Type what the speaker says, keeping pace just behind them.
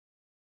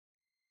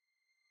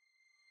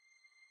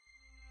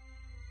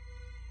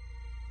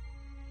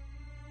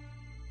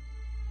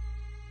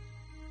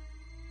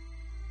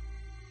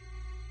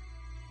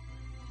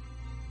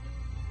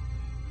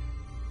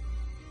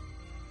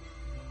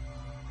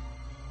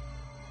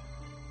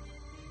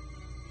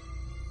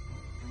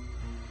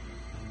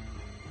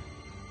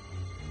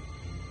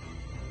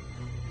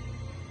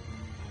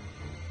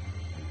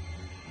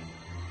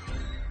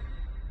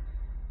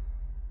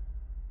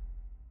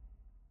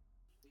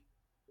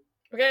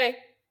Okay.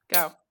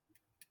 Go.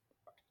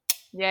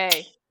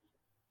 Yay.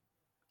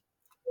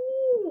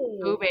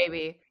 Ooh,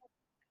 baby.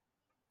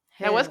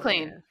 That was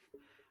clean. Yeah.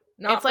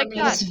 Not It's for like me.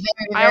 It that. was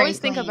very, I very always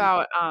think clean.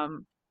 about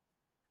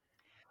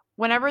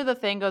whenever the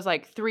thing goes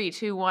like 3,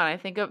 2, 1, I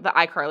think of the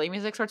iCarly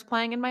music starts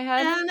playing in my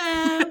head.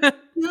 That's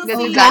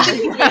Oh,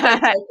 exactly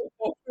yeah.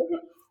 what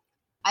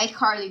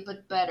iCarly,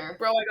 but better.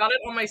 Bro, I got it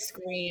on my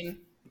screen.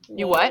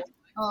 You Whoa. what?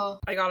 Oh,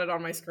 I got it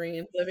on my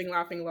screen. Living,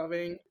 laughing,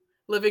 loving.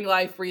 Living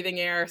life, breathing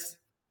airs.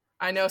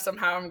 I know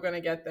somehow I'm going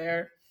to get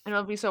there. And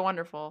it'll be so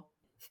wonderful.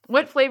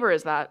 What flavor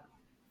is that?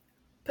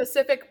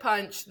 Pacific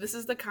Punch. This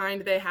is the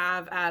kind they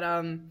have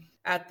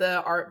at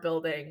the art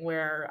building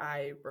where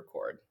I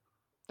record.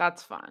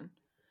 That's fun.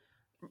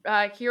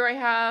 Here I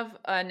have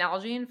an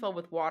Nalgene filled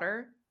with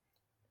water.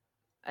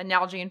 A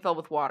Nalgene filled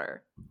with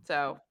water.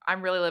 So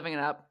I'm really living it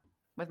up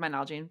with my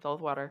Nalgene filled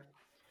with water.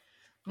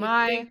 You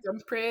think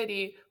I'm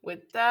pretty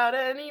without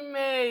any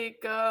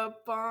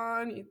makeup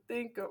on. You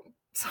think I'm...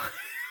 Sorry.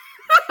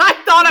 I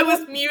thought I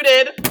was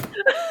muted.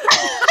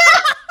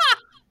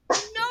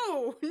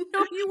 No,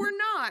 you were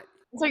not.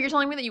 So you're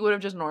telling me that you would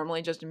have just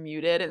normally just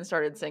muted and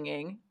started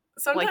singing?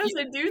 Sometimes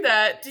I do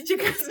that. Did you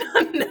guys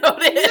not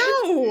notice?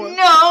 No.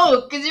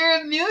 no, because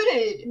you're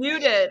muted.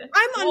 Muted.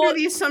 I'm under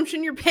the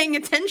assumption you're paying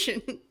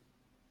attention.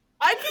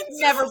 I can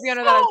Never be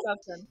under that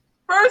assumption.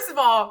 First of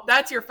all,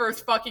 that's your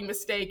first fucking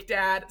mistake,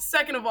 Dad.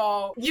 Second of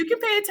all, you can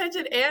pay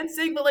attention and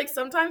sing, but like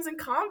sometimes in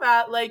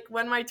combat, like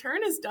when my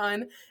turn is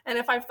done, and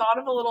if I've thought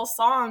of a little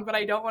song, but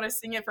I don't want to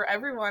sing it for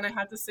everyone, I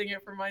have to sing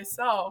it for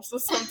myself. So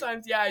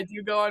sometimes, yeah, I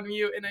do go on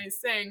mute and I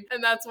sing,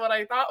 and that's what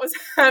I thought was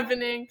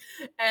happening.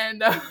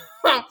 And, and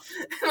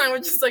I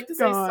would just like to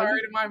say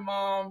sorry to my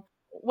mom.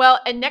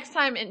 Well, and next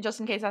time, and just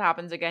in case that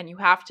happens again, you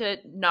have to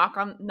knock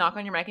on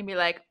your mic and be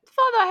like,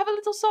 "Father, I have a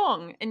little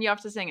song," and you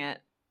have to sing it.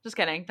 Just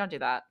kidding. Don't do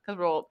that.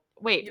 Because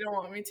wait. You don't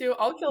want me to?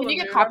 I'll kill Can the you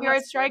get mood.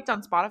 copyright striked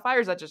on Spotify,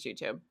 or is that just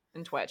YouTube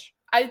and Twitch?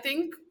 I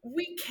think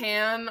we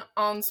can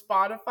on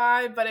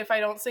Spotify, but if I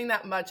don't sing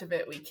that much of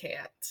it, we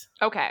can't.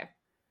 Okay.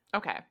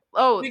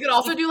 Oh, we could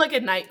also do like a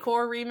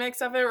Nightcore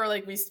remix of it, or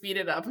like we speed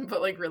it up and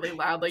put like really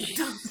loud like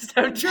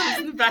dubstep drums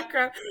in the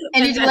background,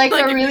 and you do like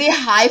a really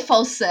high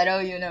falsetto,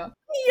 you know.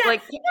 Yeah.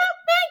 Like,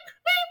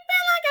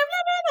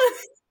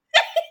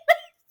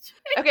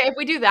 okay, if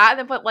we do that and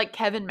then put like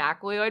Kevin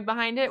McLeod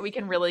behind it, we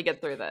can really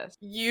get through this.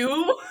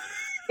 You?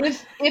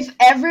 If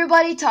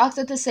everybody talks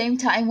at the same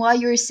time while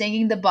you're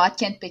singing, the bot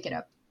can't pick it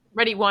up.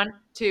 Ready? 1,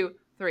 2,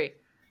 3.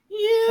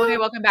 You. Okay,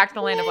 welcome back to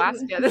the land of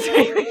Laskia.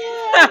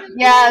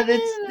 Yeah,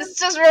 that's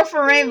just Roll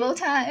for Rainbow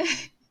time.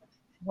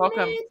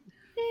 Welcome.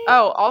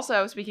 Oh,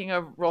 also, speaking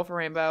of Roll for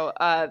Rainbow,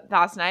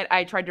 last night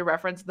I tried to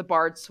reference the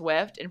Bard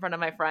Swift in front of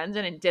my friends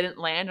and it didn't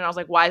land, and I was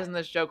like, why isn't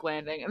this joke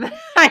landing? And then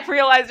I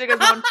realized because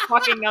no one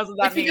fucking knows what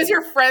that means. Because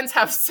your friends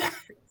have sex.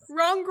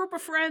 Wrong group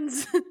of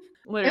friends.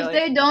 Literally. If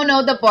they don't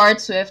know the Bard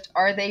Swift,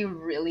 are they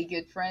really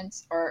good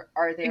friends? Or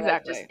are they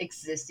Exactly. like just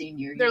existing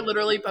near you? They're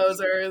literally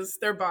posers.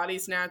 They're body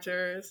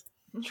snatchers.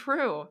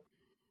 True.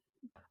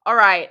 All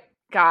right,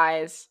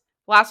 guys.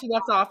 Last we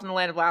left off in the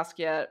land of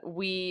Laskia,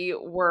 we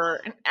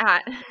were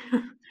at...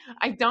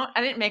 I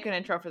didn't make an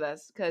intro for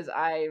this because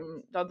I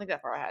don't think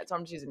that far ahead, so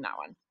I'm just using that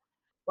one.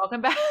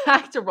 Welcome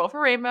back to Roll for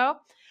Rainbow.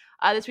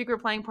 This week we're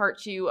playing part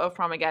 2 of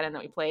Promageddon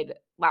that we played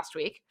last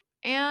week.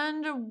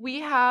 And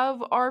we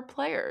have our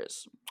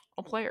players.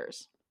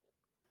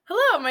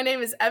 Hello, my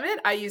name is Emmett.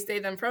 I use they,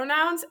 them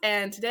pronouns.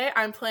 And today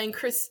I'm playing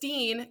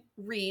Christine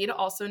Reed,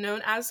 also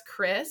known as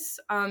Chris.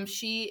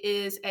 She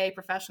is a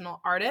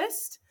professional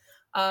artist.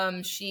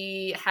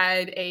 She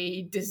had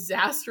a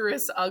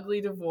disastrous, ugly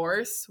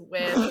divorce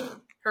with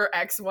her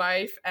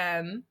ex-wife,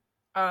 Em,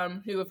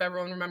 who, if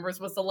everyone remembers,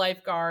 was the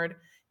lifeguard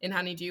in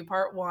Honeydew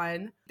Part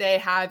 1. They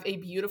have a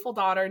beautiful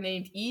daughter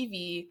named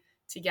Evie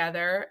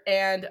together.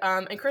 And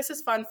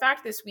Chris's fun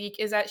fact this week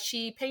is that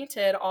she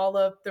painted all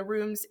of the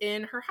rooms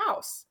in her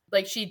house.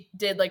 Like, she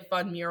did, like,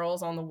 fun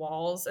murals on the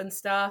walls and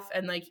stuff.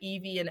 And, like,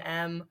 Evie and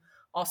Em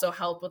also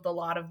helped with a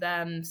lot of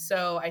them.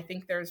 So I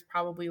think there's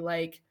probably,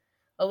 like,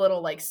 a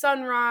little like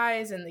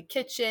sunrise in the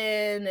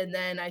kitchen, and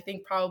then I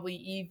think probably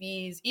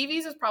Evie's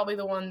is probably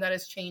the one that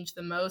has changed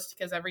the most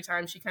because every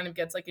time she kind of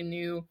gets like a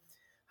new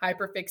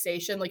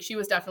hyperfixation. Like she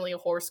was definitely a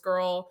horse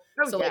girl,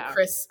 like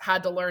Chris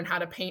had to learn how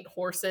to paint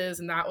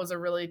horses, and that was a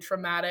really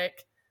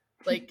traumatic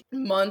like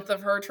month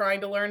of her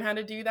trying to learn how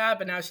to do that.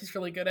 But now she's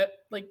really good at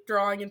like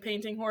drawing and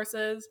painting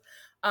horses.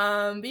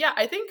 But yeah,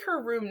 I think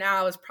her room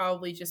now is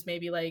probably just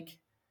maybe like,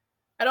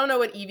 I don't know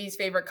what Evie's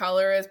favorite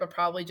color is, but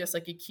probably just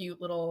like a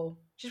cute little.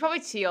 She's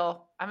probably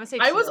teal. I'm gonna say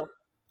teal.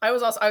 I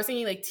was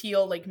thinking like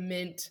teal, like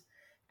mint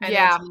energy.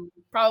 Yeah.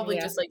 Probably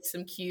just like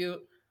some cute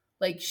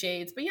like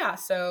shades. But yeah,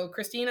 so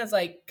Christina's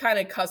like kind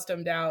of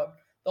customed out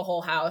the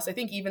whole house. I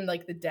think even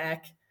like the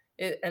deck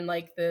and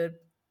like the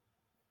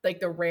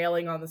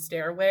railing on the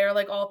stairway are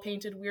like all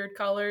painted weird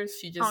colors.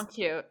 She just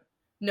cute.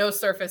 No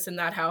surface in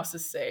that house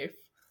is safe.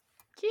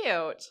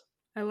 Cute.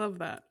 I love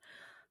that.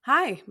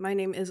 Hi, my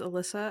name is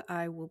Alyssa.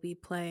 I will be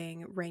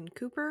playing Rain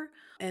Cooper.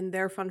 And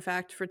their fun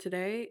fact for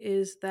today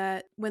is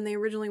that when they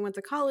originally went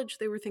to college,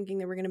 they were thinking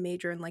they were going to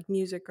major in like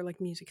music or like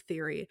music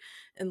theory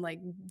and like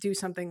do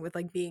something with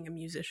like being a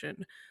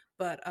musician.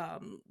 But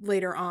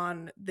later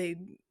on,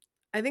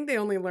 I think they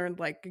only learned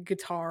like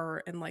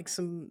guitar and like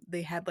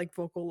they had like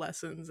vocal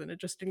lessons and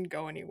it just didn't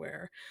go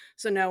anywhere.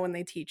 So now when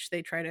they teach,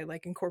 they try to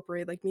like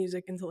incorporate like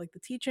music into like the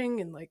teaching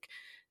and like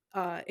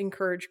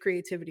encourage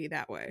creativity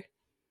that way.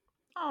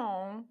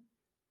 Oh.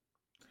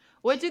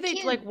 What do they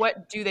like? Cute.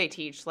 What do they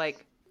teach?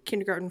 Like,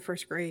 Kindergarten,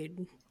 first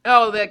grade.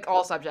 oh, like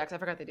all subjects. I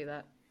forgot they do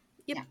that.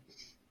 Yep. Yeah.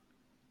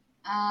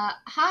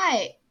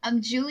 Hi,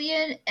 I'm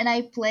Julian, and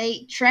I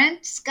play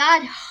Trent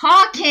Scott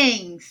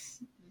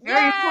Hawkins.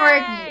 Very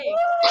important. Yay!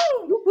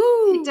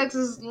 Woo! He took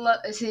his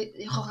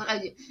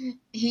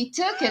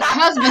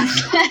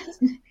husband's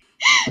last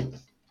name.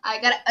 I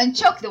gotta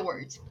unchoke the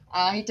words.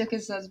 He took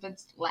his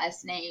husband's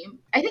last name.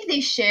 I think they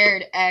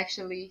shared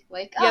actually.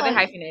 Like, Yeah, they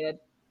hyphenated.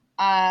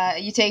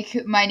 you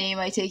take my name,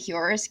 I take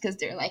yours, because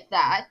they're like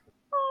that.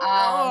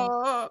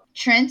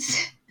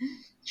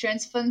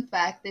 Trent's fun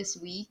fact this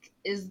week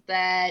is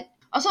that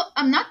also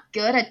I'm not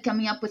good at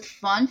coming up with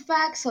fun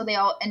facts, so they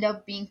all end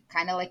up being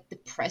kind of like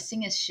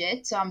depressing as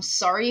shit. So I'm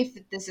sorry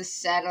if this is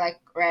sad like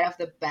right off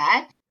the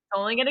bat.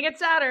 Only gonna get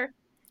sadder.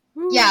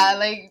 Yeah,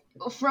 like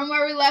from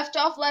where we left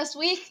off last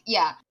week.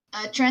 Yeah,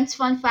 Trent's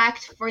fun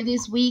fact for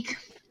this week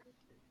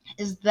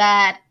is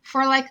that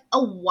for like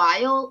a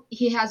while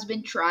he has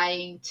been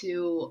trying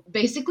to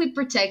basically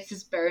protect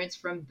his parents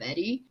from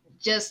Betty.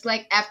 Just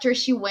like after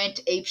she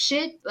went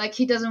apeshit, like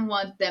he doesn't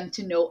want them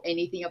to know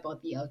anything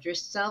about the Eldritch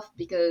stuff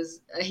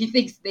because he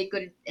thinks they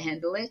couldn't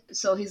handle it.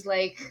 So he's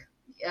like,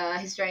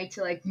 he's trying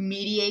to like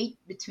mediate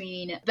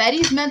between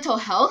Betty's mental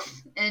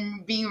health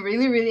and being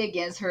really, really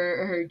against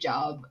her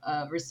job,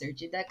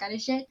 researching that kind of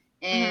shit,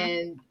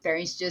 and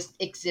parents just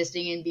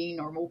existing and being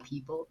normal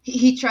people.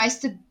 He tries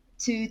to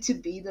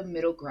be the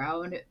middle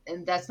ground,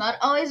 and that's not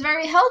always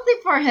very healthy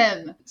for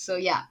him. So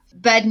yeah,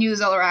 bad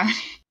news all around.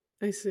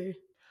 I see.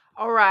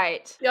 All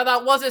right. Yeah,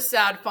 that was a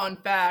sad fun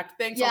fact.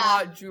 Thanks a Yeah.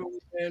 lot,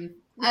 Julian.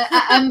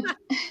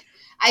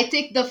 I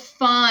take the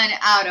fun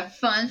out of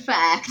fun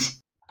fact.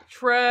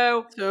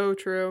 True. So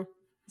true.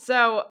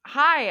 So,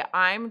 hi,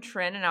 I'm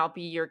Trin, and I'll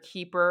be your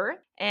keeper.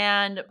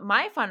 And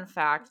my fun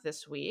fact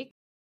this week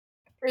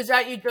Is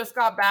that you just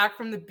got back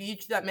from the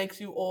beach that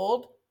makes you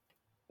old?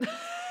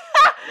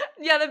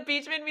 yeah, the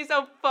beach made me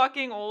so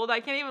fucking old. I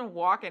can't even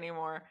walk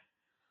anymore.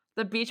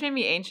 The beach made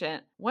me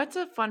ancient. What's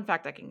a fun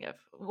fact I can give?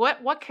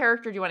 What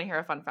character do you want to hear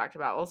a fun fact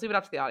about? Let's leave it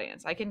up to the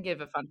audience. I can give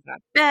a fun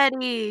fact.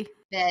 Betty.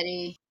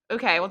 Betty.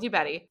 Okay, we'll do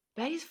Betty.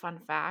 Betty's fun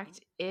fact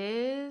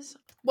is...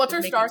 What's her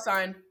Making- star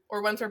sign?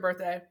 Or when's her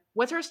birthday?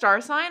 What's her star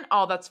sign?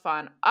 Oh, that's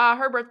fun.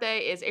 Her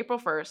birthday is April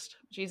 1st.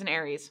 She's an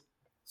Aries.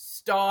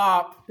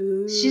 Stop.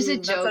 Ooh. She's a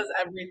That joke. says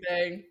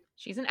everything.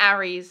 She's an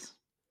Aries.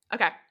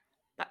 Okay,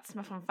 that's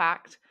my fun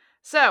fact.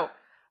 So,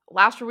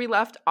 last where we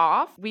left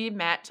off, we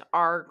met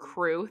our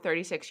crew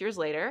 36 years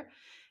later,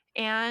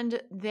 and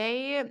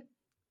they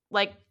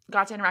like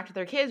got to interact with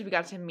their kids. We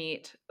got to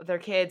meet their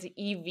kids,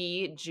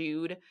 Evie,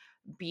 Jude,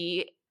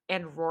 B,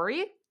 and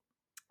Rory.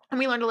 And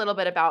we learned a little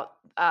bit about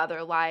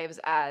their lives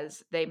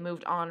as they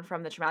moved on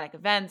from the traumatic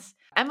events.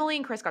 Emily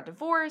and Chris got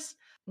divorced.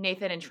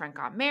 Nathan and Trent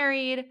got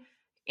married.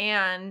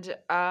 And,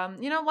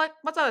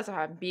 what's other stuff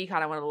happened? B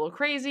kind of went a little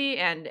crazy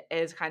and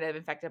is kind of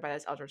infected by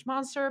this Eldritch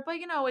monster. But,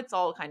 it's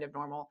all kind of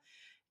normal.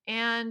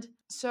 And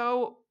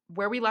so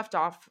where we left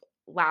off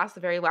the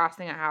very last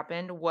thing that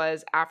happened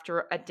was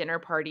after a dinner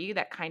party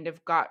that kind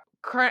of got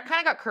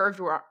curved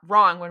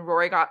wrong when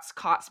Rory got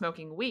caught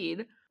smoking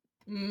weed.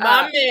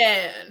 My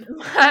man.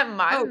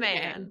 My Okay.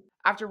 man.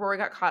 After Rory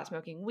got caught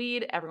smoking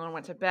weed, everyone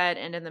went to bed,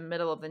 and in the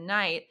middle of the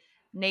night,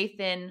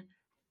 Nathan,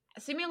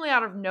 seemingly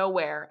out of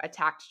nowhere,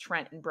 attacked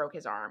Trent and broke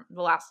his arm.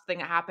 The last thing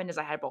that happened is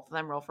I had both of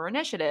them roll for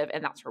initiative,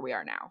 and that's where we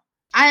are now.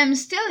 I am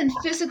still in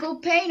physical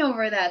pain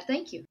over that.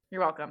 Thank you.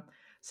 You're welcome.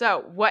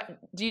 So,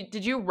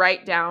 did you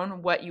write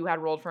down what you had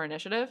rolled for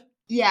initiative?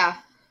 Yeah,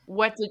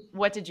 What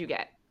did you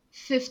get?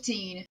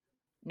 15.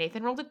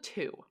 Nathan rolled a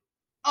 2.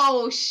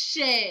 Oh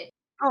shit.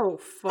 Oh,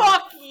 fuck.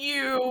 Fuck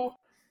you.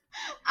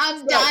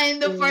 I'm dying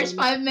the first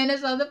 5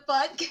 minutes of the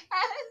podcast.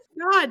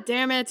 God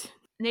damn it.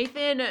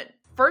 Nathan,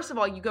 first of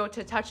all, you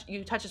touch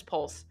his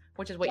pulse,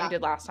 which is what Yeah. you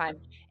did last time,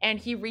 and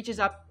he reaches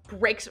up,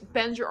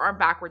 bends your arm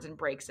backwards and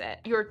breaks it.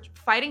 You're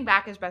fighting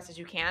back as best as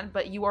you can,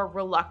 but you are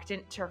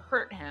reluctant to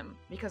hurt him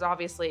because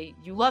obviously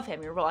you love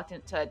him. You're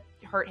reluctant to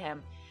hurt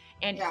him,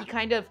 and Yeah. he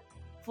kind of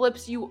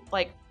flips you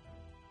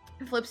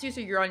so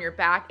you're on your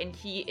back, and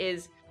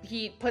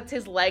he puts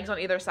his legs on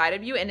either side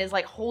of you and is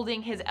like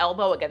holding his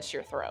elbow against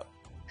your throat.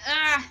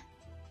 Ah.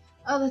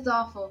 Oh, that's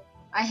awful.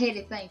 I hate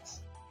it. Thanks.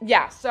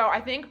 Yeah, so I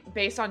think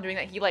based on doing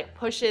that, he like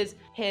pushes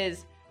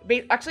his...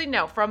 Actually,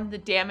 no, from the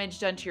damage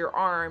done to your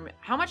arm,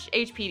 how much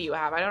HP do you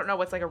have? I don't know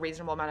what's like a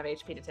reasonable amount of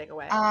HP to take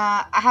away.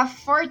 I have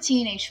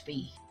 14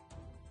 HP.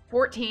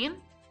 14?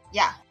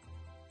 Yeah.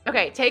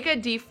 Okay, take a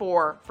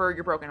D4 for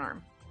your broken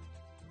arm.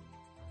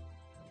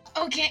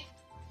 Okay.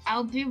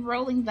 I'll be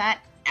rolling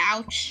that.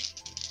 Ouch.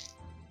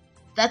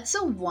 That's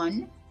a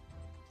 1.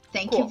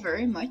 Thank you Cool.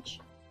 very much.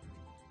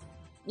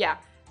 Yeah.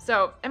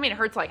 So, I mean, it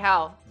hurts like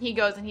hell. He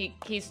goes and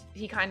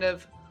he kind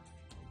of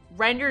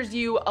renders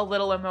you a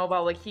little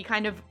immobile. Like, he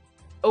kind of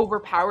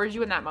overpowers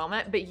you in that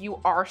moment, but you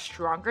are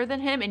stronger than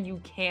him, and you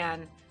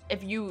can,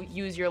 if you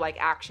use your, like,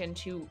 action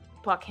to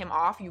pluck him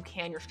off,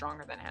 you're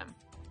stronger than him.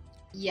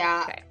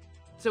 Yeah. Okay.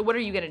 So what are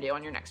you going to do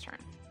on your next turn?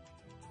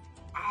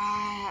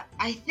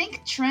 I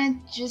think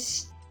Trent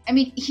just... I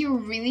mean, he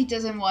really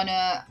doesn't want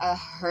to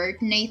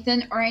hurt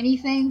Nathan or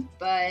anything,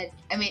 but,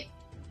 I mean,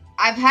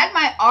 I've had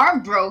my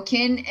arm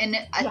broken in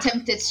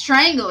attempted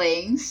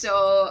strangling,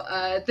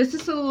 so this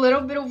is a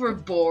little bit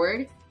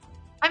overboard.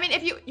 I mean,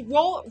 if you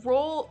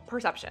roll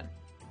perception.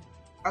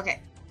 Okay.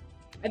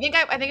 I think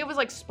it was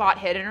like spot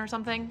hidden or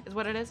something is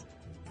what it is.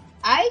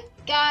 I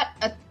got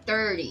a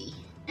 30,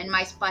 and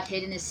my spot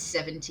hidden is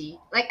 70.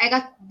 Like, I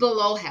got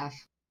below half.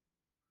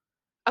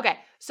 Okay,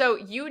 so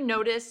you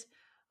notice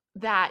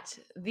that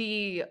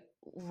the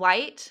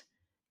light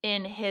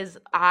in his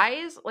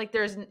eyes, like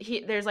there's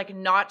like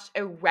not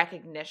a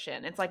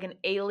recognition. It's like an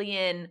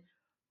alien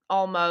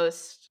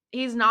almost.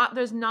 There's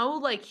no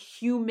like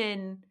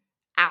human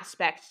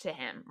aspect to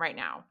him right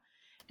now.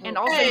 And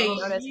also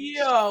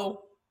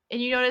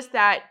you notice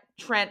that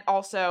Trent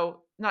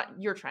also, not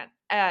your Trent,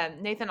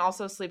 Nathan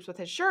also sleeps with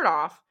his shirt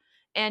off,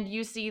 and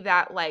you see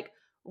that like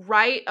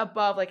right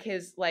above like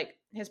his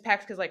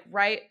pecs, because like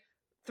right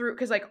through,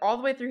 because like all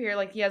the way through here,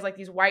 like he has like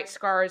these white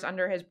scars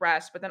under his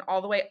breast, but then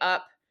all the way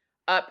up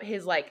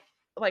his like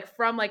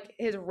from like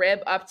his rib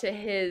up to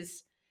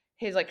his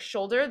like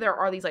shoulder, there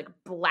are these like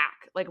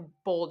black like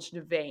bulged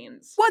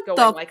veins. What going,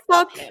 the like,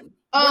 fuck? up him.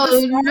 Were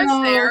the scars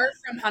no. there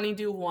from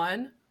Honeydew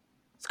 1?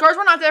 Scars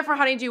were not there for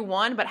Honeydew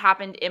 1, but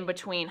happened in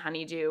between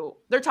Honeydew.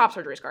 They're top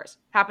surgery scars.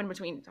 Happened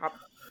between top.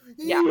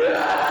 Yeah.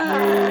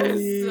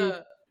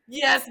 Yes!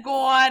 Yes, go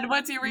on.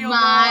 What's your real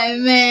My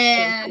name?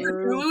 man.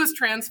 Cthulhu is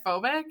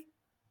transphobic?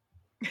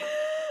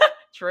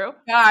 True.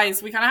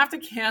 Guys, we kind of have to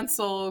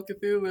cancel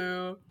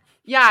Cthulhu.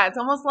 Yeah, it's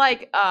almost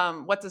like,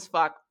 what's his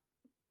fuck?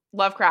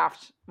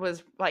 Lovecraft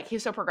was like,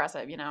 he's so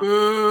progressive, you know?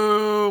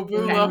 Boo! Boo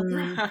Okay.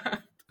 Lovecraft.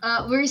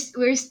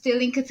 We're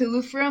stealing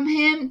Cthulhu from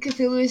him.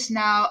 Cthulhu is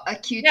now a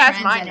cute Yeah, it's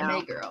trans mine anime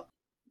now. girl.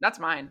 That's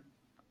mine.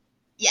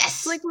 Yes.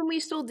 It's like when we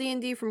stole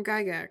D&D from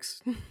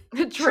Gygax.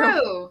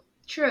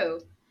 True.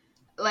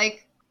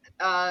 Like,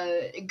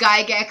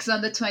 Gygax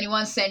on the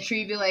 21st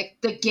century be like,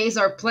 the gays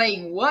are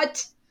playing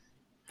what?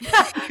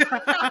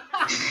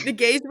 The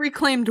gays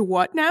reclaimed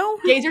what now?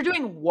 Gays are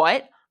doing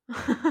what?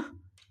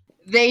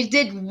 They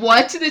did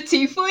what to the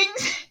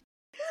tieflings?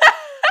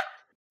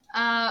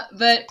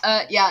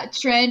 Yeah,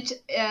 Trent,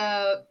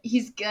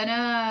 he's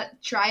gonna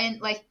try and,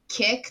 like,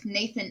 kick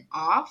Nathan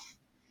off,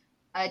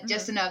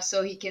 just enough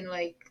so he can,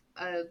 like,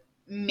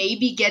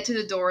 maybe get to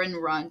the door and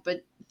run,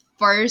 but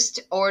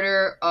first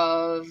order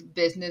of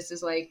business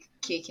is, like,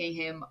 kicking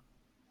him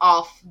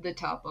off the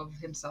top of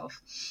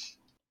himself.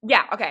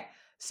 Yeah, okay.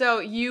 So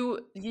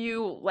you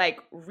like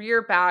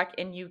rear back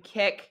and you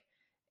kick,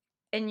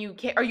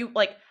 are you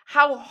like,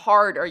 how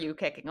hard are you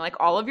kicking? Like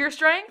all of your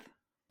strength?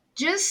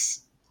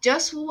 Just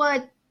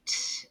what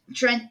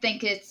Trent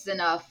thinks it's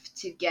enough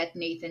to get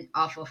Nathan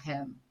off of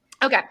him.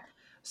 Okay.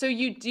 So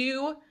you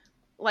do,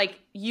 like,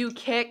 you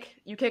kick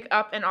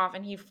up and off,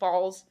 and he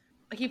falls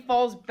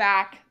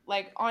back,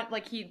 like on,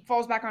 like he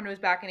falls back onto his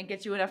back, and it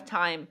gets you enough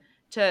time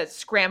to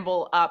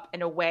scramble up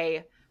and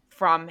away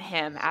from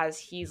him as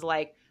he's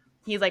like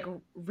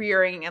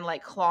rearing and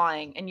like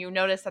clawing, and you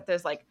notice that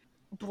there's like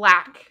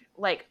black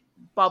like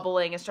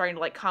bubbling is starting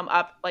to like come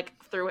up like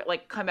through it,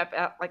 like come up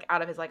like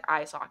out of his like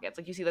eye sockets.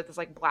 Like you see that this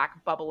like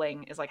black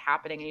bubbling is like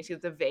happening, and you see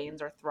that the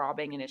veins are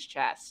throbbing in his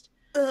chest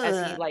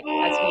as he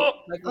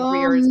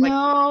rears.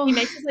 No. Like he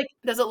makes this like,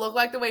 Does it look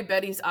like the way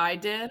Betty's eye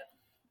did?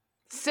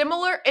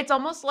 similar, it's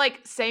almost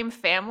like same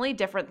family,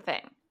 different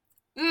thing.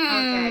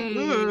 Okay.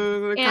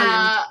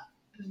 And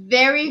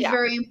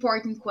very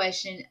important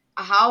question.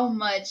 How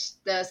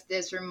much does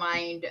this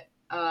remind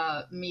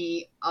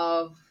me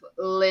of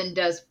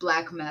Linda's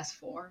black mass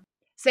form?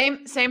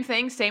 same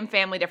thing, same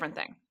family, different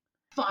thing.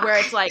 Fuck. Where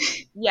it's like,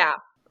 yeah,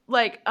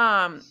 like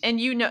and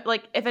you know,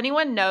 like if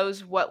anyone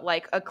knows what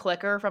like a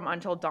clicker from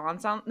Until Dawn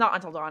not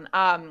Until Dawn,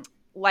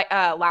 like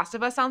Last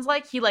of Us sounds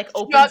like, he like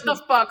Shut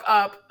the fuck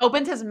up.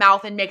 opens his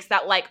mouth and makes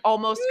that like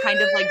almost kind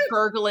of like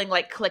gurgling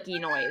like clicky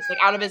noise like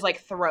out of his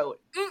like throat.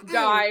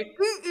 Guy.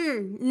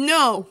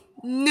 No.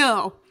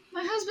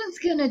 My husband's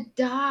gonna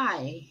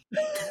die.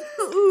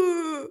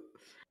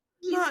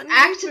 He's Not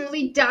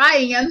actively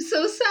dying. I'm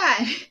so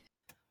sad.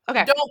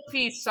 Okay. Don't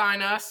peace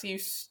sign us, you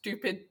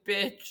stupid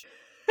bitch.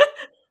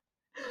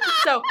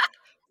 So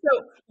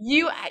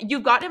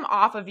you've got him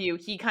off of you.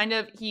 He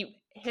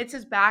hits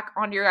his back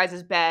onto your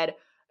guys' bed.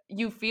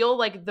 You feel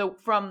like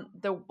from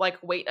the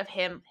like weight of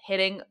him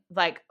hitting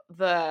like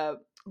the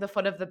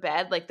foot of the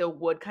bed, like the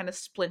wood kind of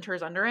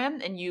splinters under him,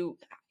 and you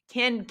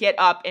can get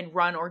up and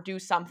run or do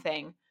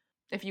something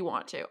if you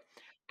want to.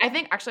 I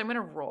think actually I'm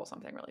gonna roll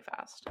something really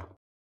fast.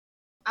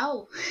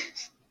 Ow.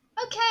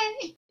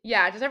 Okay.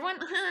 Yeah, just everyone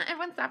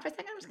stop for a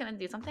second. I'm just gonna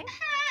do something.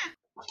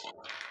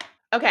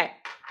 Okay.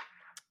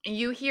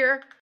 You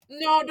hear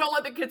No, don't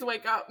let the kids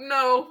wake up.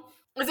 No.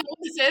 Is that what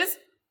this is?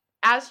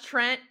 as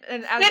Trent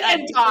and Sit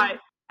and die.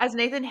 as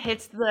Nathan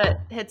hits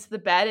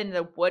the bed and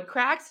the wood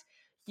cracks,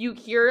 you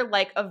hear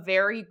like a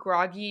very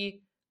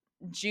groggy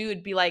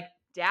Jude be like,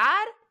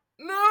 "Dad?"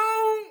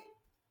 No.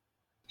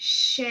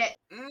 Shit.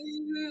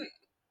 Mm,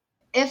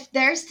 If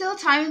there's still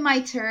time in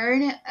my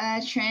turn,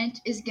 Trent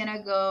is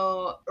gonna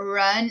go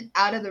run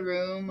out of the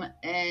room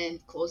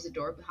and close the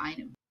door behind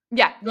him.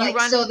 Yeah, you Like,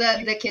 run. so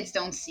that the kids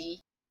don't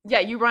see. Yeah,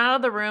 you run out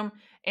of the room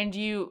and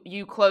you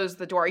close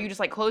the door. Are you just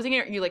like closing it?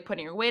 Or are you like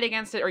putting your weight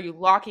against it? Or are you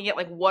locking it?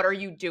 Like, what are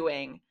you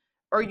doing?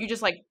 Or are you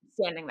just like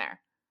standing there?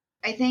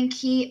 I think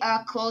he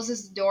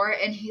closes the door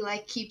and he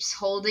like keeps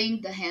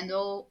holding the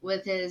handle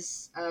with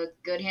his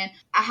good hand.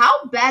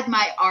 How bad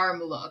my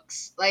arm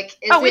looks. Like,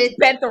 is It's it?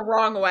 bent the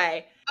wrong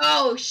way.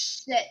 Oh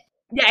shit.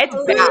 Yeah, it's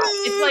bad.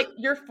 It's like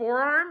your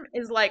forearm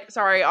is like,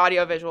 sorry,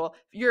 audio visual.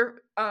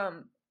 Your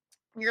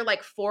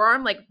like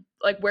forearm, like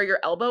where your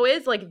elbow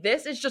is, like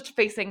this is just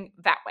facing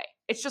that way.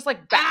 It's just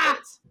like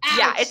backwards.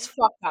 Yeah, Ouch. it's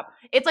fucked up.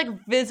 It's like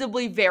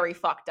visibly very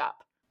fucked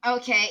up.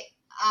 Okay.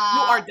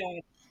 you are done.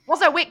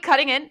 Also, wait,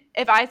 cutting in.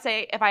 If I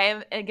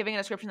am giving a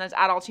description that's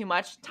at all too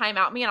much, time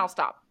out me and I'll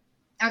stop.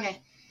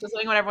 Okay. Just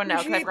letting everyone know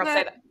because I forgot to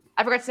say that.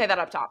 I forgot to say that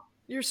up top.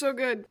 You're so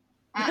good.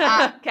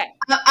 Okay.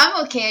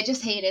 I'm okay. I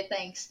just hate it.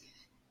 Thanks.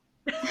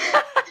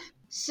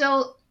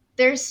 So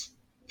there's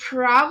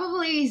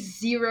probably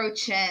zero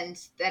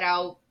chance that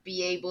I'll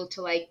be able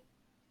to like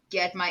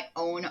get my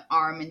own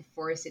arm and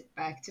force it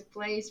back to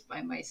place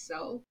by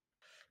myself.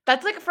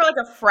 That's like for like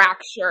a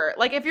fracture.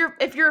 Like if you're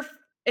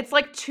it's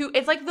like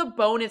the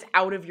bone is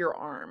out of your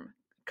arm,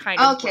 kind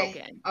of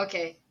broken.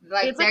 Okay.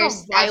 Like It's like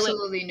there's a violent.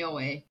 absolutely no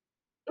way.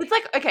 It's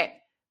like okay,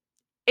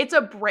 it's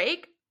a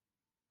break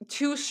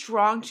too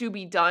strong to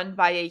be done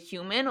by a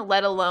human,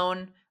 let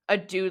alone a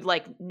dude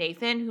like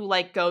Nathan who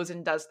like goes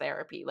and does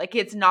therapy. Like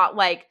it's not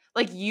like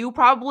you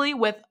probably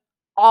with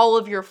all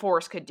of your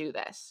force could do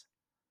this.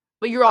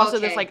 But you're also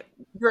this Okay. like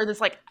you're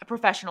this like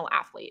professional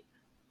athlete.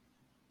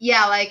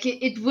 Yeah, like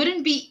it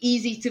wouldn't be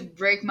easy to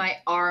break my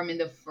arm in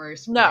the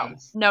first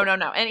place. No.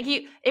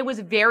 And it was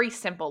very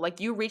simple. Like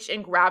you reached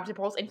and grabbed the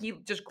pulse and he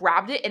just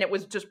grabbed it and it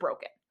was just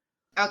broken.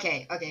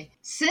 Okay.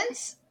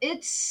 Since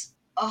it's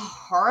a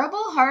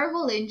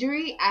horrible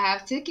injury, I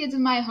have 2 kids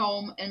in my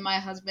home and my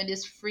husband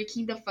is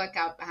freaking the fuck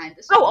out behind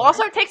this. Oh,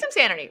 also take some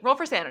sanity. Roll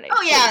for sanity.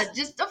 Oh yeah,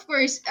 just of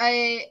course.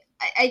 I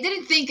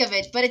didn't think of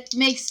it, but it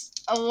makes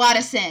a lot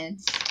of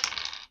sense.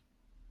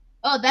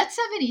 Oh, that's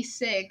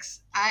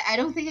 76. I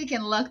don't think I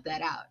can luck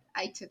that out.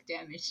 I took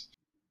damage.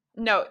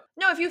 No,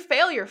 if you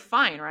fail, you're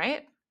fine,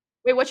 right?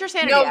 Wait, what's your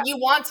sanity? No, at? you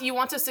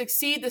want to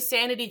succeed the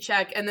sanity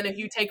check, and then if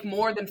you take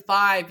more than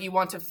 5, you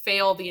want to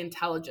fail the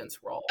intelligence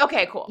roll.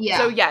 Okay, cool. Yeah.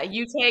 So yeah,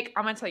 you take.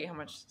 I'm gonna tell you how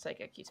much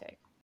psychic you take.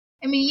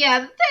 I mean,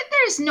 yeah,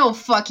 there's no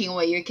fucking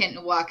way you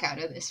can walk out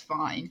of this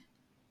fine.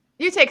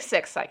 You take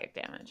 6 psychic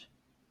damage.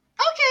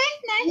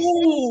 Okay, nice.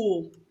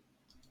 Ooh.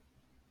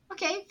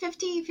 Okay,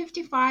 50,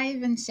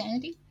 55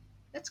 insanity.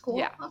 That's cool.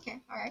 Yeah.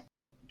 Okay, alright.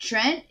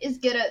 Trent is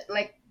gonna,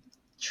 like,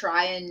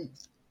 try and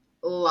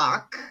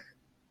lock,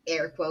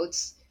 air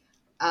quotes,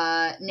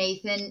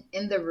 Nathan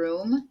in the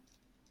room.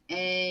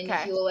 And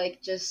Okay. he'll,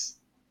 like, just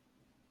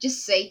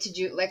say to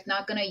Jude, like,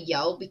 not gonna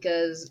yell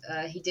because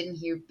he didn't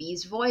hear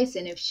Bee's voice.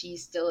 And if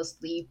she's still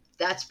asleep,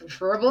 that's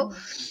preferable.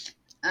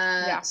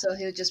 Yeah. So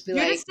he'll just be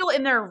You're like... just still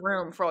in their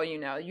room for all you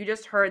know. You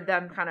just heard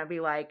them kind of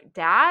be like,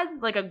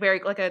 "Dad?" Like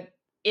a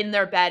in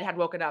their bed had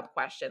woken up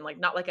question. Like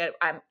not like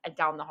I'm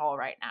down the hall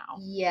right now.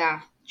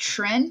 Yeah.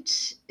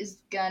 Trent is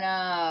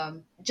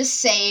gonna just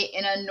say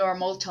in a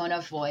normal tone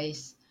of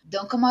voice,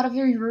 "Don't come out of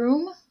your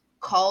room.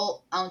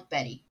 Call Aunt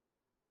Betty."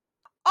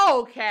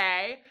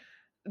 Okay.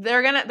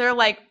 They're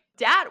like,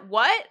 "Dad,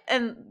 what?"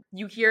 And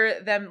you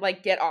hear them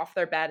like get off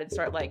their bed and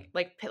start like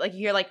you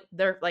hear like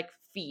their like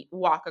feet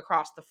walk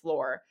across the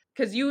floor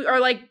because you're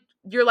like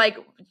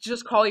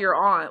just call your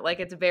aunt. Like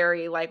it's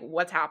very like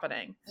what's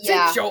happening.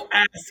 Yeah. Sit your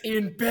ass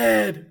in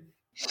bed.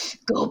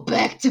 Go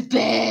back to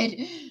bed.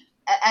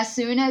 As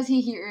soon as he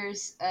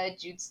hears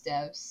Jude's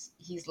steps,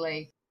 he's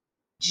like,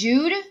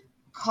 "Jude,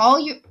 call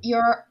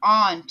your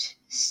aunt.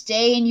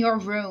 Stay in your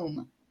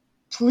room,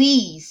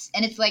 please."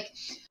 And it's like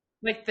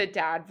the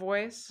dad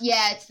voice.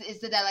 Yeah, it's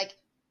the dad, like,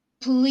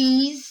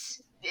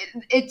 please.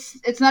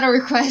 It's not a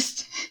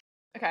request.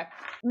 Okay.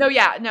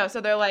 No. So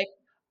they're like,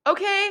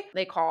 okay.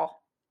 They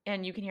call,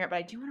 and you can hear it, but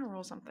I do want to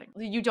roll something.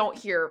 You don't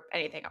hear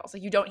anything else.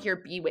 Like you don't hear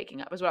B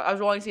waking up as well. I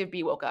was rolling to see if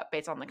B woke up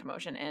based on the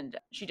commotion, and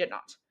she did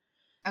not.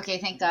 Okay,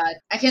 thank God.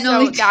 I can So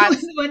only do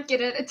that's- one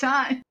kid at a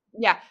time.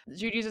 Yeah,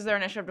 Jude uses their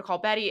initiative to call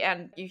Betty,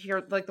 and you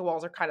hear like the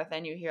walls are kind of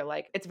thin. You hear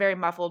like it's very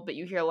muffled, but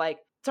you hear like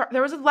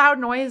there was a loud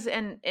noise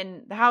in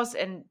the house,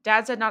 and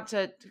Dad said not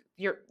to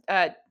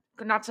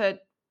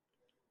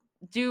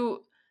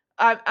do.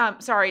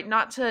 Sorry,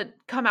 not to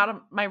come out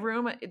of my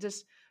room.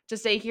 Just to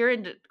stay here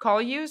and to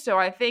call you. So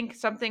I think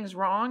something's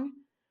wrong.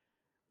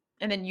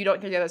 And then you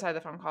don't hear the other side of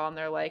the phone call, and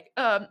they're like,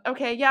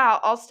 okay, yeah,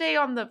 I'll stay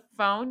on the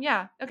phone.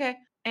 Yeah, okay.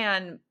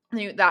 And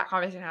that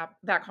conversation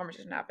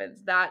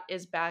happens. That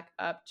is back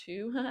up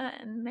to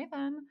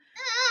Nathan.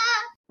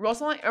 Roll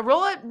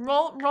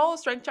a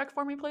strength check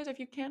for me, please, if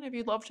you can. If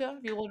you'd love to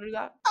do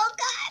that. Oh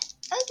God.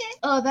 Okay.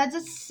 Oh, that's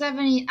a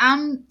 70.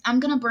 I'm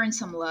gonna burn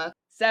some luck.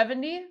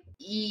 70.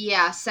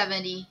 Yeah,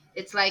 70.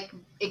 It's like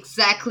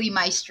exactly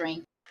my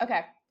strength.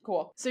 Okay,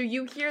 cool. So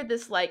you hear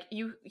this, like,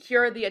 you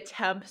hear the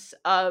attempts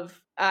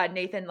of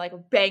Nathan, like,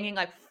 banging,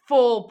 like,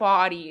 full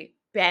body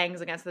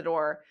bangs against the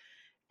door.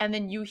 And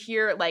then you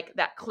hear, like,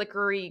 that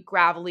clickery,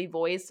 gravelly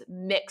voice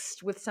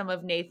mixed with some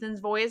of Nathan's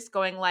voice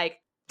going like,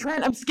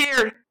 Trent, I'm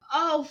scared.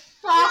 Oh,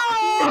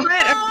 fuck.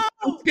 Trent,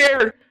 I'm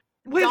scared.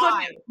 Please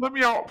Die. let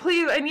me out.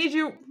 Please, I need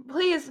you.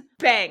 Please.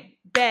 Bang,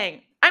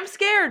 bang. I'm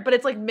scared, but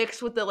it's, like,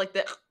 mixed with the, like,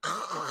 the...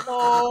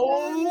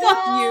 Oh,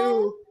 Fuck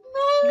you.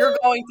 No. you're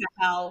going to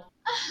hell.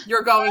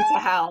 You're going to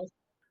hell.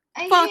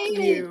 I Fuck hate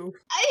you.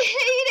 It. I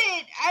hate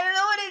it. I don't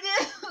know what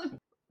to do.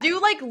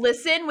 Do, like,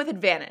 listen with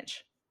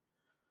advantage.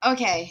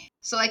 Okay,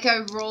 so like I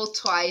roll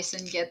twice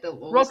and get the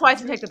lowest. Roll twice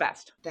and number. take the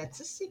best. That's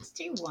a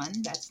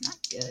 61. That's not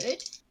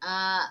good.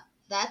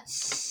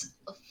 That's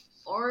a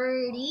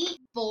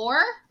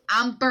 44.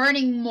 I'm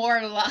burning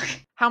more luck.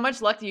 How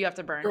much luck do you have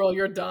to burn? Girl,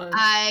 you're done.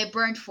 I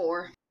burned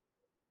 4.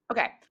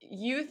 Okay.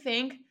 You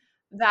think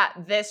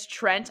that this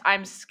Trent,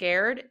 I'm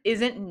scared,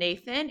 isn't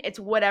Nathan. It's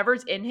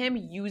whatever's in him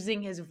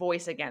using his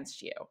voice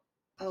against you.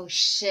 Oh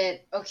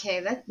shit.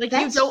 Okay, Like,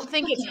 that's you don't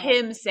think it's fucking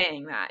him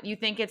saying that. You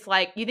think it's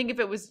like, you think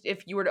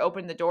if you were to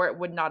open the door, it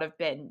would not have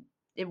been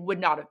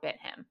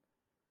him.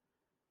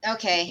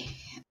 Okay.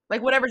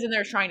 Like, whatever's in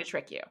there is trying to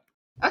trick you.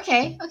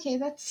 Okay,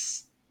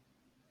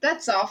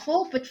 that's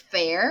awful, but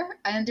fair.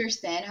 I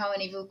understand how an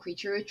evil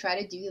creature would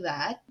try to do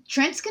that.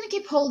 Trent's gonna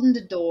keep holding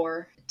the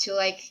door to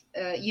like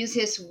use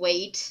his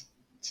weight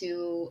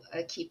to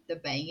keep the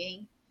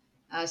banging,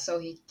 so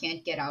he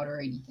can't get out or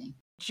anything.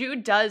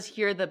 Jude does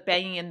hear the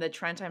banging in the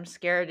Trent, I'm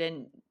scared,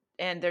 and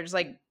there's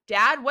like,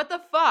 Dad, what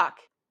the fuck?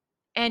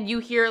 And you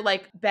hear,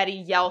 like, Betty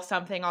yell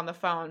something on the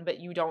phone, but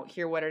you don't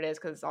hear what it is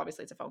because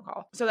obviously it's a phone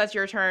call. So that's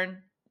your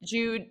turn.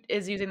 Jude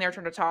is using their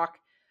turn to talk,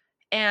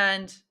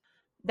 and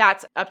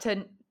that's up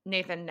to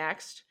Nathan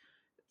next.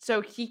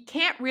 So he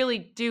can't really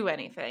do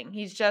anything.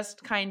 He's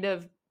just kind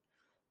of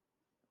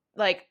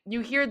like,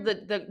 you hear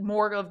the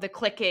more of the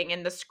clicking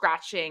and the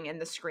scratching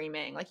and the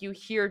screaming. Like, you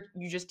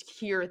just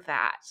hear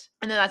that.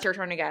 And then that's your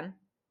turn again.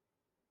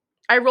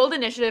 I rolled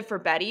initiative for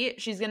Betty.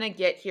 She's going to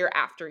get here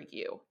after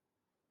you.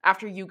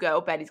 After you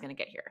go, Betty's going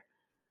to get here.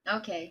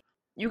 Okay.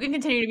 You can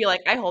continue to be like,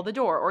 I hold the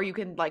door. Or you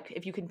can, like,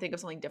 if you can think of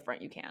something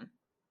different, you can.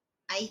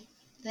 I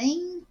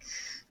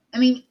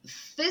mean,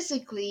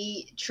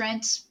 physically,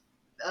 Trent's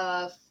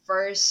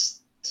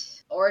first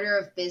order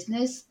of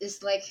business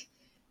is like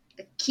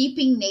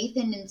keeping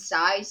Nathan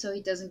inside so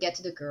he doesn't get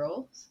to the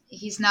girl.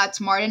 He's not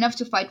smart enough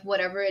to fight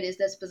whatever it is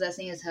that's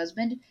possessing his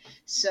husband,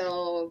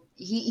 so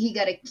he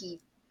gotta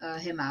keep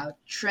him out.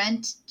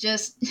 Trent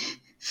just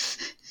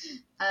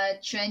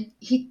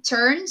he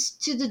turns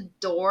to the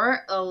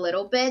door a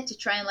little bit to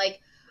try and like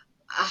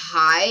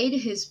hide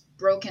his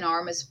broken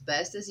arm as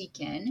best as he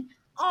can.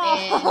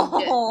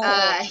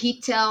 And he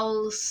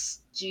tells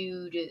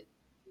Jude,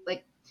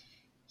 like,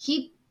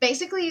 he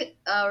basically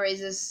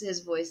raises his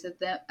voice at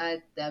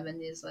them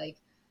and is like,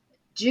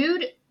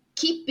 Jude,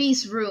 keep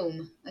Bee's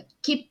room.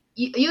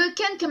 You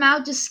can come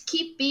out, just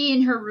keep Bee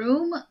in her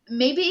room.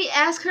 Maybe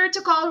ask her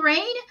to call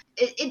Rain.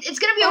 It's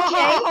gonna be okay.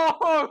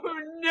 Oh,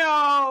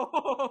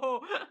 no!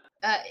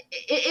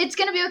 It's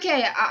gonna be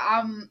okay.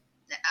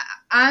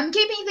 I'm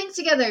keeping things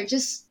together.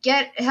 Just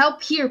get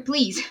help here,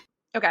 please.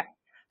 Okay.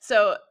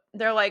 So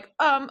they're like,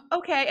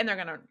 okay, and they're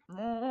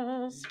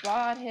gonna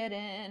spot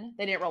hidden.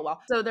 They didn't roll well.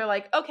 So they're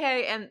like,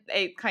 okay, and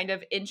they kind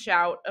of inch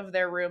out of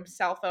their room,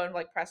 cell phone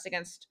like pressed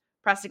against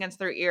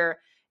their ear,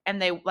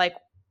 and they like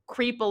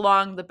creep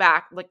along the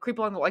back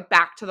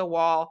to the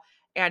wall,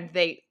 and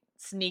they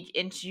sneak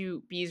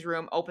into Bee's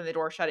room, open the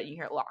door, shut it, and you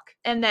hear it lock.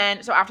 And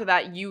then so after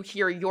that, you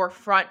hear your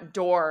front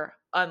door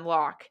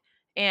unlock,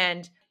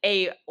 and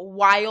a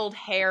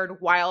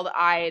wild-haired,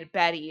 wild-eyed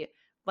Betty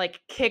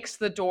like kicks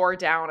the door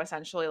down,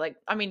 essentially. Like,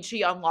 I mean,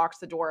 she unlocks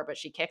the door, but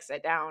she kicks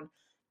it down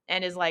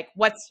and is like,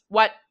 what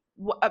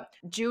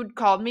Jude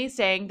called me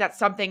saying that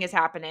something is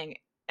happening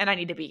and I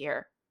need to be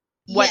here.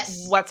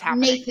 What's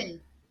happening?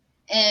 Nathan.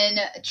 And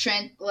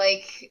Trent,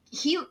 like,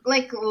 he,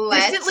 like,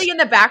 lets... Distantly in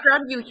the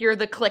background, you hear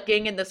the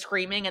clicking and the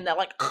screaming and the,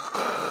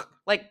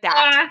 like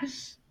that.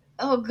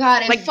 Oh,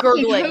 God, I like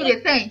fucking gurgling, hate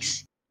it,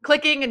 thanks.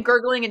 Clicking and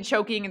gurgling and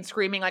choking and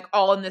screaming, like,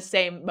 all in the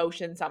same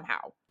motion somehow.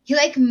 He,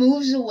 like,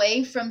 moves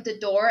away from the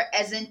door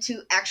as in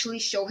to actually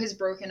show his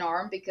broken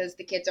arm because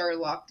the kids are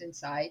locked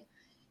inside.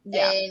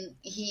 Yeah. And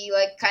he,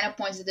 like, kind of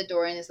points at the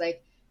door and is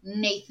like,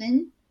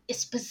 Nathan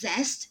is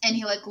possessed. And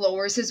he, like,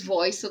 lowers his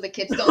voice so the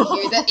kids don't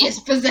hear that is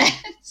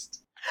possessed.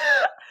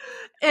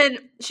 And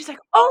she's like,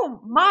 oh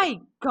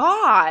my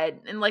God.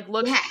 And, like,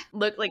 look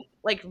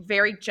like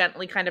very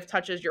gently kind of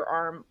touches your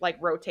arm, like,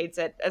 rotates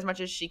it as much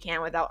as she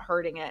can without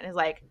hurting it. And is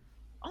like,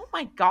 Oh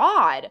my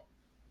god.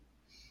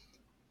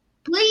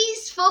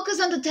 Please focus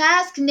on the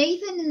task,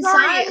 Nathan.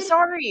 Inside.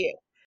 Sorry.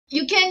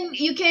 You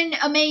can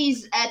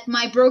amaze at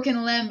my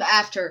broken limb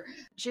after.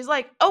 She's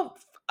like, oh,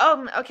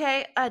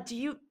 okay.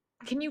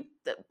 Can you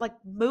like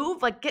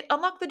move? Like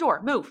unlock the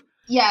door. Move.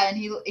 Yeah, and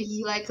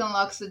he like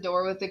unlocks the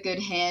door with a good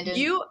hand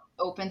and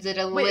opens it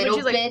a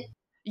little bit.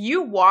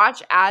 You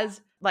watch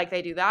as like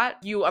they do that.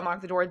 You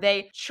unlock the door.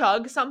 They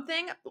chug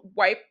something,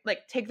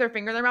 take their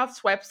finger in their mouth,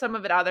 swipe some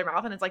of it out of their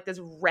mouth, and it's like this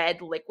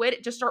red liquid.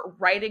 Just start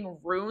writing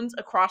runes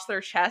across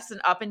their chests and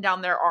up and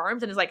down their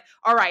arms, and it's like,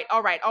 all right.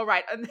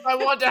 And I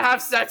want to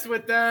have sex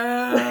with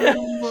them.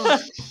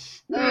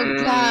 Oh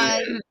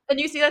god. And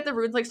you see that the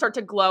runes like start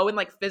to glow and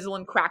like fizzle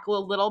and crackle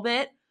a little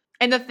bit.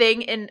 And the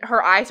thing in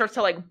her eye starts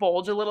to like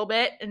bulge a little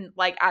bit. And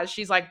like as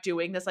she's like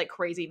doing this like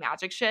crazy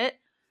magic shit.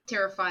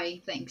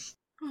 Terrifying, thanks.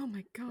 Oh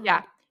my god.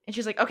 Yeah. And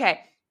she's like,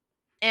 okay.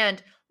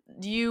 And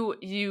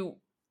you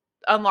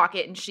unlock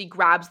it and she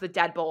grabs the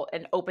deadbolt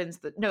and opens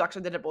the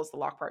deadbolt is the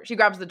lock part. She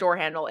grabs the door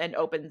handle and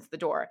opens the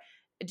door.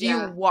 Do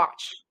you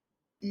watch?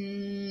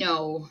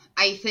 No.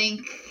 I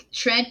think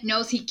Trent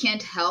knows he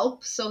can't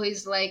help, so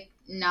he's like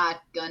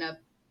not gonna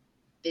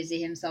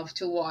busy himself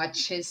to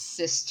watch his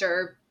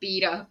sister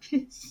beat up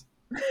his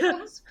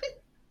husband.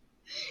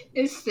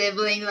 His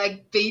sibling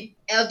like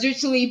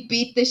eldritchly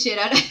beat the shit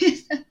out of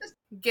his husband.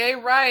 Gay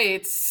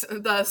rights,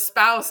 the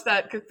spouse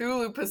that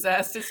Cthulhu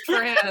possessed is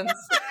trans.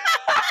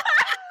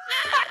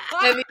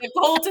 And the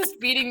occultist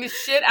beating the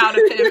shit out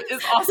of him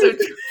is also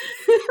trans.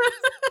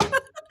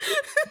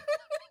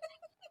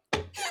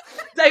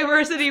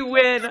 Diversity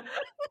win.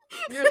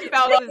 Your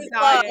spouse is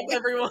dying.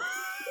 Everyone.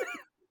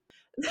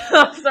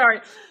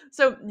 Sorry.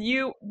 So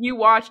you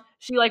watch,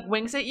 she like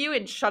winks at you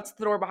and shuts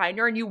the door behind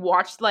her, and you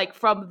watch like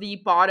from the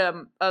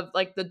bottom of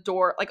like the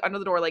door, like under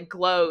the door, like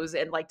glows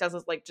and like does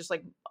this like just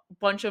like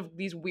bunch of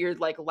these weird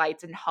like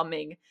lights and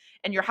humming,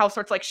 and your house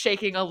starts like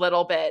shaking a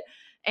little bit.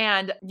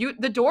 And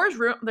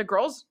the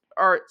girls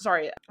are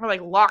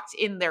like locked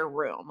in their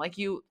room. Like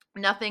you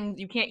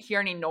can't hear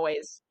any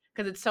noise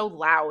because it's so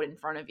loud in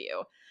front of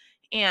you.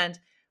 And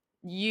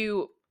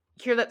you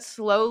hear that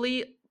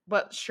slowly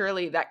but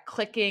surely that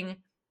clicking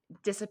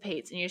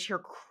dissipates and you just hear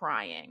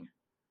crying.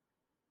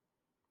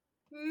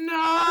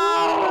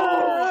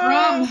 No!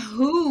 From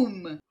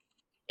whom?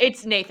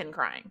 It's Nathan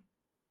crying.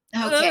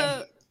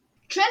 Okay.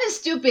 Trent is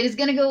stupid. He's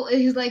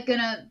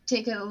gonna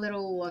take a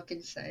little look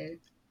inside.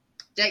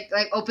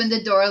 Like open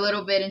the door a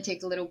little bit and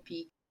take a little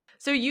peek.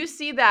 So you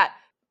see that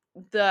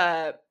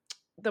the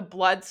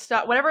blood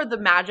stuff, whatever the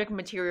magic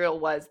material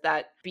was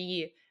that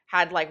B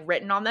had like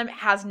written on them,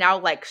 has now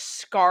like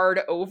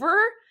scarred over.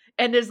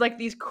 And there's like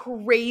these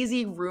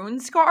crazy rune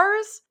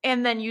scars.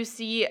 And then you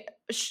see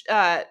she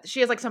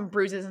has like some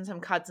bruises and some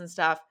cuts and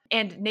stuff.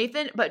 And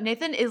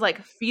Nathan is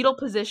like fetal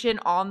position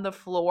on the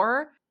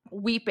floor,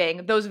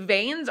 weeping. Those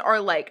veins are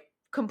like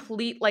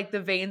complete, like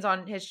the veins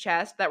on his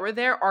chest that were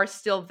there are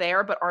still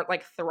there, but aren't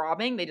like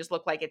throbbing. They just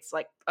look like it's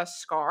like a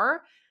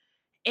scar.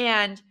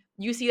 And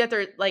you see that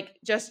they're like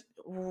just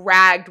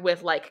ragged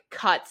with like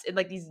cuts and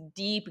like these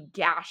deep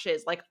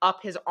gashes, like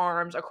up his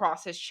arms,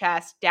 across his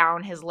chest,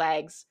 down his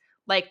legs.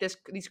 Like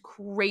these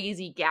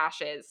crazy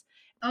gashes.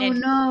 Oh and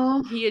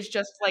no. He is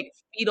just like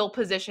fetal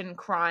position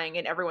crying,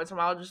 and every once in a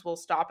while just will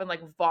stop and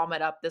like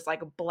vomit up this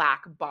like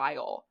black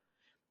bile.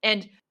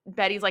 And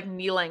Betty's like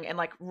kneeling and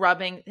like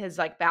rubbing his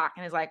like back,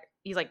 and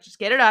he's like just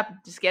get it up,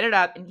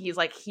 and he's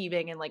like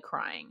heaving and like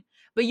crying.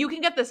 But you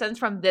can get the sense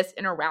from this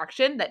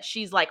interaction that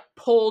she's like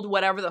pulled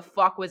whatever the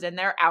fuck was in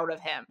there out of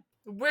him.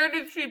 Where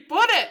did she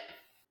put it?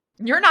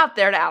 You're not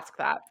there to ask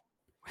that.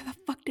 Where the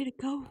fuck did it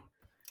go?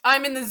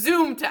 I'm in the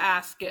Zoom to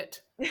ask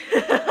it.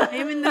 I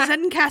am in the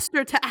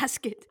Zencaster to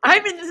ask it.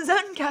 I'm in the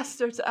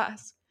Zencaster to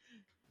ask.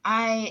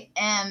 I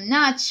am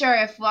not sure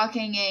if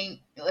walking in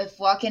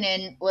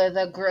with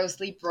a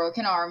grossly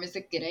broken arm is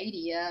a good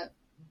idea.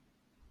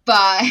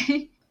 But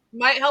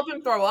might help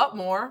him throw up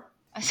more.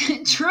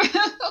 True.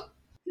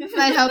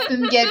 Might help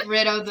him get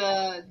rid of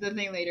the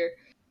thing later.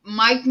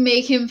 Might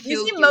make him feel.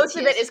 You see, most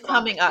of it is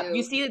coming up.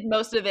 You see,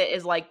 most of it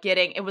is like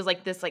it was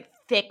like this like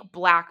thick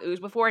black ooze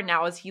before, and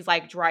now as he's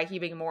like dry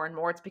heaving more and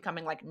more, it's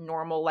becoming like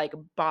normal like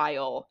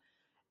bile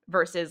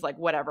versus like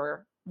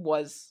whatever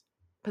was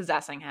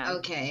possessing him.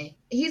 Okay,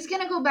 he's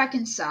gonna go back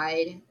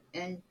inside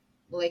and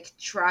like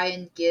try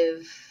and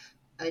give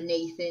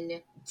Nathan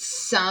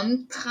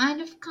some kind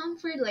of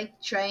comfort,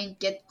 like try and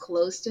get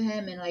close to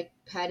him and like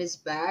pat his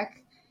back.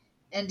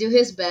 And do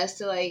his best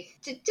to like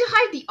to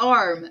hide the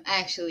arm,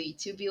 actually,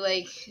 to be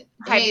like,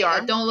 hey,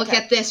 don't look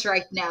at this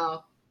right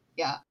now.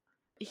 Yeah.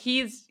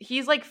 He's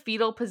like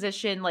fetal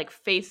position, like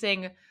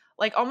facing,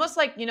 like almost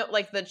like, you know,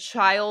 like the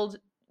child's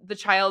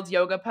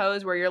yoga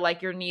pose where you're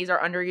like your knees are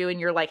under you and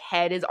your like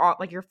head is on,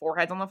 like your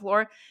forehead's on the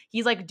floor.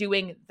 He's like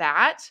doing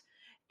that.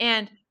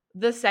 And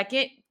the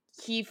second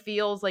he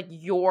feels like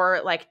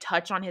your like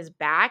touch on his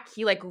back,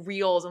 he like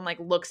reels and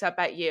like looks up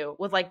at you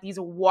with like these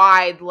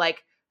wide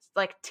like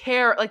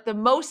terror, like the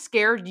most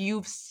scared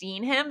you've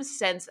seen him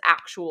since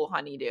actual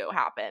honeydew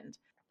happened.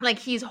 Like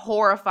he's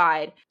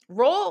horrified.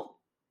 Roll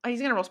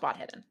he's gonna roll spot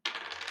hidden.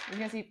 He's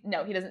gonna see.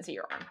 No, he doesn't see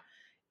your arm,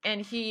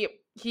 and he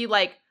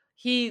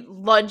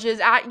lunges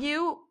at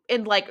you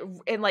and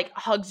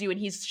hugs you, and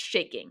he's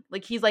shaking,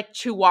 like he's like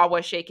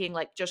chihuahua shaking,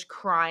 like just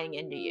crying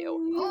into you.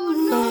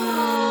 Oh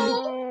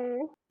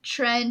no!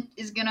 Trent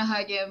is gonna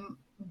hug him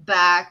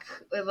back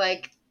with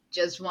like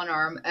just one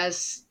arm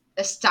as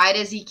tight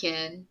as he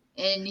can,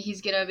 and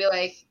he's gonna be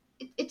like,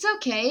 "It's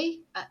okay.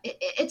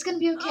 It's gonna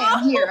be okay.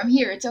 I'm here. I'm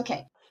here. It's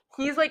okay."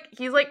 He's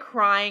like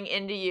crying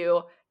into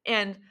you,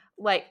 and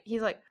like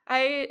he's like,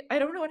 I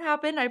don't know what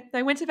happened.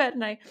 I went to bed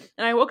and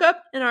I woke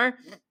up and our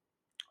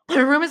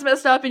room is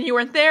messed up and you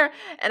weren't there,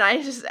 and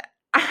I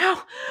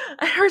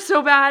hurt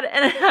so bad,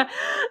 and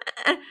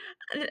I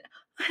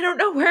don't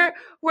know where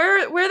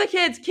are the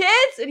kids,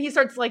 and he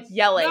starts like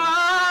yelling. No.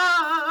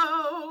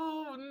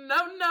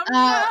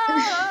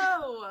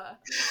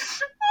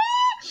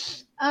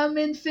 I'm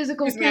in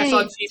physical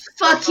pain.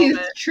 Fuck you,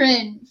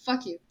 Trin.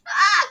 Fuck you.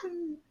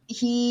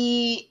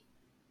 He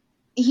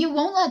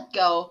won't let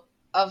go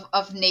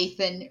of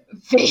Nathan,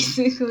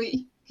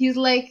 basically. He's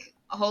like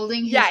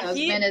holding his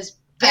husband as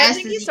I don't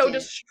think he's so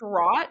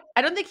distraught.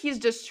 I don't think he's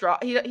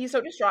distraught. He's so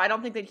distraught. I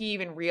don't think that he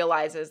even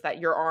realizes that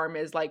your arm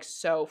is like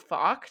so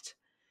fucked.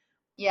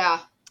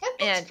 Yeah.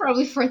 That's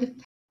probably for the...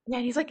 Yeah,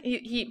 he's like,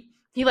 he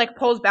like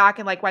pulls back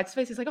and like wipes his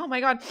face. He's like, oh my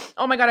god,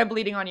 I'm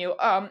bleeding on you.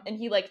 And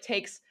he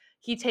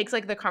takes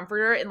like the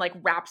comforter and like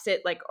wraps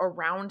it like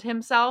around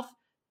himself,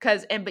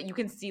 but you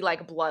can see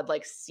like blood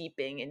like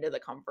seeping into the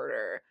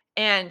comforter.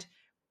 And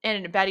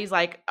Betty's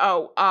like,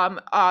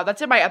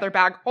 that's in my other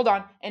bag. Hold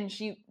on. And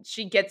she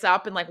gets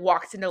up and like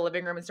walks into the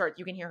living room and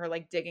you can hear her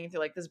like digging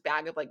through like this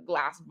bag of like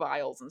glass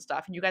vials and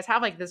stuff. And you guys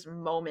have like this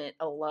moment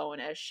alone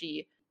as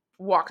she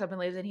walks up and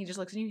leaves, and he just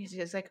looks at you. He's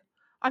just like,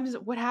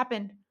 what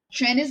happened?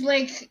 Trent is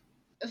like,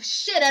 oh,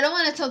 shit, I don't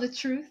want to tell the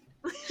truth.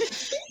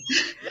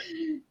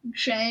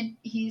 Trent,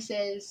 he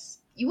says,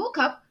 you woke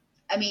up.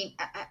 I mean,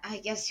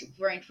 I guess you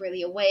weren't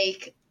really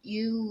awake.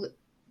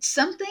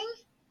 Something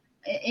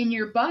in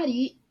your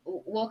body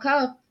woke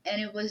up,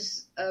 and it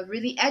was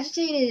really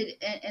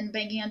agitated and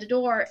banging on the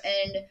door,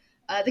 and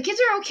the kids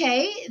are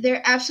okay.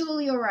 They're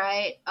absolutely all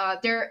right.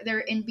 They're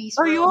in B's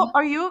room.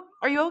 Are you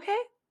okay?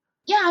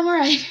 Yeah, I'm all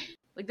right.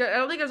 Like, I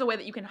don't think there's a way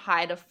that you can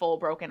hide a full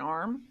broken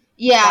arm.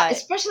 Yeah,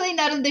 especially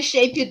not in the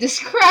shape you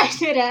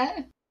described it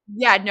as.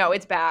 Yeah, no,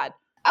 it's bad.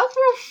 I'll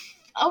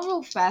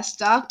roll fast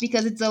talk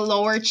because it's a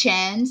lower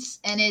chance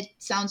and it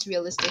sounds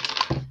realistic.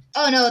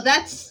 Oh no,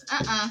 that's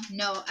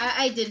no,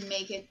 I didn't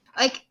make it.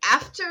 Like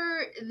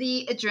after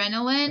the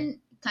adrenaline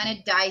kind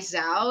of dies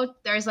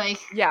out, there's like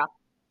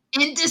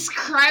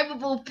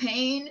indescribable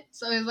pain.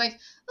 So he's like,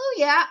 oh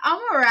yeah, I'm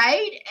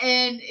alright,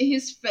 and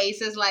his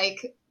face is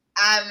like,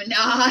 I'm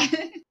not.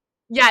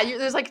 Yeah,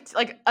 there's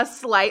like a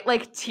slight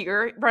like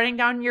tear running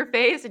down your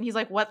face, and he's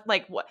like, what?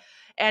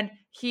 And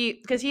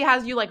because he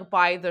has you like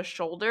by the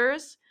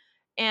shoulders,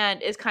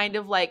 and is kind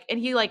of like, and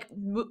he like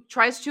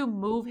tries to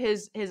move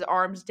his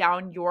arms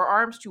down your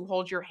arms to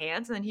hold your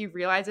hands, and then he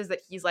realizes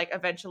that he's like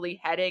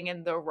eventually heading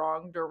in the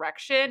wrong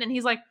direction, and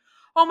he's like,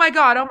 oh my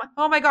god,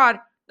 oh my god,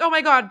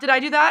 did I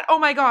do that? Oh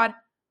my god,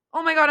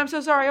 I'm so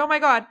sorry, oh my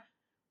god.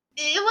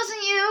 It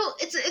wasn't you.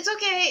 It's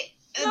okay.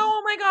 No,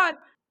 oh my god.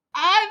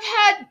 I've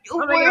had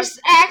worse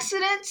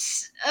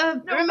accidents.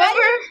 Remember?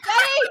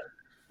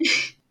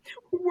 Betty?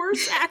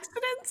 Worse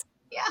accidents?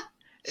 Yeah.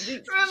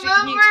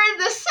 Remember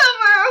the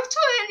summer of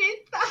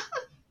 2005?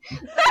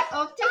 Remember?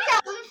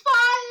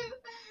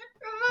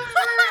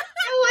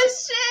 It was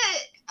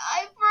shit.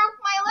 I broke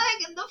my leg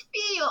in the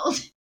field.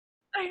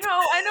 I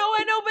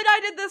know, but I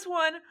did this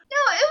one. No,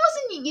 it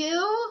wasn't you.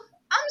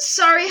 I'm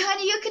sorry,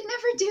 honey. You could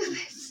never do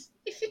this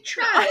if you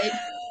tried.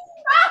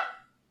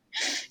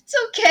 It's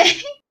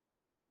okay.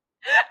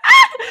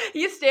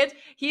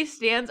 He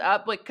stands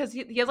up like because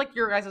he has like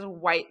your guys'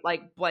 white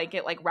like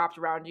blanket like wrapped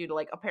around you to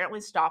like apparently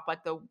stop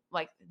like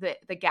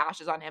the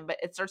gashes on him, but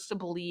it starts to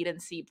bleed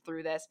and seep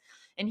through this,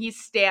 and he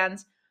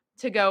stands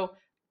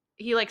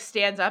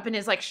up and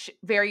is like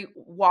very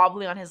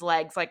wobbly on his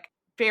legs, like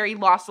very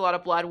lost a lot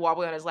of blood,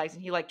 wobbly on his legs,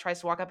 and he like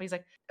tries to walk up and he's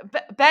like,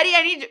 Betty,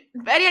 I need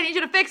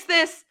you to fix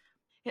this.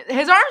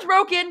 His arm's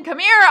broken. Come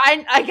here.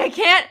 I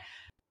can't.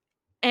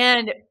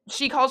 And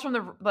she calls from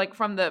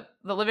the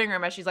living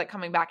room as she's like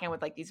coming back in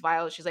with like these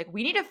vials. She's like,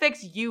 we need to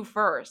fix you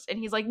first. And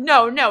he's like,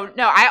 no,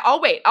 I'll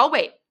wait.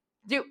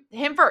 Do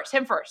him first.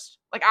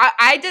 Like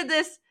I did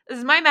this. This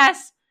is my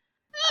mess.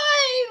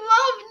 I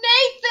love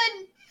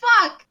Nathan.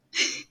 Fuck.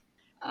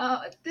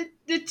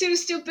 The two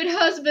stupid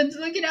husbands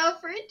looking out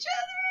for each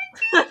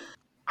other.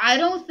 I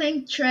don't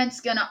think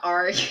Trent's gonna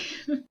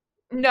argue.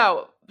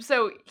 No.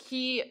 So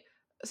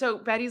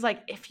Betty's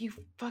like, if you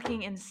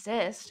fucking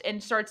insist,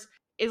 and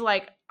is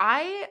like,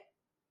 I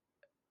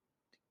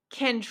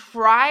can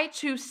try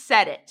to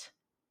set it.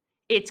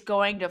 It's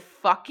going to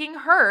fucking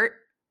hurt,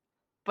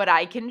 but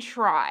I can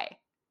try.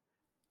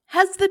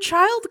 Has the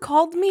child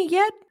called me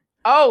yet?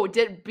 Oh,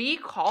 did B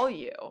call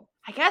you?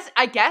 I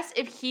guess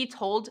if he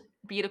told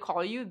B to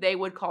call you, they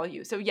would call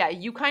you. So yeah,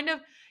 you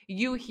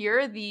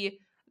hear the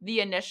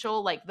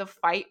initial like the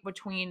fight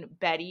between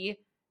Betty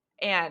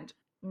and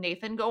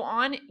Nathan go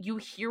on, you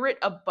hear it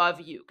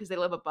above you because they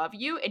live above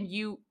you, and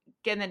you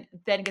then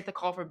get the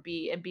call from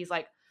B, and B's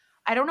like,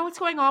 I don't know what's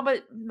going on,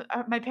 but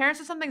my parents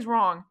said something's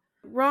wrong.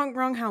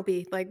 Wrong how,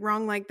 B? Like,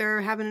 wrong like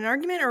they're having an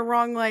argument, or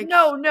wrong like...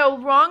 No,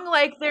 wrong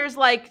like there's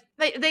like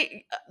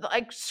they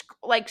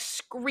like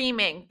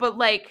screaming, but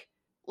like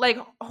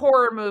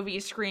horror movie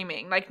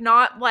screaming, like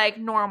not like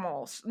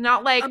normals,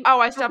 not like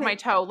I stubbed my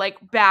toe, like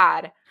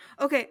bad.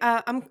 Okay,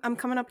 I'm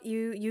coming up.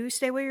 You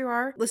stay where you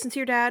are. Listen to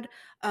your dad.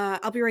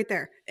 I'll be right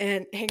there.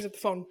 And hangs up the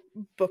phone,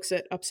 books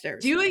it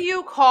upstairs. Do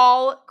you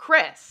call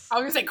Chris? I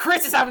was gonna say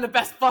Chris is having the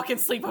best fucking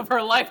sleep of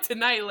her life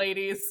tonight,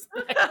 ladies.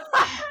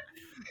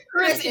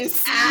 Chris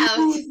is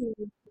out.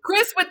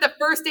 Chris with the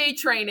first aid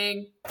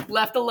training,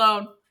 left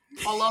alone.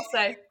 All I'll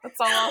say. That's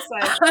all I'll say.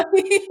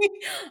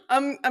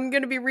 I'm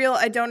gonna be real.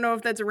 I don't know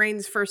if that's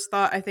Rain's first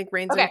thought. I think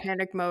Rain's in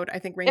panic mode. I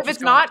think Rain's if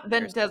it's not,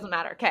 then it doesn't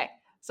matter. Okay,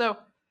 so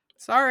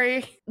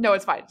sorry. No,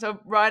 it's fine. So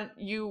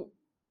you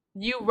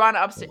run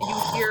upstairs.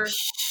 You hear.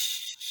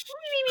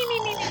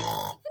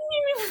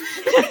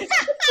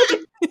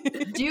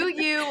 Do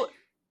you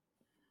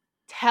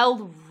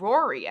tell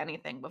Rory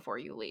anything before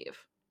you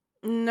leave?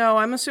 No,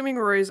 I'm assuming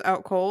Rory's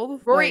out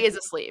cold. Rory is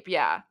asleep,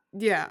 yeah.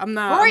 Yeah, I'm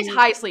not. Rory's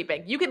high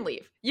sleeping. You can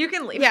leave.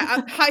 Yeah,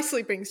 I'm high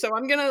sleeping, so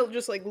I'm gonna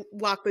just like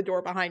lock the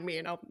door behind me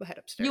and I'll head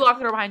upstairs. You lock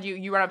the door behind you,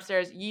 you run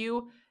upstairs,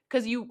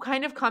 because you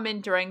kind of come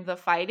in during the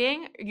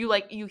fighting.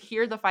 You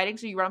hear the fighting,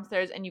 so you run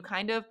upstairs and you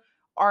kind of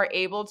are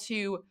able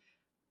to,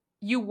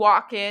 you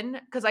walk in,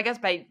 because I guess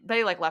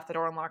Betty like left the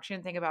door unlocked. She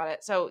didn't think about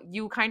it. So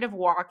you kind of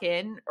walk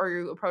in, or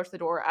you approach the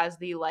door as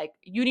the like,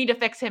 you need to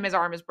fix him, his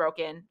arm is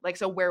broken. Like,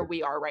 so where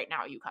we are right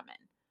now, you come in.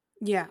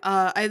 Yeah,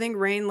 I think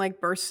Rain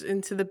like bursts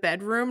into the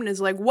bedroom and is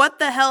like, what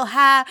the hell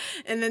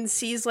and then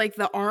sees like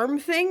the arm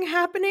thing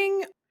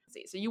happening.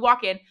 So you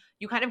walk in,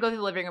 you kind of go through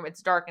the living room,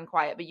 it's dark and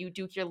quiet, but you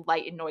do hear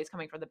light and noise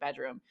coming from the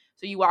bedroom.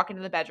 So you walk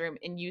into the bedroom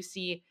and you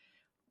see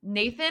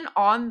Nathan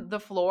on the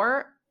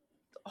floor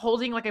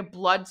holding like a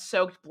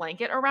blood-soaked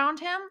blanket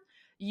around him.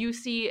 You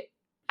see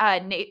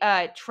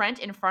Trent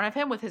in front of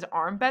him with his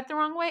arm bent the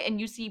wrong way, and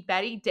you see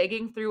Betty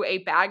digging through a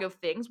bag of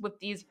things with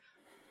these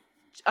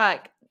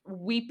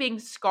weeping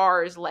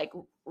scars like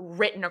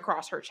written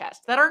across her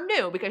chest that are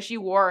new because she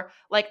wore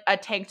like a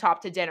tank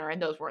top to dinner and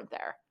those weren't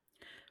there.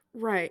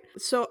 Right.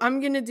 So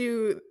I'm going to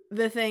do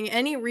the thing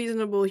any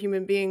reasonable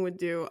human being would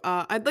do.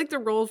 I'd like to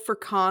roll for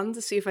con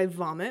to see if I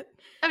vomit.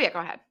 Oh yeah, go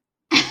ahead.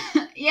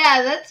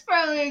 Yeah, that's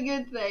probably a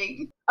good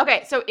thing.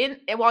 Okay, so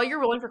while you're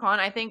rolling for con,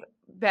 I think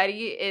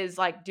Betty is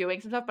like doing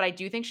some stuff, but I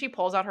do think she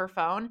pulls out her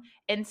phone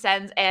and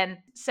sends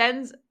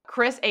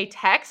Chris a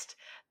text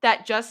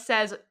that just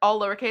says,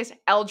 all lowercase,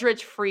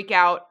 Eldritch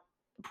freakout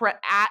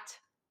at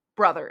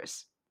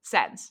brothers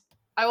sends.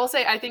 I will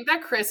say, I think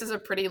that Chris is a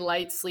pretty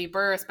light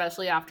sleeper,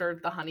 especially after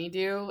the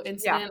honeydew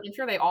incident. Yeah. I'm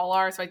sure they all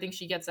are. So I think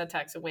she gets that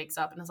text and wakes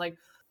up and is like,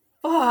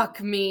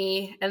 fuck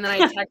me. And then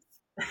I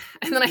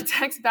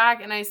text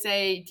back and I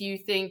say, do you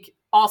think,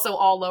 also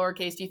all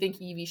lowercase, do you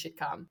think Evie should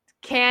come?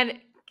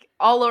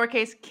 All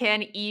lowercase,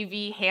 can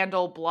Evie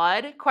handle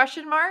blood? ? I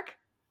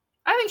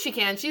think she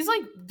can. She's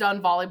like done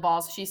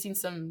volleyball, so she's seen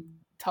some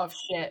tough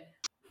shit.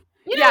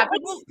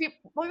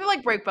 People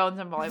like break bones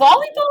in volleyball.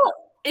 Volleyball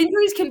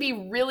injuries can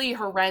be really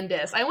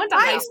horrendous. I went to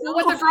high school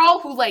with a girl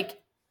who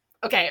like,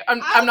 okay,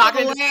 I'm not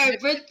going to.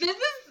 But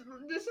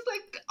this is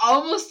like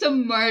almost a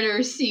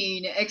murder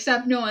scene,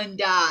 except no one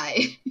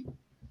died.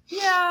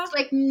 Yeah, it's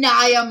like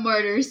Naya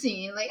murder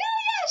scene. Like,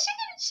 oh yeah,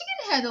 she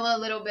can handle a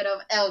little bit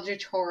of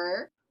eldritch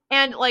horror.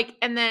 And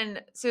then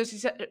so she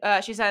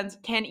sends,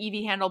 can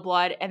Evie handle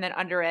blood? And then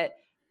under it,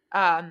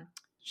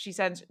 she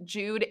sends,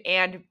 Jude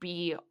and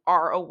B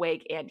are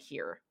awake and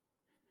here.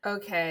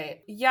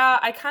 Okay. Yeah,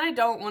 I kind of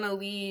don't want to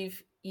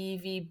leave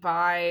Evie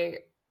by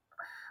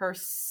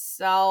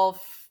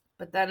herself,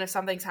 but then if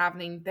something's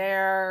happening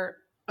there,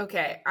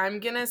 okay, I'm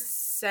going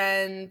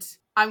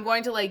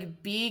to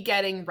like be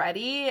getting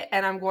ready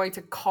and I'm going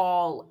to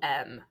call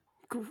M.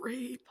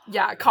 Great.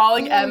 Yeah,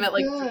 calling M at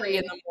like 3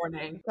 in the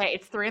morning. Okay,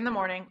 it's 3 in the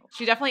morning.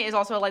 She definitely is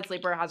also a light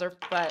sleeper,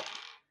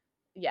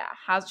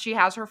 she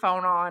has her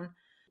phone on.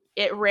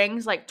 It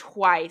rings like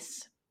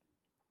twice.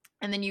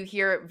 And then you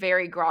hear it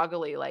very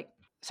groggily, like,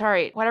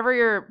 sorry, whatever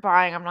you're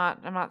buying, I'm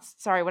not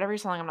sorry, whatever you're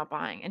selling, I'm not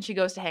buying. And she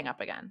goes to hang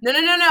up again. No,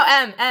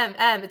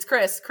 M, it's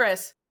Chris.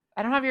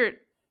 I don't have your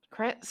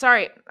Chris.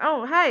 Sorry.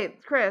 Oh, hi,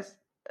 Chris.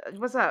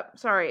 What's up?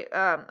 Sorry.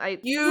 My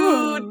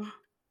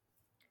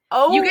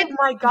God. You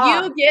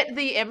get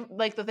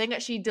the thing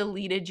that she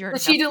deleted your number.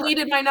 She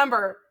deleted my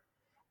number.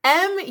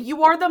 M,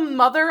 you are the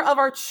mother of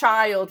our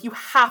child. You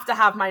have to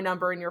have my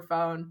number in your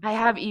phone. I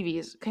have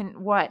Evie's.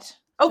 What?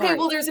 Okay, sorry.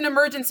 Well, there's an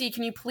emergency.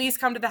 Can you please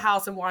come to the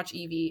house and watch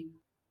Evie?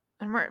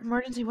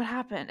 Emergency? What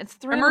happened? It's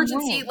 3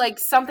 emergency, like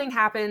something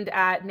happened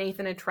at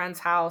Nathan and Trent's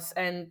house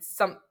and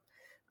some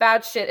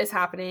bad shit is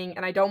happening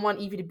and I don't want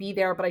Evie to be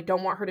there, but I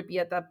don't want her to be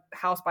at the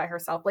house by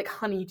herself. Like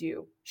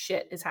honeydew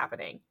shit is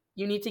happening.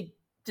 You need to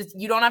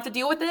you don't have to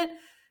deal with it.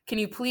 Can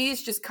you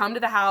please just come to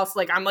the house?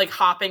 Like, I'm like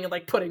hopping and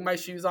like putting my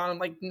shoes on. I'm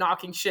like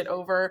knocking shit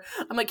over.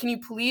 I'm like, can you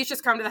please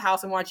just come to the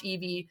house and watch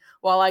Evie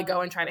while I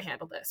go and try to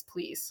handle this,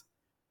 please?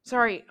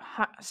 Sorry,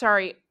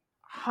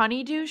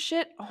 honeydew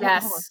shit?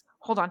 Yes.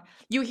 Hold on.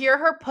 You hear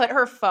her put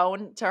her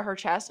phone to her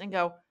chest and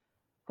go,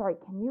 sorry,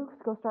 can you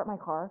go start my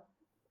car?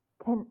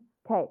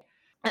 Okay.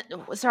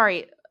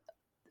 Sorry,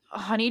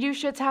 honeydew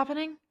shit's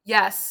happening?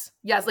 Yes.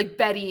 Like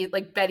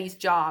Betty's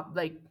job.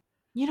 Like,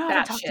 You know, I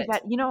haven't that talked to shit.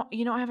 that. You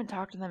know, I haven't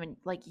talked to them in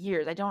like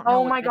years. I don't know.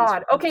 Oh what my Betty's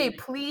God. fucking Okay, doing.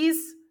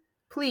 please,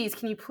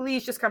 can you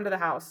please just come to the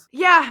house?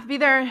 Yeah, be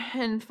there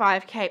in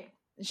 5K.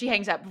 She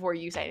hangs up before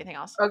you say anything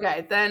else.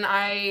 Okay, then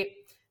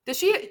does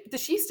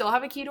she still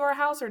have a key to our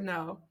house or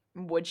no?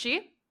 Would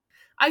she?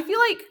 I feel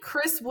like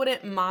Chris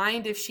wouldn't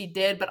mind if she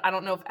did, but I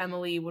don't know if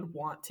Emily would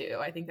want to.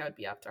 I think that would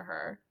be up to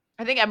her.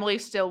 I think Emily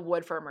still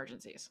would for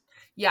emergencies.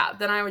 Yeah,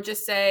 then I would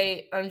just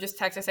say,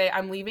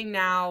 I'm leaving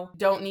now.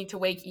 Don't need to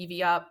wake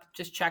Evie up.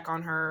 Just check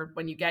on her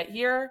when you get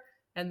here.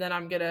 And then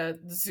I'm going to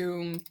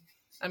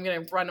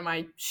run to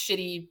my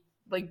shitty,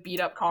 like, beat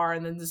up car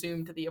and then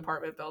zoom to the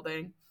apartment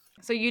building.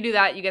 So you do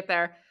that, you get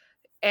there.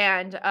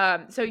 And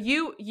so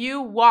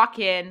you walk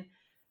in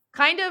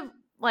kind of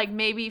like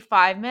maybe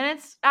 5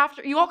 minutes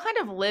after. You all kind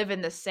of live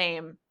in the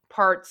same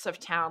parts of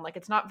town. Like,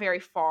 it's not very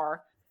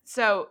far.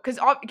 So, because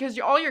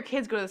all your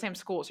kids go to the same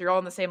school, so you're all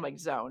in the same like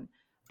zone.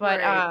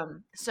 But Right.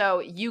 so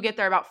you get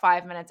there about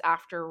 5 minutes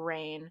after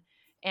Rain,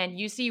 and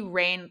you see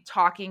Rain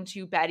talking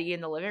to Betty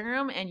in the living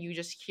room, and you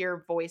just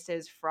hear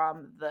voices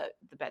from the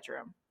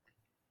bedroom.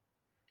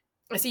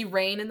 I see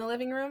Rain in the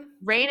living room.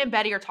 Rain and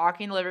Betty are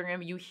talking in the living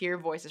room. You hear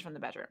voices from the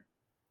bedroom.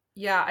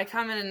 Yeah, I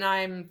come in and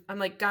I'm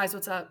like, guys,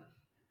 what's up?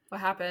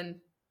 What happened?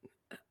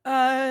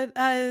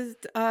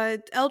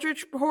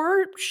 Eldritch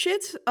horror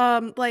shit.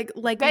 Like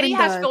Betty Linda.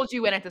 has filled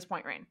you in at this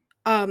point, Rain.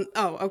 Oh,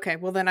 okay.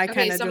 Well, then I Okay,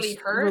 kind of somebody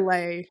just hurt?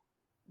 relay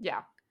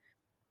Yeah.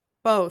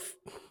 both.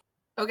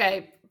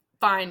 Okay,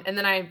 fine. And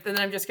then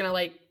I'm just gonna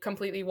like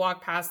completely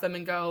walk past them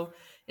and go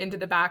into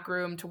the back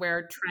room to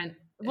where Trent.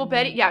 Well,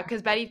 Betty, yeah,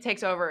 because Betty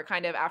takes over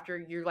kind of after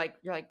you're like,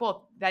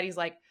 well, Betty's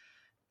like,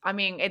 I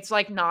mean, it's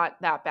like not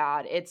that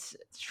bad. It's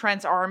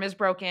Trent's arm is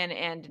broken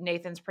and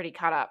Nathan's pretty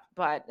cut up,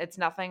 but it's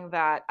nothing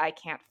that I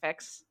can't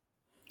fix.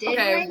 Did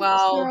Okay, Rain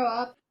well- throw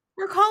up?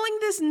 We're calling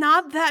this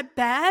not that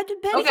bad,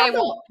 Betty? Okay,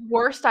 well, The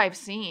worst I've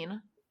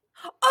seen.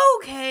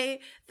 Okay,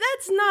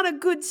 that's not a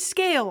good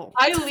scale.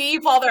 I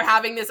leave while they're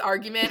having this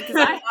argument because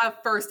I have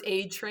first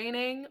aid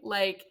training.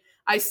 Like,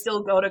 I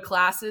still go to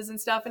classes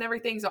and stuff and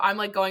everything. So I'm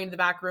like going into the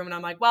back room and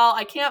I'm like, well,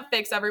 I can't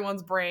fix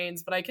everyone's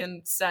brains, but I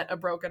can set a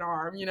broken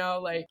arm, you know?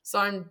 Like,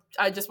 so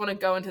I just want to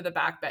go into the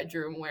back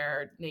bedroom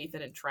where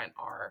Nathan and Trent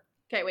are.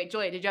 Okay, wait,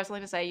 Julia, did you have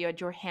something to say? You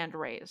had your hand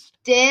raised.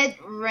 Did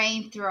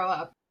Rain throw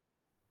up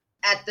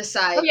at the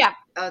side? Oh, yeah.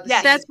 Of the Yes.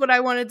 scene? That's what I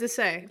wanted to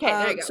say. Okay,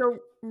 there you go. So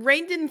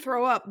Rain didn't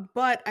throw up,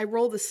 but I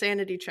rolled a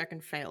sanity check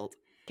and failed.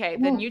 Okay,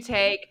 then you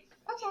take...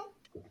 Okay. Alright.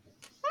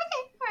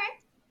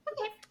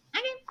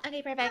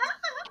 Okay, perfect.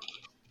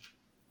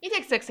 You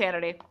take 6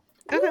 sanity.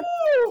 Okay.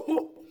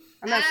 Ooh.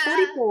 I'm at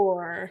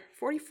 44.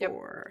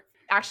 44.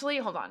 Actually,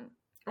 hold on.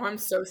 Oh, I'm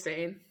so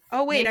sane.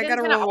 Oh, wait, Nathan's I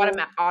gotta gonna roll.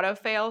 auto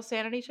fail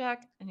sanity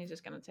check, and he's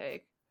just gonna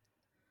take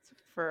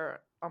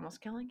for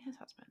almost killing his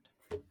husband.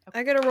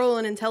 I gotta roll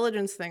an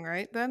intelligence thing,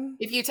 right, then?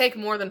 If you take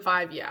more than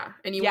 5, yeah.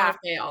 And you Yeah. want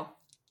to fail.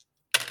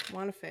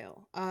 Want to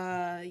fail.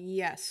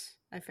 Yes,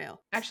 I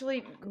fail.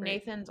 Actually,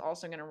 Nathan's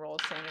also gonna roll a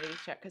sanity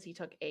check because he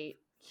took 8.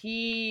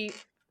 He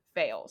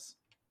fails.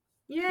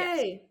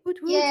 Yay. Woot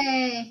woot.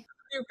 Yay.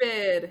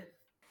 Stupid.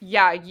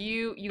 Yeah,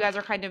 you guys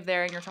are kind of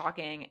there and you're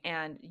talking,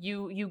 and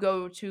you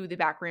go to the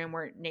back room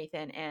where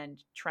Nathan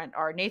and Trent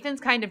are.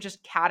 Nathan's kind of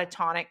just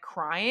catatonic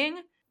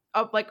crying,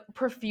 like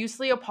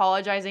profusely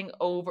apologizing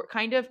over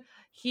kind of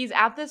he's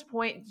at this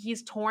point,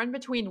 he's torn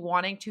between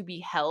wanting to be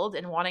held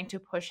and wanting to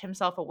push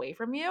himself away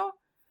from you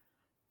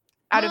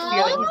out of fear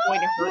that he's going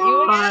to hurt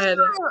you again.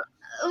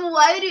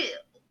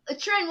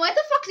 Trent, why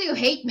the fuck do you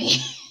hate me?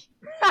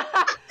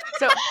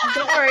 So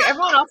don't worry,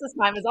 everyone else's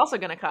time is also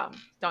gonna come.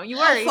 Don't you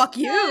worry. Fuck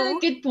you.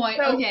 Good point.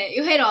 So- Okay,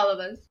 you hate all of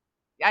us.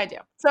 I do.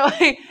 So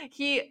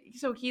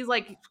he's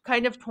like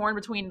kind of torn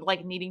between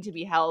like needing to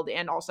be held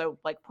and also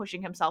like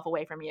pushing himself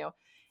away from you,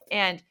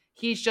 and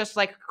he's just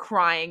like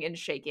crying and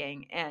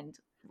shaking and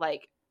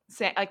like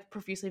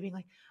profusely being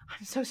like,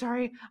 "I'm so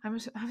sorry. I'm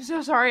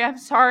so sorry. I'm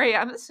sorry.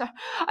 I'm so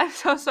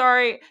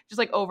sorry." Just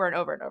like over and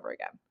over and over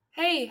again.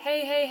 Hey.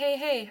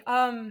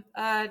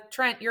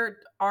 Trent, your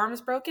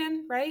arm's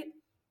broken, right?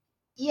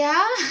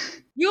 Yeah?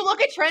 You look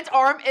at Trent's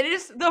arm, it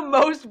is the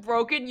most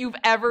broken you've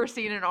ever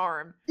seen an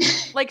arm.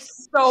 Like,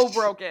 so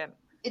broken.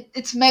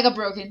 It's mega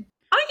broken.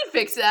 I can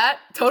fix that.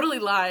 Totally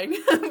lying.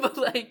 But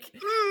like,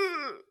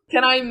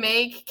 can I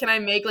make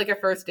like a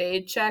first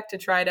aid check to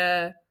try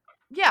to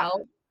Yeah.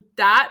 help?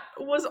 That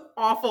was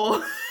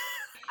awful.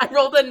 I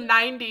rolled a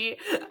 90.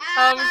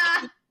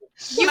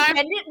 You bend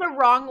it the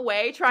wrong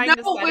way trying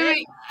to set it.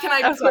 Wait. Can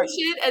I Oh, push sorry.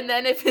 it and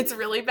then if it's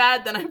really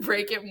bad, then I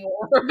break it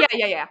more?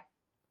 Yeah.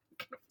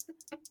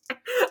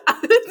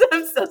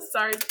 I'm so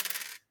sorry.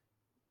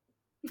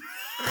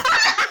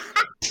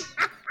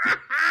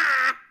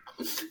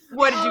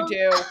 What did you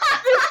do?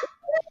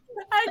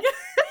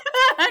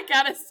 I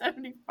got a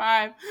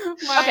 75.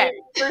 My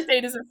first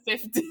aid is a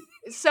 50.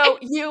 So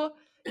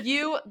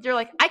you're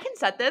like, I can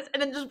set this,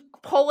 and then just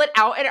pull it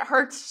out, and it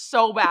hurts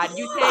so bad.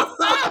 You take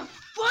Oh,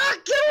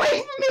 fuck! Get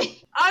away from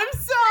me! I'm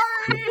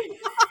sorry.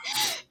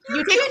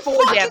 you take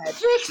 4 fucking damage.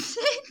 Fix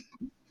it.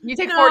 You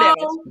take 4 damage.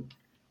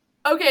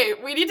 Okay,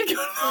 we need to go to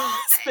the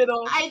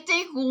hospital. I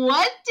take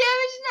what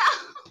damage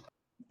now?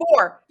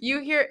 4. You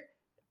hear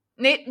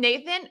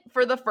Nathan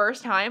for the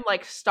first time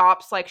like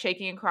stops like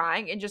shaking and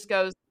crying and just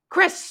goes,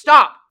 "Chris,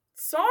 stop."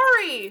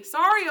 Sorry,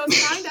 I was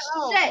trying to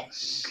help.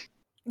 Shit.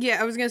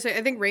 Yeah, I was gonna say,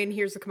 I think Rain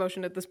hears the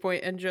commotion at this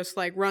point and just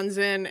like runs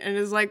in and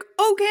is like,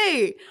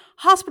 okay,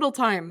 hospital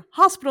time,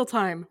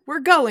 we're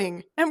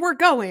going.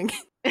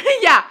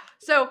 Yeah.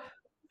 So,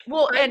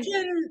 well, I and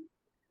can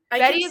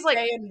Betty is like,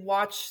 stay and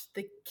watch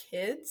the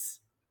kids.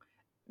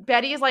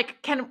 Betty is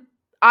like, can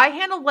I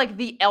handle like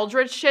the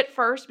Eldritch shit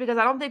first? Because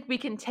I don't think we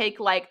can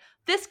take like,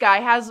 this guy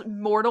has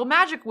mortal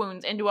magic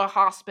wounds into a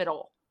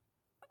hospital.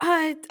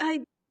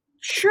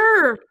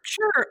 Sure.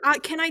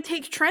 Can I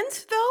take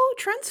Trent though?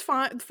 Trent's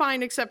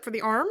fine except for the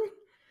arm.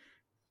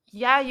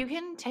 Yeah, you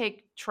can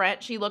take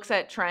Trent. She looks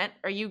at Trent.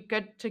 Are you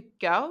good to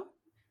go?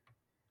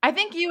 I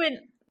think you and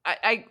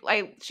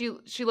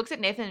she looks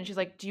at Nathan and she's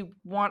like, do you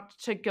want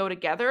to go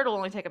together? It'll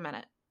only take a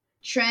minute.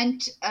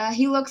 Trent,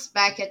 he looks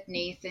back at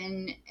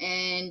Nathan,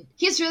 and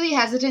he's really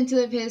hesitant to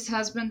leave his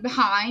husband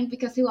behind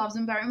because he loves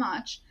him very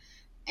much.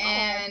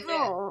 And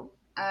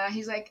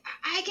he's like,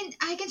 I can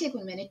take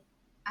 1 minute.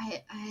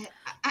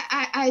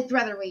 I'd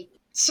rather wait.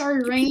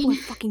 Sorry, Rain. People are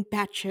fucking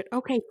batshit.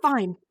 Okay,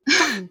 fine.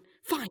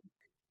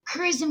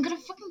 Chris, I'm gonna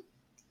fucking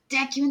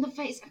deck you in the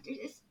face after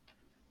this.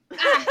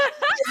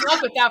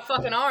 Fuck with that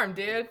fucking arm,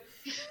 dude.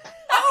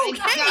 I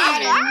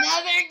got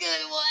another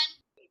good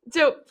one.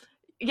 So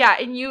yeah,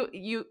 and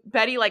you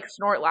Betty like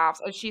snort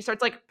laughs as she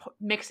starts like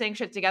mixing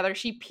shit together.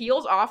 She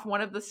peels off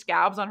one of the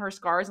scabs on her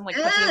scars and like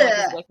puts it in like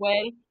this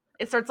liquid.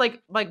 It starts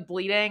like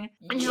bleeding,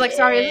 and she's like,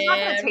 "Sorry, this is not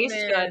gonna taste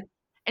good."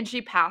 And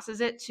she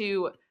passes it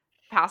to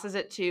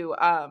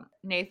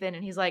Nathan,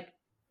 and he's like,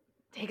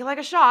 "Take it like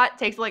a shot."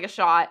 Takes it like a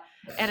shot,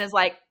 and is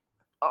like,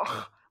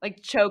 ugh,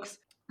 like chokes.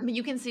 I mean,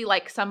 you can see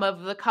like some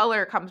of the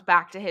color comes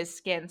back to his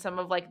skin. Some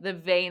of like the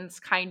veins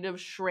kind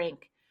of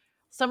shrink.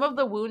 Some of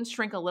the wounds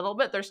shrink a little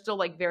bit. They're still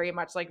like very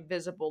much like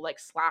visible like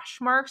slash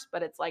marks,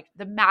 but it's like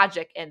the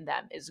magic in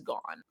them is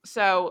gone.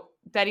 So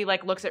Betty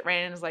like looks at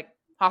Rain and is like,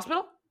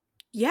 "Hospital?"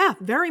 Yeah,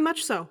 very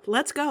much so.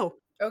 Let's go.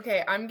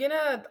 Okay,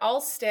 I'll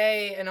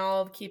stay and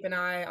I'll keep an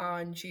eye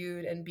on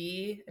Jude and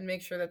B and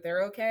make sure that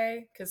they're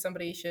okay, because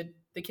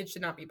the kids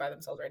should not be by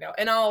themselves right now.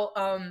 And I'll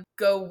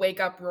go wake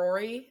up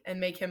Rory and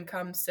make him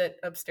come sit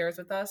upstairs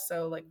with us,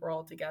 so like we're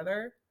all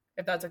together,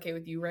 if that's okay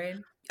with you,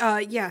 Rain.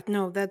 Yeah,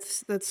 no,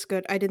 that's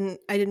good. I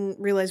didn't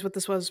realize what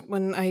this was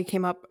when I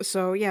came up.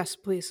 So yes,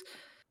 please.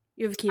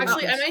 You have the key.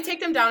 Actually, I might take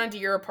them down into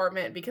your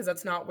apartment because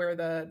that's not where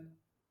the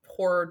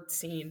horror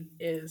scene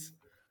is.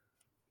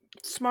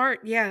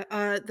 Smart, yeah.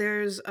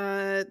 There's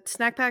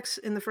snack packs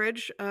in the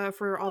fridge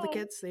for all the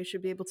kids. They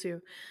should be able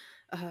to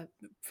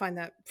find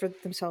that for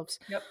themselves.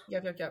 Yep.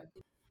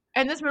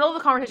 In this middle of the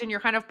conversation, you're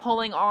kind of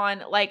pulling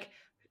on like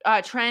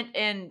Trent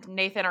and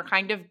Nathan are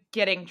kind of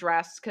getting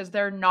dressed because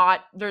they're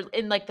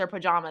in like their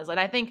pajamas, and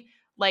I think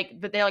like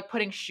that they're like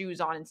putting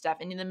shoes on and stuff.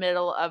 And in the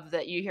middle of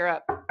you hear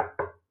a,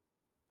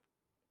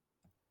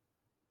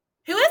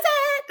 "Who is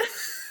it?"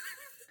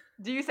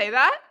 Do you say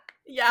that?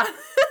 Yeah.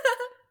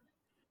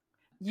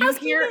 You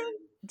hear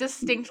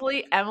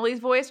distinctly Emily's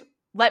voice.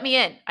 "Let me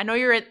in. I know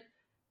you're at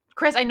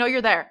Chris. I know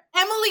you're there."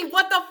 Emily,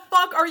 what the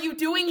fuck are you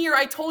doing here?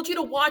 I told you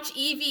to watch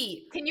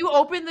Evie. Can you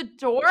open the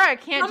door? I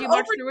can't do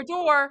much through a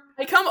door.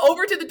 I come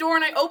over to the door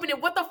and I open it.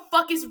 What the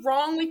fuck is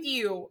wrong with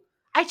you?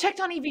 I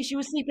checked on Evie. She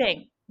was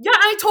sleeping. Yeah,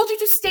 I told you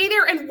to stay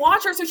there and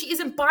watch her so she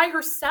isn't by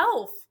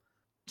herself.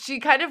 She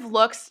kind of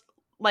looks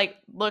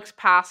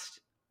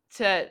past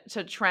to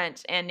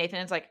Trent and Nathan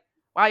and is like,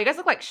 "Wow, you guys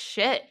look like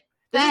shit."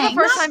 This is the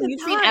first time you've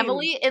seen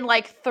Emily in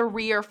like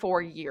 3 or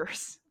 4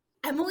 years.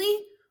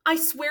 Emily, I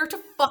swear to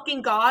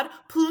fucking God,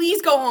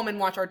 please go home and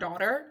watch our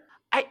daughter.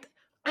 I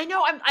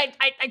know. I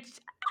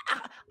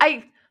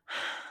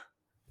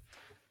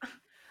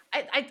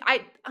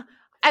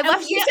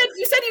left. You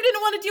said you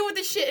didn't want to deal with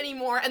this shit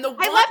anymore, and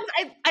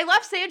I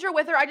left Sandra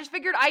with her. I just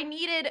figured I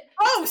needed.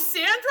 Oh,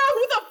 Sandra?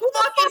 Who the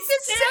fuck is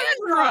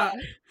Sandra?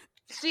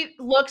 She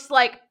looks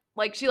like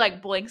she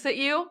like blinks at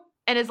you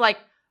and is like,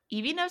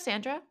 "Evie knows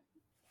Sandra."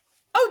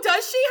 Oh,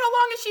 does she? How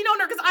long has she known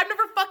her? Because I've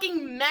never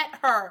fucking met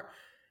her.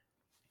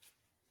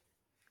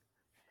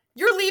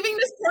 You're leaving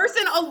this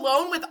person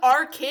alone with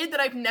our kid that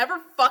I've never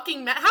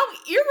fucking met? How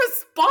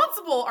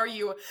irresponsible are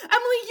you?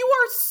 Emily, you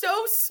are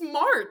so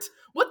smart.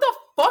 What the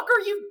fuck are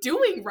you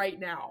doing right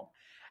now?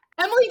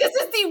 Emily, this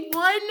is the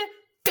one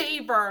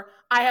favor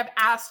I have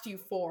asked you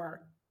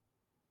for.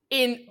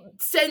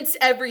 sense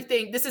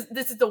everything. This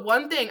is the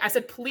one thing I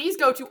said, please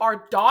go to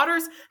our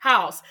daughter's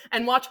house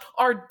and watch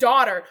our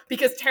daughter,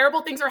 because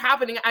terrible things are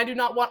happening. I do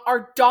not want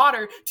our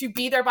daughter to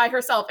be there by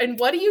herself. And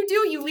what do?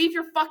 You leave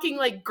your fucking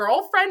like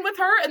girlfriend with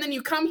her, and then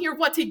you come here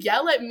to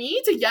yell at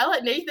me, to yell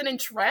at Nathan and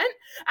Trent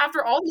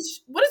after all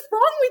this. What is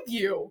wrong with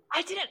you?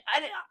 I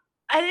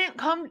didn't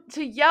come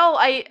to yell.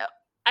 I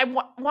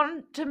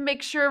wanted to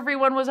make sure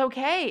everyone was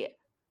okay.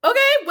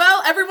 Okay,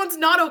 well, everyone's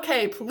not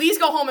okay. Please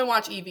go home and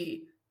watch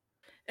Evie.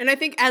 And I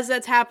think as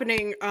that's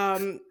happening,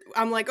 I'm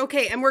like,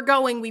 okay, and we're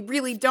going. We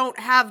really don't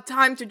have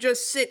time to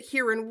just sit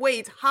here and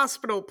wait.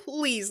 Hospital,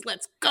 please,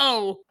 let's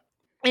go.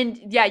 And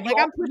yeah, you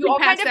all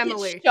kind of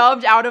Emily. get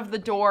shoved out of the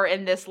door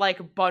in this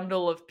like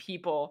bundle of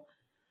people.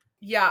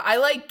 Yeah,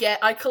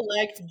 I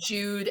collect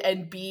Jude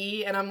and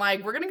B, and I'm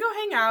like, we're gonna go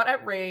hang out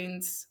at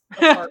Rain's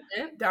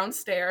apartment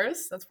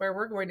downstairs. That's where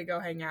we're going to go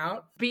hang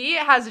out. B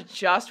has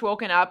just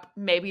woken up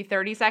maybe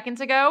 30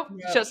 seconds ago.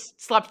 Yep.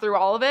 Just slept through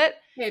all of it.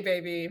 Hey,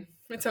 baby.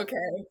 It's okay.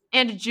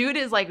 And Jude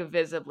is like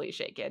visibly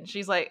shaken.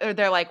 She's like, or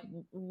they're like,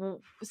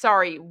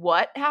 sorry,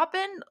 what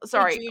happened?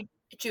 Sorry. Hey,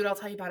 Jude, I'll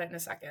tell you about it in a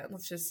second.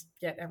 Let's just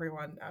get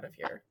everyone out of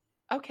here.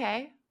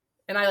 Okay.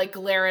 And I like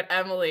glare at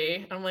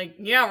Emily. I'm like,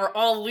 yeah, we're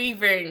all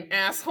leaving,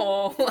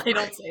 asshole. I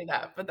don't say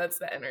that, but that's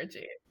the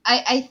energy.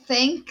 I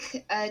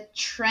think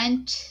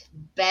Trent,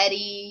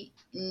 Betty,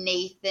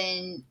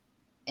 Nathan,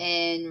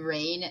 and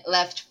Rain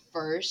left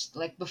first,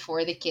 like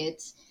before the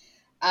kids.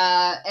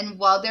 And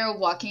while they're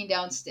walking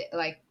downstairs,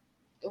 like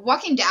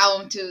walking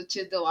down to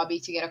the lobby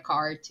to get a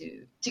car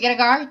to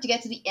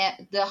get to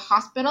the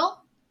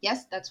hospital.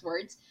 Yes, that's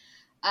words.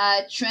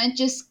 Trent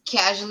just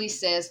casually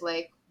says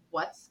like,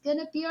 "What's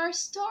gonna be our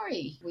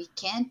story? We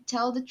can't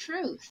tell the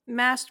truth."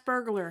 Masked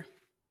burglar.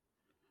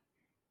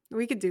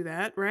 We could do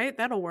that, right?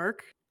 That'll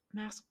work.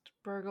 Masked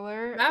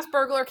burglar. Masked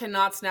burglar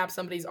cannot snap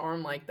somebody's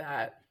arm like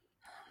that.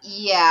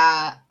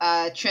 Yeah.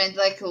 Trent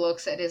like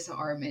looks at his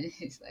arm and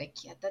he's like,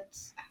 "Yeah,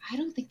 I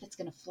don't think that's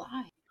gonna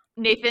fly."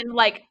 Nathan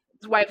like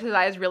wipes his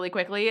eyes really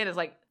quickly and is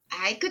like,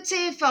 I could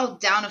say I fell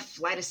down a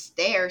flight of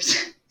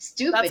stairs.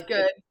 Stupid. That's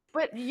good.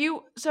 But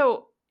you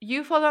fell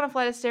down a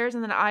flight of stairs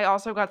and then I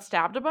also got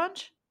stabbed a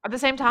bunch at the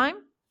same time?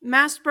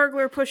 Masked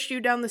burglar pushed you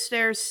down the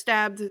stairs,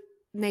 stabbed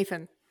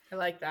Nathan. I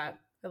like that.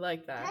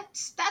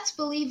 That's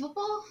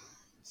believable.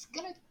 It's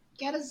gonna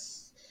get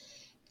us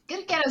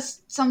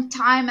some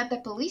time at the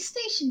police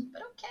station,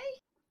 but okay.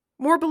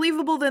 More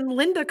believable than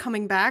Linda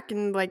coming back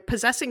and like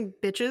possessing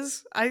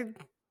bitches.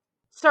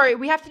 Sorry,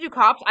 we have to do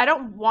cops. I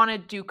don't want to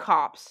do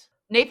cops.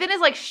 Nathan is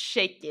like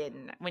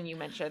shaken when you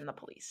mention the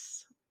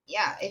police.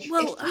 Yeah, if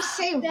we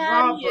say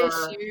robber,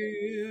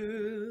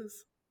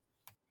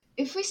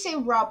 if we say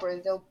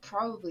robber, they'll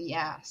probably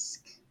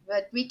ask.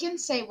 But we can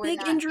say we're big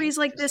not injuries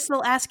like this,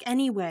 they'll ask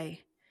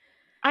anyway.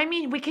 I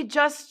mean, we could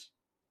just.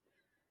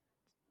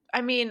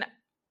 I mean,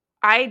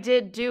 I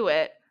did do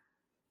it.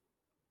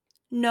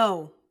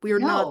 No, we're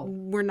not.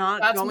 We're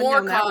not That's going more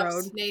down cops, that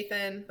road,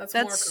 Nathan. That's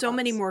more cops. So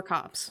many more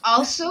cops.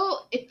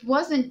 Also, it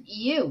wasn't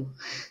you.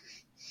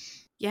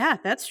 Yeah,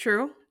 that's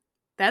true.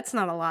 That's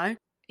not a lie.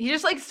 He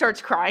just like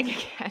starts crying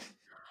again.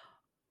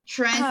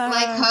 Trent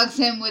like hugs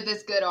him with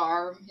his good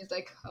arm. He's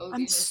like,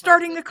 I'm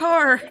starting the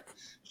car.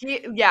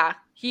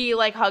 He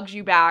like hugs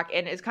you back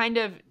and is kind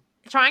of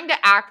trying to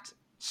act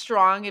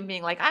strong and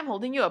being like, I'm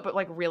holding you up, but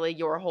like really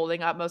you're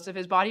holding up most of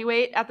his body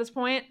weight at this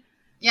point.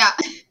 Yeah.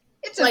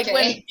 It's like okay.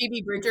 when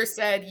Phoebe Bridgers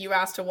said, "You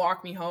asked to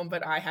walk me home,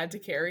 but I had to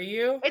carry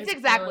you." It's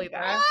exactly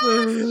that.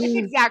 It's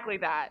exactly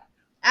that.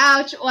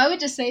 Ouch. Why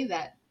would you say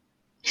that?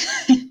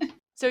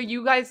 So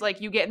you guys,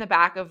 like, you get in the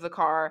back of the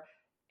car,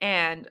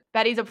 and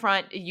Betty's up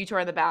front, you two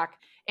are in the back,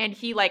 and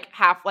he, like,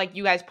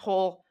 you guys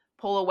pull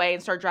away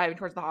and start driving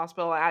towards the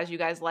hospital. And as you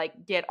guys,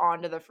 like, get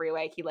onto the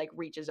freeway, he, like,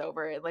 reaches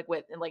over and, like,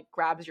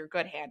 grabs your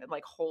good hand and,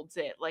 like, holds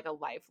it like a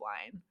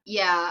lifeline.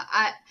 Yeah,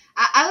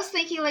 I was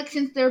thinking, like,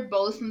 since they're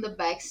both in the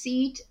back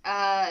seat,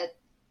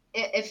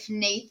 if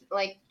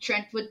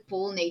Trent would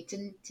pull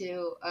Nathan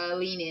to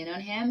lean in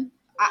on him.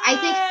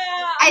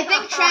 I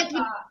think Trent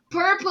would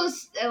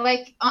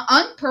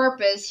on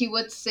purpose, he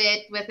would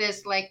sit with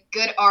his like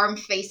good arm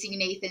facing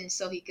Nathan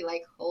so he could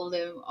like hold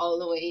him all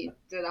the way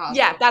to the hospital.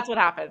 Yeah, that's what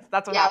happens.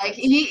 Happens. Like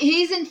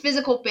he's in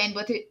physical pain,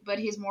 but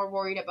he's more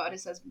worried about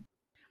his husband.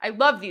 I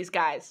love these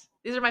guys.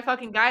 These are my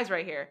fucking guys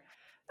right here.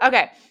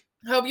 Okay.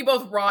 I hope you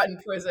both rot in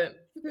prison.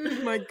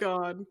 Oh my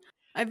god.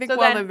 I think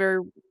while the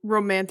very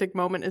romantic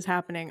moment is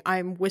happening,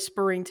 I'm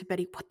whispering to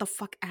Betty, what the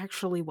fuck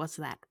actually was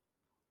that?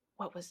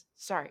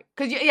 Sorry.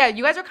 Because, yeah,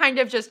 you guys are kind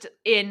of just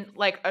in,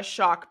 like, a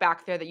shock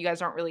back there that you guys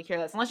don't really hear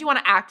this. Unless you want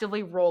to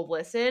actively roll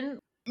listen.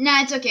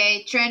 Nah, it's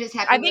okay. Trent is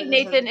happy. I think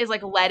Nathan is,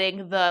 like,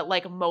 letting the,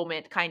 like,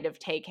 moment kind of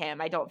take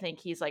him. I don't think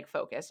he's, like,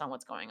 focused on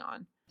what's going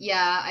on.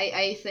 Yeah,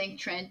 I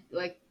think Trent,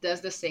 like, does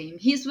the same.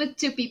 He's with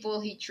two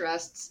people he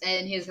trusts,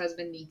 and his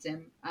husband needs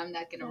him. I'm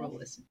not gonna roll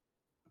listen.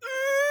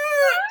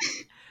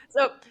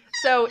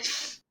 So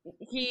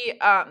he,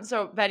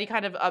 so Betty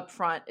kind of up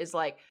front is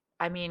like,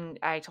 I mean,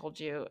 I told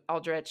you,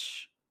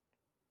 Aldrich,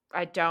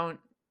 I don't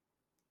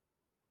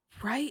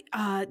right?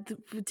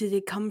 Did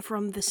it come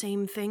from the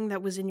same thing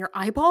that was in your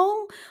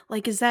eyeball?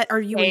 Like, are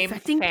you Same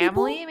infecting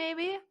family, people?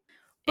 maybe?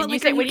 But And you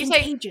like, say are you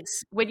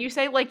contagious? when you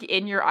say like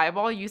in your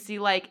eyeball, you see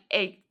like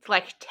a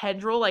like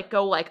tendril like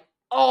go like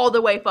all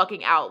the way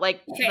fucking out,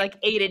 like Okay.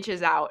 8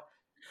 inches out,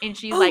 and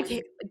she like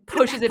Okay.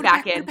 pushes it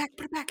back in.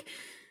 Put it back.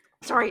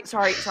 Sorry.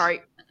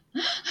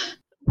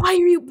 Why are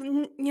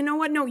you? You know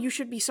what? No, you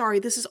should be sorry.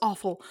 This is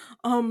awful.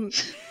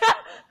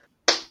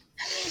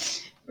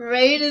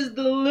 Rain is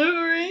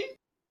delivering.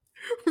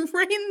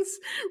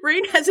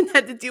 Rain hasn't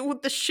had to deal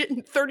with this shit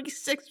in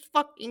 36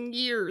 fucking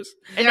years.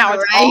 And now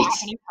it's all Right.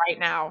 happening right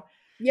now.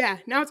 Yeah,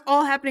 now it's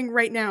all happening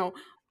right now.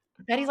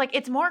 Betty's like,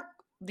 it's more,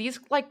 these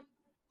like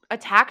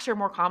attacks are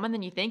more common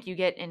than you think. You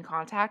get in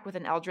contact with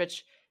an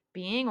eldritch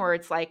being, or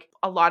it's like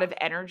a lot of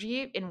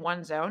energy in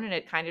one zone and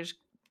it kind of just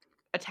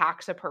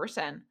attacks a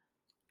person.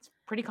 It's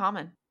pretty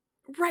common.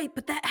 Right,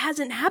 but that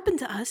hasn't happened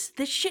to us.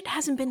 This shit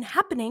hasn't been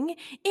happening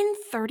in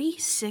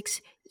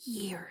 36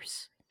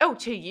 years. Oh,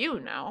 to you,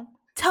 no.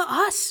 To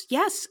us,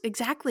 yes,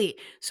 exactly.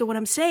 So what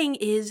I'm saying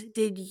is,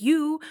 did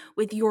you,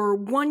 with your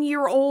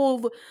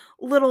 1-year-old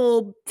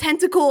little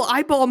tentacle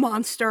eyeball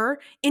monster,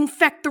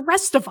 infect the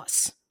rest of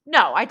us?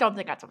 No, I don't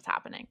think that's what's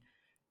happening.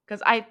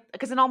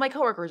 Because then all my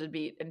coworkers would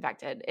be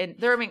infected, and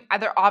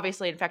they're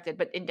obviously infected,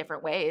 but in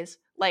different ways,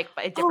 like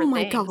by different Oh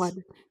my things. god,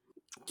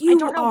 I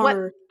don't know what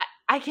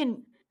I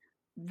can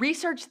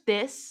research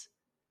this,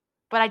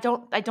 but I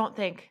don't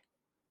think.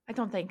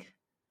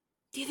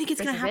 Do you think it's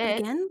this gonna is happen it.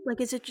 again? Like,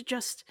 is it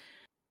just?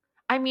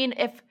 I mean,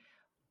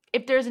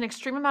 if there's an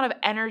extreme amount of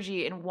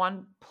energy in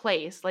one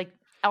place, like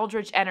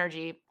eldritch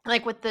energy,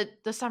 like with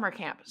the summer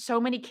camp, so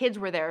many kids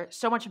were there,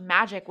 so much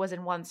magic was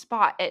in one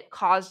spot, it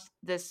caused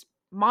this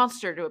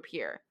monster to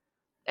appear.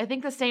 I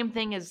think the same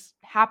thing is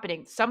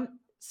happening. Some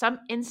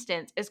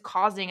instance is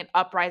causing an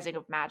uprising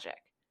of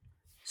magic.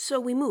 So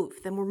we move.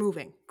 Then we're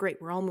moving.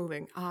 Great, we're all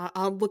moving.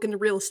 I'll look into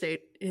real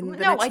estate in the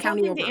No, next I don't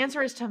county think over. the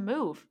answer is to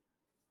move.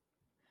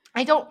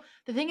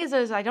 The thing is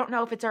I don't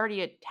know if it's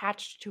already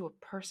attached to a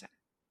person.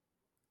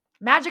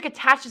 Magic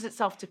attaches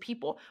itself to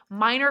people.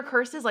 Minor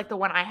curses, like the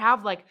one I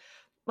have, like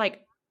the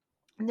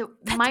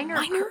That's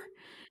minor.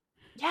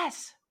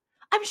 Yes,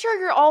 I'm sure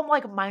you're all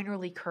like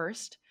minorly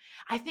cursed.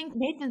 I think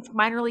Nathan's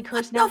minorly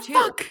cursed now too.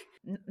 Fuck?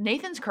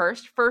 Nathan's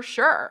cursed for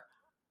sure.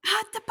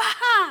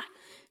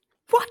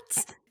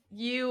 What?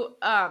 You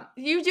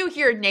do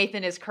hear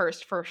Nathan is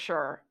cursed for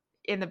sure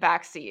in the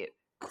back seat.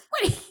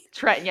 Great.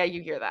 Trent, yeah,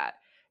 you hear that.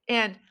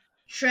 And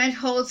Trent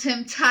holds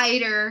him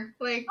tighter.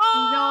 Like,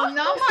 no,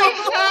 not my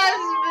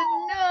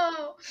husband,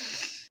 no.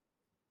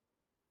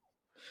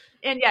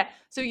 And yeah,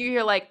 so you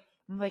hear like,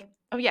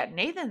 oh yeah,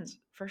 Nathan's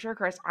for sure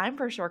cursed. I'm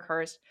for sure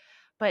cursed.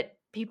 But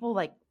people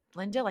like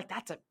Linda, like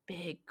that's a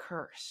big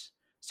curse.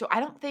 So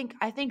I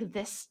think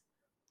this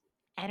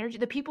energy,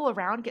 the people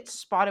around get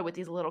spotted with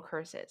these little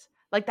curses.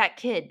 Like that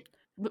kid,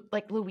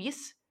 like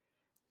Luis,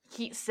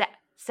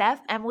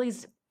 Seth,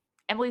 Emily's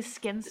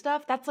skin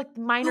stuff, that's like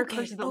minor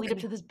curses that lead up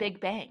to this big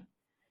bang.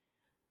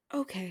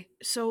 Okay,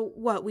 so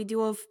what? We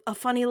do a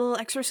funny little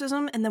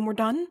exorcism and then we're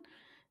done?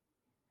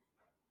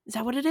 Is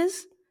that what it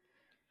is?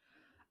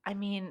 I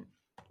mean,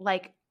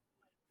 like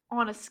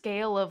on a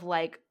scale of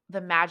like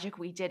the magic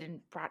we did and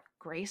brought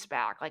Grace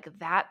back, like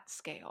that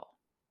scale.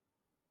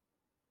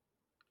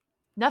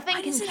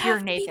 Nothing can cure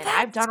Nathan.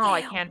 I've done all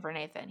I can for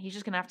Nathan. He's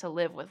just gonna have to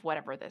live with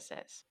whatever this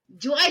is.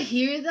 Do I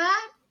hear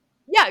that?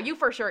 Yeah, you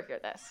for sure hear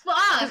this.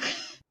 Fuck.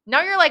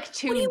 Now you're like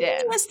tuned in. What do you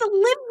mean he has to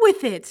live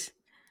with it?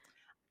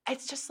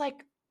 It's just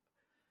like,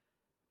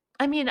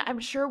 I mean, I'm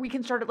sure we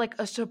can start like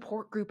a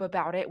support group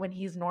about it when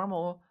he's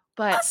normal,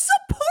 but a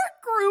support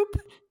group.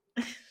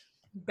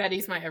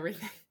 Betty's my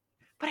everything.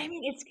 But I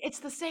mean, it's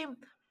the same.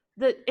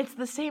 It's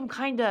the same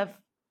kind of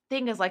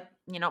thing as like,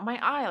 you know, my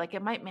eye. Like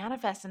it might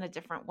manifest in a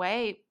different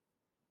way,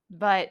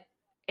 but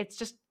it's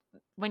just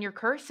when you're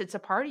cursed, it's a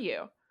part of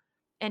you,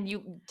 and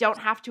you don't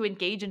have to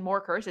engage in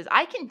more curses.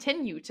 I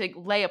continue to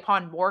lay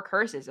upon more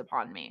curses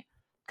upon me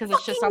because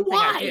it's just something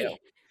I do.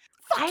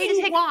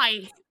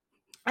 Why?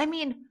 I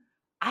mean,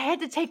 I had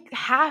to take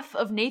half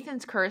of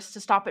Nathan's curse to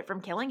stop it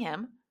from killing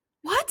him.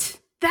 What?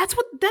 That's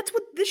what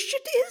this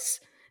shit is?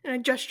 And I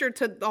gestured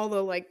to all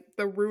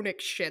the runic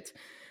shit.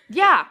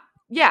 Yeah.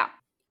 You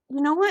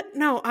know what?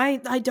 No,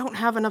 I don't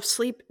have enough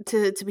sleep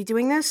to be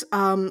doing this.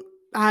 Last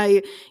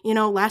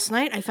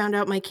night I found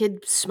out my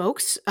kid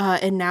smokes,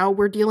 and now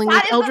we're dealing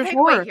with eldritch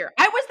horror. Wait here.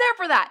 I was there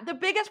for that. The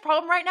biggest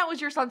problem right now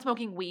is your son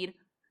smoking weed.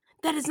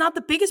 That is not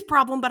the biggest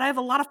problem, but I have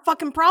a lot of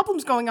fucking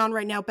problems going on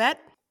right now, Bet.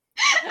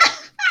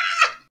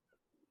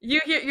 You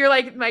say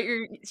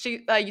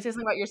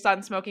something about your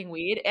son smoking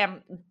weed,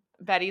 and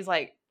Betty's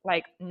like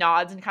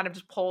nods and kind of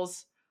just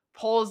pulls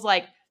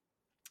like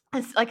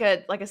a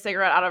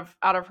cigarette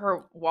out of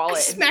her wallet.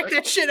 I smack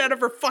that shit out of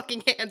her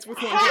fucking hands with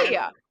one hand.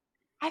 Yeah,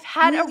 I've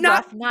had a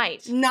rough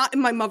night. Not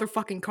in my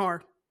motherfucking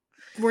car.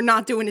 We're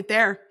not doing it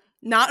there.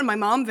 Not in my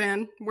mom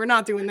van. We're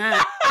not doing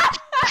that.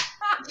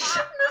 The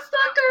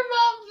sucker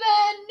mom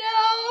van,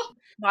 no.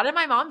 Not in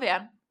my mom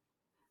van.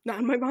 Not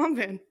in my mom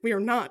van. We are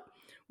not.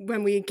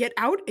 when we get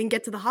out and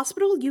get to the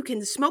hospital, you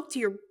can smoke to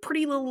your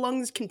pretty little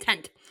lungs'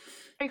 content.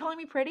 Are you calling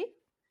me pretty?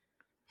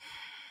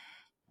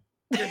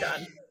 You're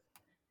done.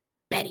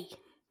 Betty.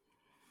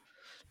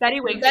 Betty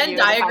The winks at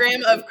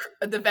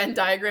Venn you.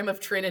 diagram of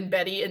Trin and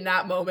Betty in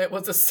that moment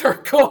was a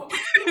circle.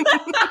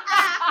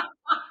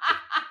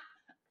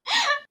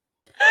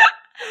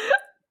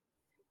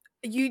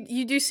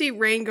 You do see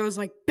Rain goes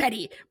like,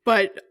 Betty,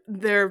 but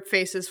their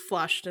faces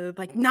flushed and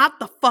like, not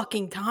the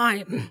fucking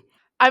time.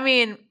 I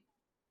mean,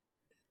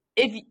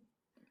 if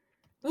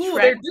Ooh,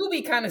 Trent- there do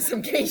be kind of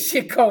some gay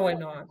shit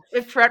going on.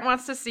 if Trent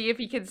wants to see if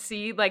he can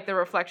see like the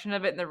reflection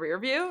of it in the rear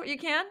view, you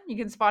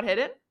can spot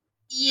hidden.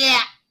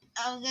 Yeah,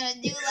 I'm gonna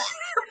do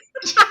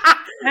that.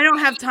 I don't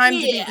have time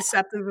to be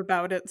deceptive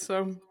about it,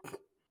 so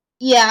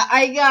Yeah,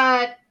 I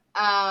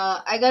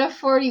got a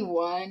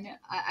 41.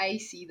 I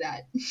see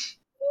that.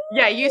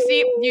 Yeah, you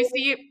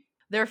see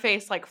their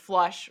face like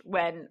flush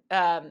when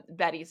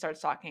Betty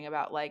starts talking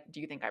about like,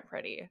 do you think I'm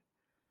pretty?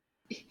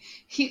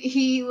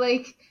 He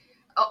like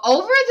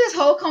over this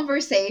whole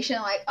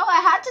conversation, like, oh,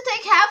 I had to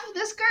take half of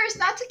this curse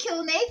not to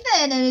kill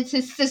Nathan, and it's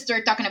his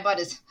sister talking about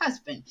his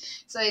husband.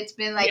 So it's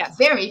been like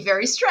very,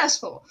 very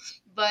stressful.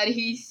 But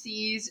he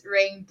sees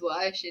Rain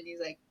blush, and he's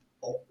like,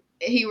 oh.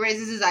 He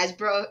raises his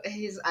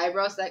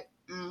eyebrows, like,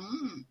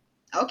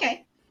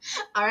 okay,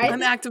 all right.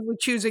 I'm actively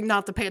choosing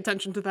not to pay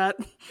attention to that.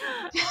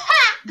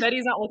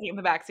 Betty's not looking in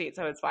the back seat,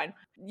 so it's fine.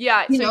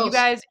 Yeah, He so knows. you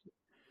guys,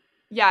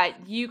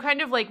 you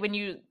kind of like when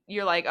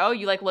you're like, oh,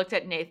 you like looked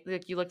at Nathan,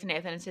 like you looked at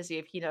Nathan to see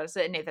if he noticed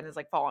it, and Nathan is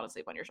like falling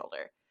asleep on your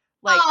shoulder,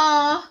 like.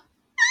 Aww.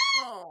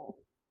 Oh.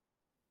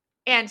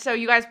 And so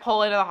you guys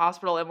pull into the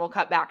hospital, and we'll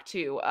cut back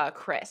to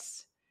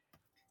Chris.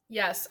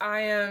 Yes,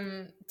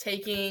 I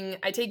take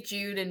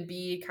Jude and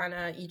B kind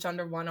of each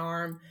under one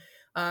arm.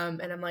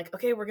 And I'm like,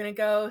 okay, we're going to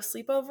go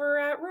sleep over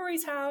at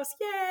Rory's house.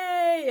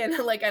 Yay. And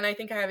and I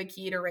think I have a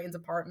key to Rain's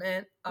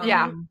apartment.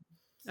 Yeah,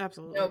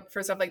 absolutely. You know,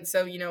 for stuff like,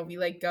 so, you know, we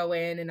like go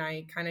in and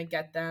I kind of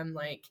get them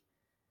like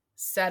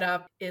set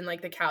up in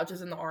like the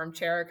couches in the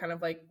armchair, kind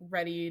of like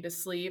ready to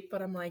sleep.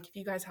 But I'm like, if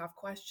you guys have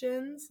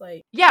questions,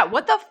 like, yeah,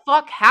 what the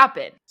fuck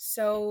happened?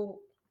 So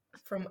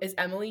is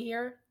Emily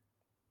here?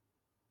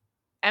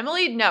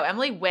 Emily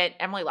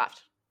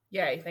left.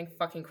 Yay, thank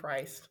fucking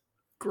Christ.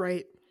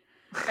 Great.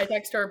 I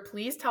text her,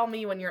 please tell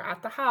me when you're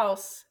at the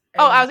house.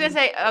 Oh, I was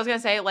gonna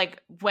say,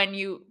 like, when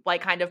you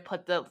like kind of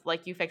put the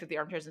like you fix up the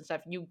armchairs and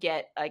stuff, you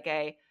get like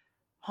a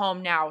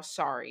home now,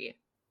 sorry.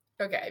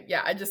 Okay,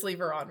 yeah, I just leave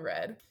her on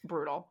red.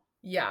 Brutal.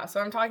 Yeah,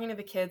 so I'm talking to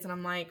the kids and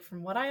I'm like,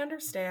 from what I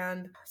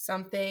understand,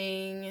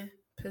 something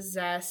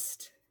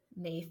possessed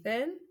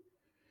Nathan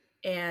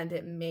and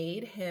it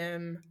made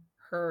him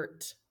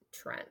hurt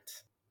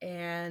Trent.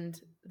 And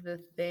the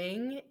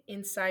thing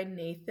inside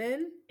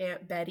Nathan,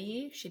 Aunt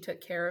Betty, she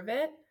took care of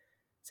it.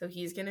 So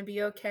he's going to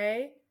be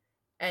okay.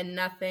 And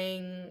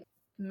nothing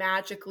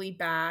magically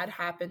bad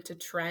happened to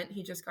Trent.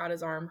 He just got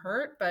his arm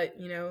hurt. But,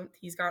 you know,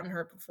 he's gotten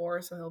hurt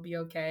before, so he'll be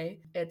okay.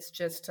 It's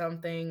just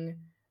something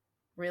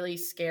really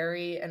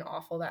scary and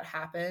awful that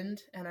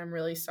happened. And I'm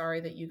really sorry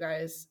that you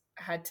guys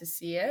had to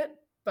see it.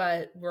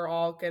 But we're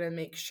all going to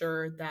make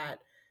sure that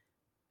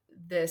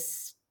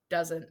this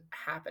doesn't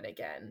happen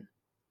again.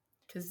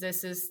 Because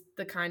this is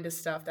the kind of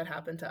stuff that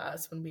happened to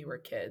us when we were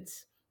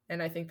kids.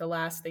 And I think the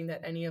last thing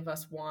that any of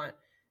us want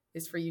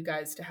is for you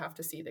guys to have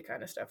to see the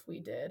kind of stuff we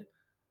did.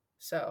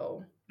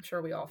 So I'm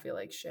sure we all feel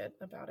like shit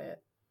about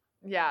it.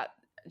 Yeah,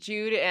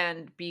 Jude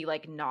and B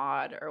like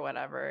nod or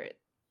whatever.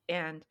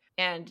 And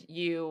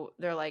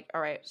they're like,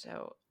 all right,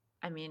 so,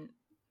 I mean,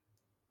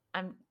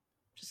 I'm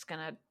just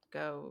gonna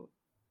go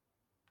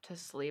to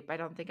sleep. I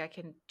don't think I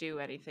can do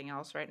anything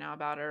else right now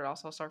about it, or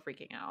else I'll start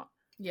freaking out.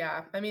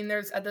 Yeah, I mean,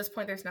 at this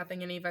point, there's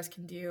nothing any of us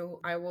can do.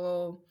 I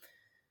will,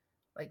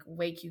 like,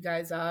 wake you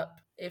guys up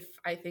if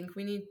I think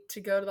we need to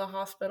go to the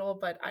hospital,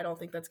 but I don't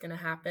think that's going to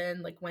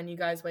happen. Like, when you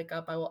guys wake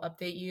up, I will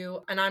update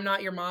you. And I'm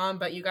not your mom,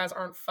 but you guys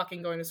aren't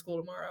fucking going to school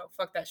tomorrow.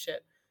 Fuck that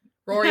shit.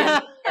 Rory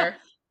is there.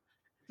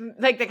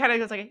 Like, they kind of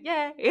goes like,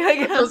 yay.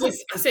 I was going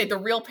to say, the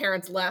real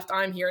parents left.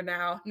 I'm here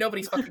now.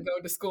 Nobody's fucking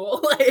going to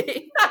school.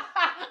 Like,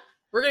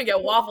 we're going to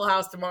get Waffle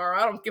House tomorrow.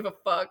 I don't give a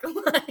fuck.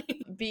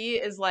 B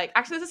is like,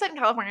 actually, this is set in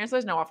California, so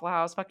there's no Waffle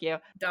House. Fuck you.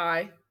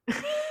 Die.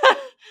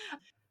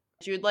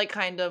 Jude, like,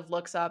 kind of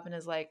looks up and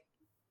is like,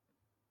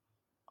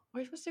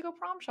 we're supposed to go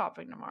prom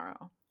shopping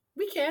tomorrow.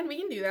 We can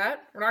do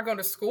that. We're not going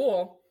to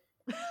school.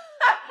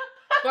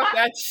 Fuck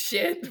that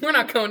shit. We're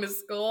not going to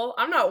school.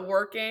 I'm not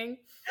working.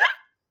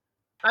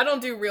 I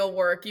don't do real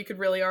work. You could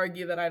really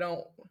argue that I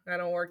don't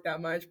work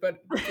that much,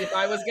 but if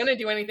I was gonna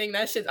do anything,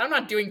 that shit, I'm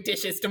not doing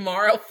dishes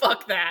tomorrow.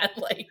 Fuck that.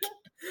 Like,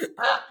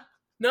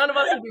 none of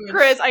us are doing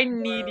Chris, I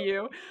need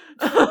you.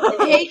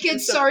 Hey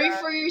kids, sorry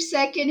for your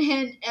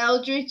secondhand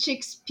Eldritch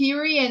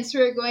experience.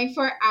 We're going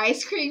for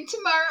ice cream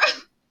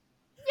tomorrow.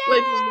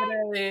 Like,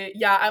 literally,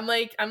 yeah, I'm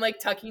like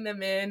tucking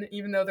them in,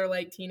 even though they're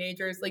like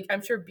teenagers. Like,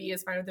 I'm sure B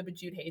is fine with it, but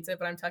Jude hates it.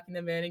 But I'm tucking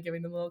them in and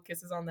giving them little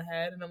kisses on the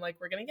head, and I'm like,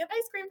 we're gonna get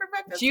ice cream for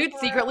breakfast. Jude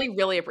tomorrow. secretly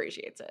really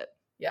appreciates it.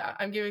 Yeah,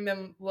 I'm giving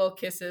them little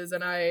kisses,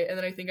 and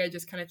then I think I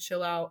just kind of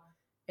chill out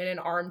in an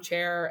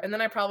armchair, and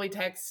then I probably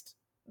text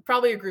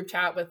a group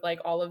chat with like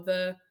all of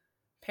the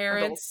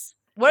parents. Adults.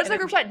 What is And the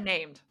group chat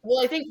named?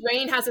 Well, I think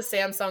Rain has a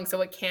Samsung,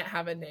 so it can't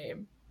have a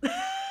name.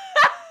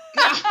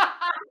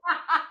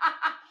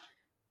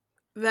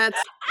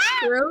 That's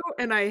true,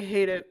 and I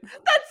hate it.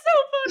 That's so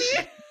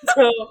funny.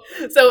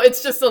 So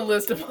it's just a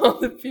list of all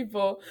the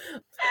people.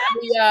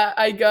 But yeah,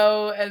 I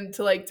go and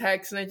to like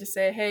text and I just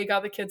say, hey,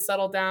 got the kids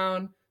settled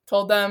down.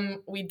 Told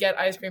them we'd get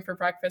ice cream for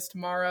breakfast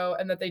tomorrow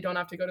and that they don't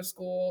have to go to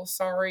school.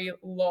 Sorry,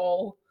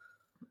 lol.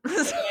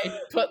 I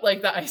put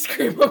like the ice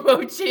cream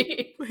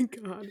emoji. Oh my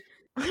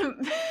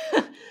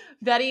god.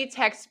 Betty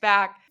texts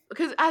back,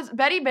 because has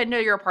Betty been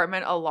to your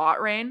apartment a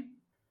lot, Rain?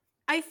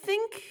 I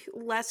think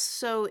less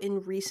so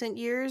in recent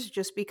years,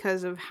 just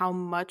because of how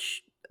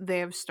much they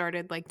have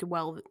started like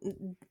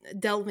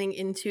delving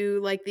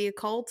into like the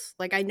occult.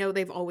 Like I know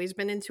they've always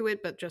been into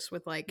it, but just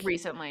with like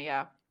Recently,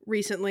 yeah.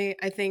 Recently,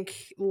 I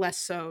think less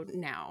so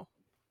now.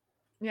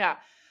 Yeah.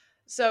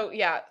 So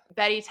yeah,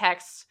 Betty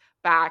texts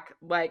back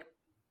like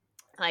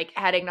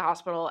heading to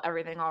hospital,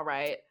 everything all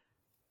right,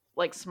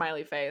 like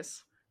smiley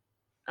face.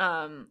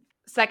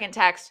 Second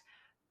text,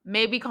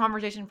 maybe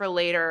conversation for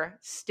later,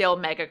 still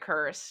mega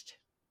cursed,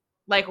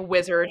 like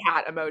wizard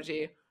hat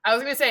emoji. I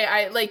was gonna say,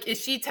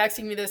 is she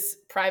texting me this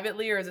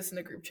privately or is this in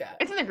the group chat?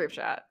 It's in the group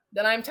chat.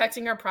 Then I'm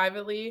texting her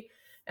privately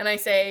and I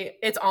say,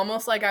 it's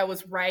almost like I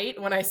was right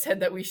when I said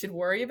that we should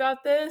worry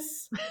about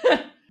this.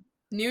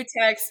 New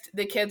text,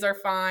 the kids are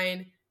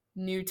fine.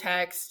 New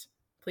text,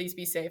 please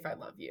be safe, I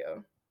love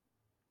you.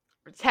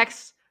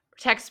 Text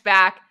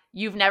back,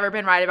 you've never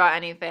been right about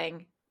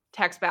anything.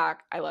 Text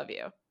back, I love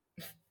you.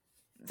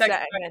 Text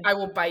back, I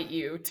will bite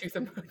you, tooth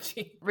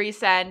emoji.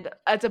 Resend,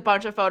 it's a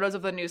bunch of photos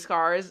of the new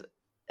scars.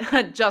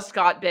 Just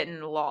got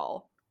bitten,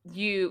 lol.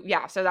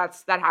 So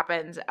that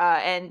happens.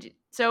 And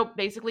so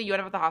basically you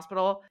end up at the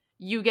hospital.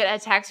 You get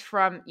a text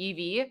from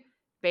Evie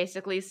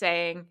basically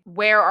saying,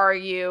 where are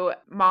you?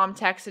 Mom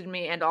texted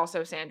me and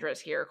also Sandra's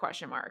here, ?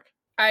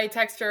 I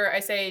text her, I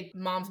say,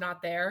 mom's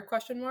not there, ?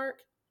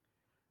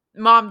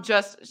 Mom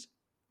just,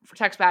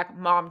 text back,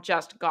 mom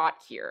just got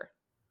here.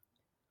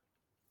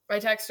 I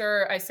text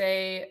her, I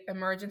say,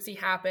 emergency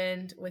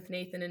happened with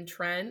Nathan and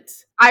Trent.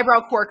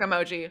 Eyebrow quirk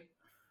emoji.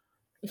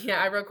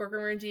 Yeah, eyebrow quirk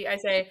emoji. I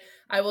say,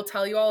 I will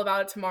tell you all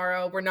about it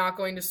tomorrow. We're not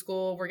going to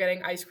school. We're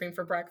getting ice cream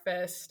for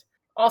breakfast.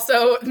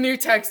 Also, new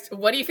text,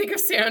 what do you think of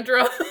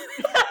Sandra? Of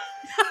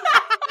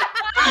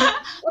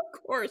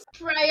course.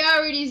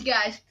 Priorities,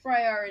 guys.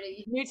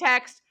 Priorities. New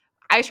text,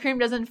 ice cream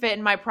doesn't fit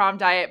in my prom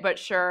diet, but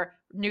sure.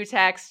 New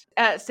text,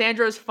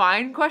 Sandra's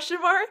fine, ?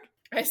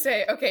 I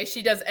say, okay,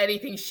 she does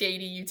anything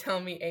shady, you tell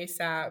me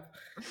ASAP.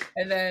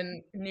 And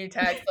then new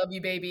text, love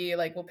you, baby.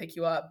 Like, we'll pick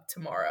you up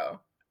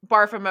tomorrow.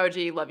 Barf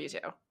emoji, love you too.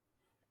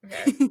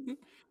 Okay.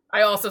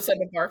 I also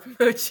send a barf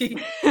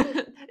emoji.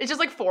 It's just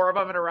like 4 of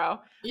them in a row.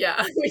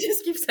 Yeah, we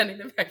just keep sending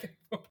them back and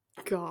forth.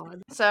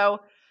 God.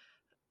 So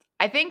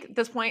I think at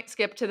this point,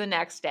 skip to the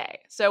next day.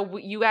 So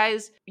you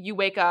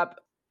wake up.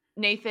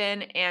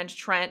 Nathan and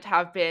Trent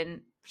have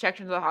been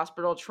checked into the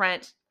hospital.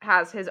 Trent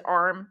has his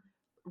arm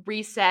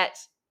reset,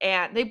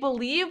 and they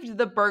believed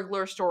the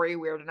burglar story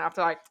weird enough.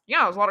 They're like,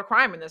 yeah, there's a lot of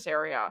crime in this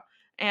area.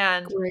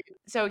 And Great.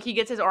 So he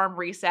gets his arm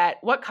reset.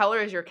 What color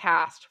is your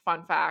cast?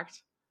 Fun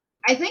fact.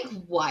 I think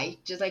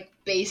white, just like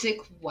basic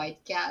white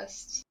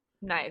cast.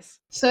 Nice.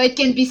 So it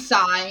can be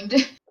signed.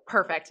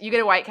 Perfect. You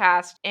get a white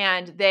cast,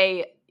 and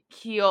they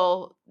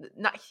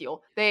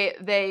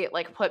they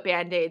like put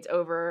band-aids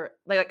over,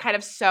 like kind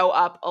of sew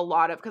up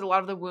because a lot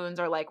of the wounds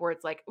are like where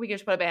it's like we can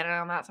just put a band-aid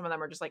on that. Some of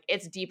them are just like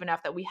it's deep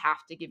enough that we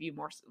have to give you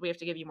more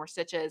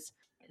stitches.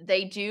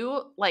 They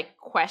do like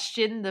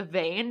question the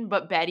vein,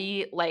 but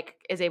Betty like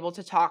is able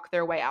to talk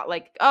their way out.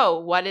 Like, oh,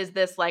 what is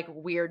this like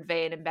weird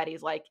vein? And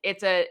Betty's like,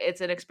 it's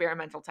an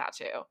experimental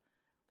tattoo.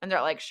 And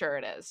they're like, sure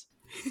it is.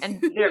 And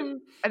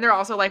they're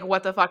also like,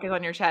 what the fuck is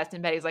on your chest?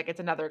 And Betty's like, it's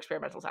another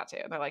experimental tattoo.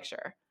 And they're like,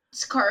 sure.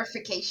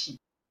 Scarification.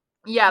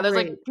 Yeah, there's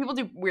like people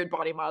do weird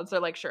body mods.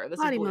 They're like, sure, this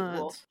Body is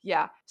believable. mods.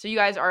 Yeah. So you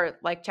guys are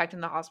like checked in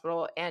the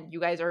hospital, and you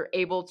guys are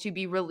able to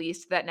be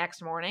released that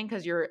next morning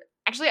because you're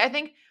actually I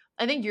think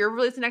you're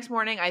released the next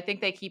morning. I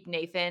think they keep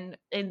Nathan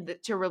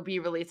to be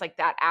released like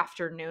that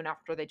afternoon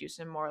after they do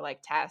some more like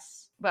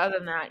tests. But other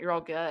than that, you're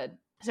all good.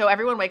 So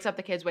everyone wakes up.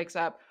 The kids wakes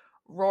up.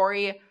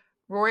 Rory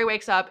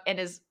wakes up and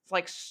is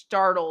like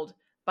startled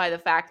by the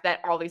fact that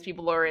all these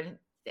people are in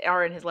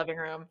his living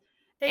room.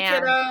 Hey,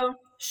 kiddo.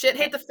 Shit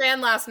hit the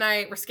fan last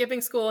night. We're skipping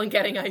school and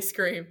getting ice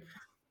cream.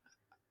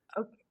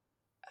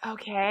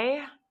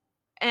 Okay.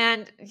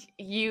 And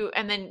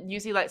then you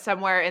see like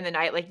somewhere in the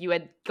night, like you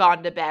had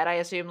gone to bed, I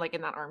assume, like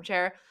in that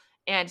armchair.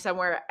 And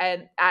somewhere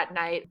at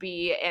night,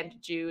 B and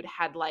Jude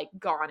had like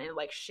gone and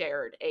like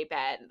shared a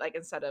bed, like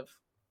instead of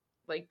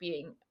like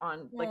being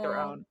on like their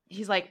own.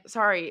 He's like,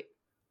 sorry,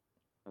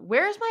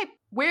 where is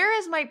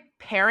my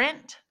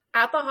parent?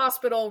 At the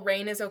hospital,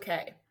 Rain is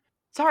okay.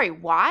 Sorry,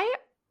 why?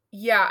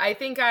 Yeah, I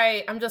think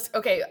I'm just,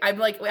 okay, I'm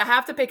like, I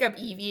have to pick up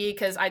Evie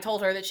because I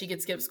told her that she could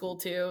skip school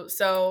too.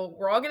 So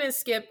we're all going to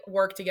skip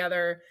work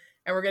together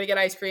and we're gonna get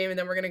ice cream, and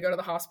then we're gonna go to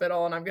the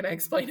hospital, and I'm gonna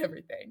explain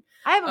everything.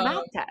 I have a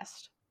mouth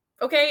test.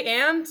 Okay,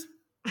 and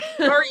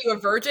are you a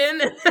virgin?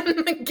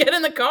 Get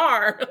in the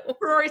car.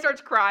 Rory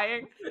starts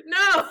crying.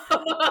 No,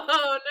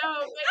 no.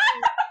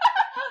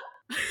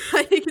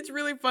 I think it's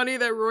really funny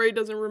that Rory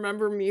doesn't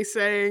remember me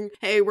saying,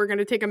 hey, we're going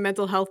to take a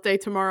mental health day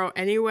tomorrow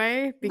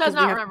anyway, because we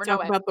have to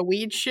talk about the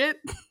weed shit.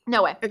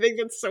 No way. I think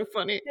that's so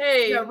funny.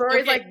 Hey,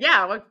 Rory's like,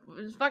 yeah,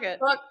 fuck it.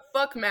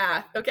 Fuck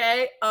math,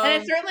 okay?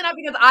 And it's certainly not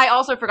because I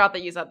also forgot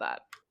that you said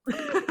that.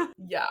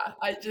 Yeah,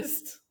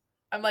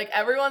 I'm like,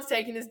 everyone's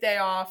taking this day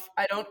off.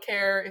 I don't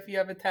care if you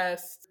have a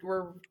test.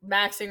 We're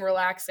maxing,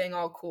 relaxing,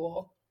 all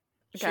cool.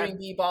 Okay. Shooting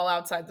b-ball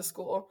outside the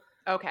school.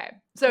 Okay.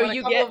 So When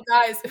you a couple of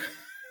guys...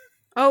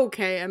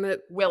 Okay,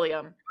 Emmett.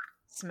 William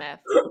Smith.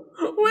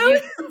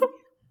 William?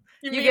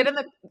 You get in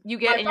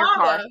your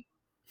car.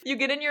 You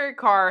get in your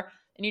car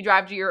and you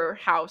drive to your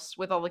house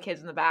with all the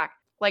kids in the back.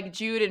 Like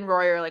Jude and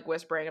Roy are like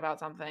whispering about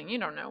something. You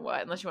don't know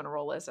what, unless you want to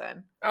roll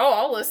listen. Oh,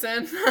 I'll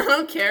listen. I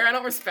don't care. I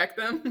don't respect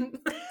them.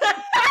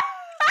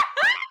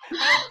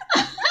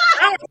 I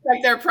don't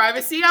respect their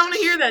privacy. I want to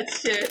hear that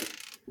shit.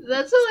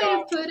 That's a way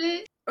to put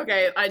it.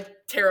 Okay,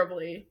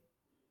 terribly.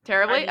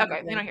 Terribly?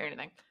 Okay, you don't hear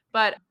anything.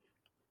 But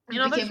you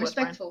know, became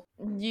respectful.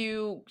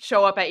 You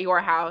show up at your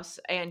house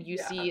and you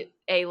see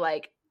a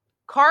like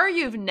car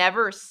you've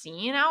never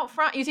seen out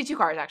front. You see two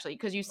cars actually,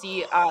 because you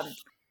see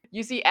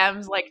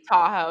M's like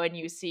Tahoe and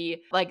you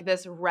see like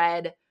this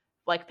red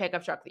like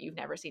pickup truck that you've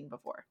never seen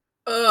before.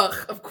 Ugh,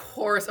 of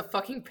course, a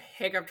fucking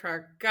pickup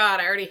truck. God,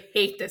 I already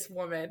hate this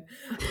woman.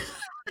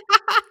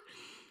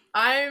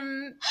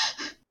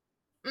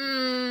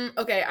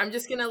 Okay, I'm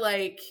just gonna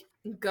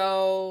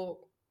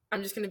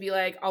I'm just gonna be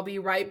like, I'll be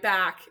right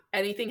back.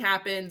 Anything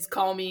happens,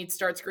 call me,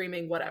 start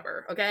screaming,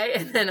 whatever. Okay,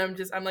 and then I'm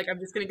just gonna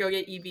go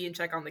get Evie and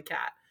check on the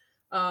cat.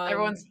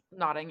 Everyone's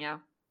nodding, yeah.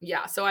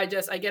 Yeah, so I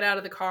get out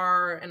of the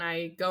car and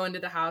I go into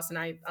the house and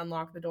I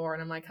unlock the door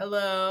and I'm like,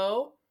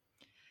 hello.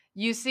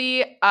 You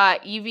see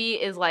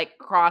Evie is like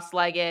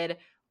cross-legged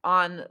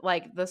on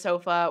like the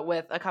sofa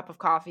with a cup of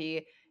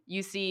coffee.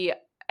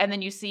 And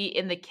then you see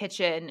in the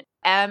kitchen,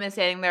 Em is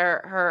standing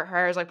there, her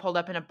hair is like pulled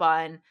up in a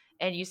bun,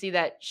 and you see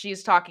that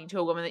she's talking to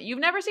a woman that you've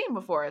never seen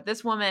before.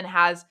 This woman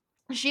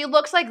she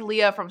looks like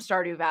Leah from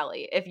Stardew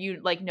Valley, if you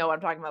like know what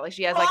I'm talking about. Like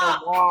she has like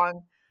a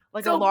long,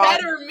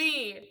 better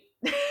me.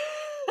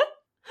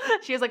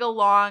 She has like a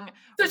long.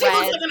 So she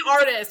looks like an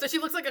artist. So she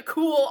looks like a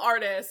cool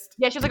artist.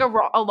 Yeah, she has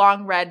like a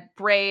long red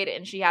braid,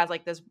 and she has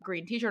like this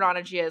green t-shirt on,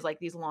 and she has like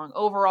these long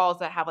overalls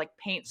that have like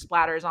paint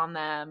splatters on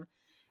them.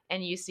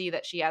 And you see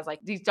that she has like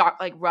these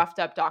roughed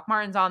up Doc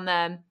Martens on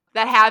them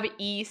that have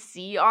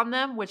EC on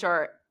them, which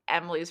are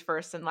Emily's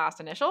first and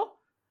last initial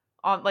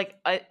on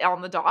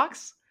the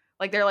docs.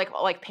 Like they're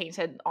like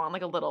painted on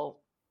like a little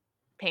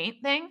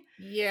paint thing.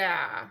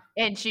 Yeah.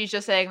 And she's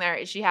just sitting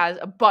there. She has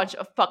a bunch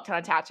of fuck ton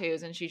of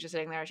tattoos, and she's just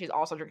sitting there. She's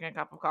also drinking a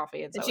cup of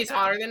coffee. And she's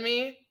hotter than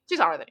me? She's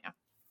hotter than you.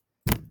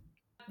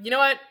 You know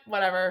what?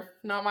 Whatever.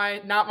 Not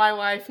my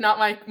wife, not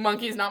my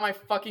monkeys, not my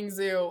fucking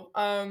zoo.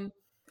 Not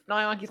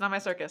my monkeys, not my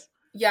circus.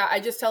 Yeah, I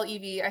just tell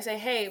Evie, I say,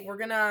 hey, we're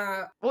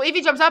gonna... Well,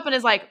 Evie jumps up and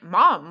is like,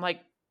 Mom, like,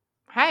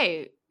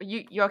 hey,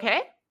 you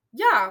okay?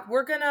 Yeah,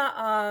 we're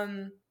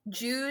gonna,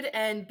 Jude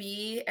and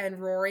B and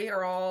Rory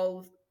are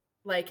all,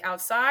 like,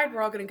 outside.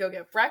 We're all gonna go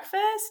get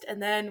breakfast,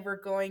 and then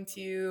we're going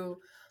to,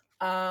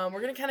 we're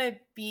gonna kind of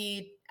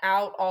be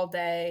out all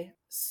day,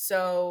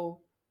 so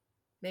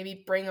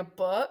maybe bring a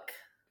book.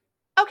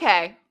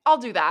 Okay, I'll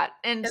do that.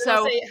 And so...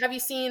 I'll say, have you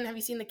seen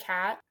the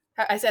cat?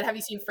 I said, have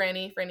you seen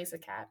Franny? Franny's the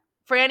cat.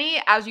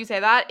 Franny, as you say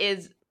that,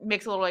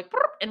 makes a little like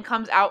and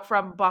comes out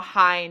from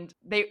behind.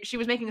 She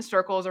was making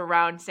circles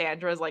around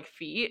Sandra's like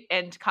feet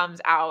and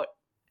comes out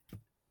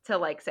to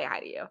like say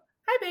hi to you.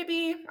 Hi,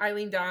 baby. I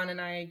lean down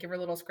and I give her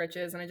little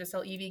scritches and I just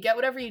tell Evie, get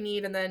whatever you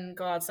need and then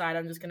go outside.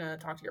 I'm just gonna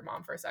talk to your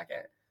mom for a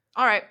second.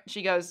 All right,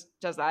 she does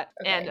that,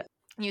 okay. And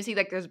you see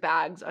like there's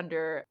bags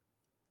under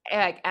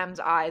like Em's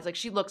eyes. Like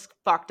she looks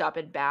fucked up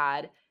and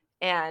bad,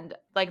 and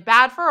like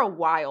bad for a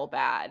while.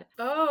 Bad.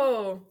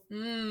 Oh.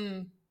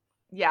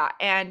 Yeah,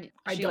 and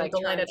I don't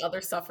delight at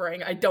other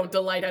suffering. I don't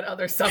delight at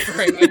other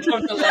suffering. I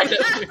don't delight at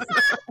other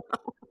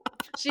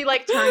She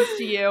like turns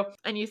to you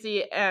and you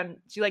see, and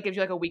she like gives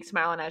you like a weak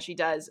smile, and as she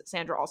does,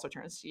 Sandra also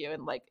turns to you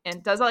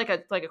and does like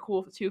a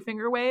cool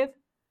 2-finger wave.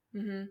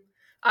 Mm-hmm.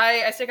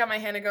 I stick out my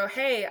hand and go,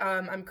 hey,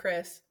 I'm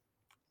Chris.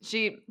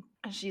 She's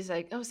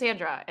like, oh,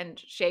 Sandra, and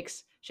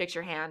shakes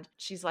your hand.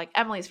 She's like,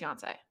 Emily's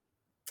fiance.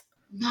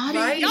 Not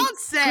my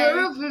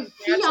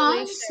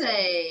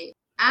fiance.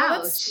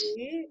 Ouch.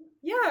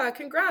 Yeah,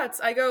 congrats.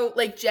 I go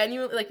like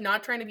genuinely, like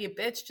not trying to be a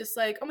bitch, just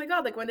like, oh my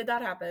god, like when did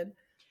that happen?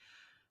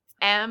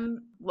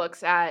 Em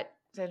looks at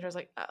Sandra's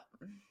like,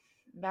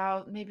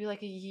 about maybe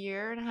like a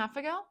year and a half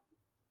ago.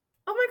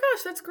 Oh my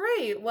gosh, that's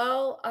great.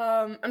 Well,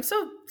 I'm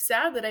so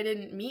sad that I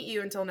didn't meet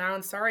you until now,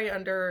 and sorry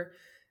under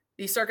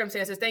these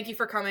circumstances. Thank you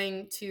for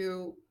coming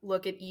to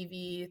look at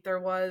Evie.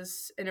 There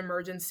was an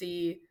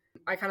emergency.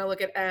 I kind of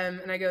look at Em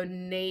and I go,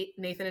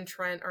 Nathan and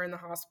Trent are in the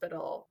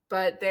hospital,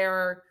 but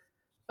they're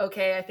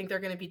okay, I think they're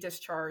going to be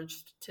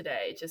discharged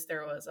today. Just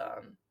there was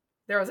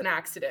an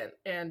accident,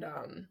 and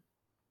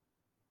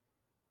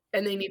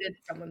they needed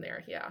someone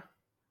there. Yeah.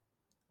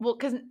 Well,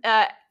 because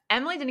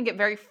Emily didn't get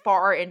very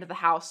far into the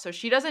house, so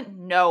she doesn't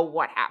know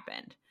what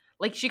happened.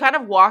 Like, she kind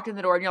of walked in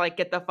the door and you're like,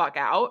 get the fuck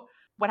out.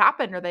 What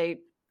happened? Are they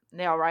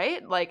all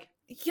right? Like,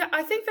 yeah,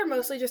 I think they're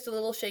mostly just a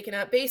little shaken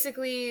up.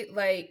 Basically,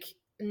 like,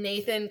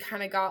 Nathan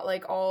kind of got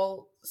like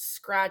all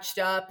scratched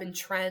up, and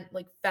Trent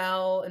like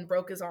fell and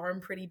broke his arm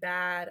pretty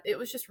bad. It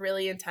was just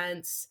really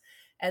intense.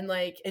 And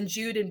like, and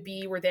Jude and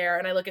B were there,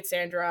 and I look at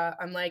Sandra.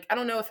 I'm like, I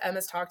don't know if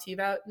Emma's talked to you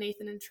about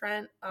Nathan and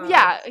Trent.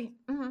 yeah.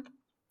 Mm-hmm.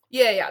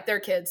 Yeah, they're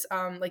kids.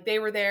 Like, they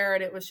were there,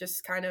 and it was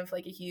just kind of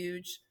like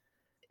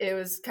it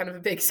was kind of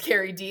a big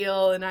scary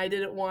deal, and I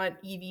didn't want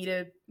Evie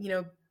to,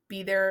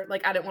 be there.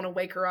 Like, I didn't want to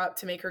wake her up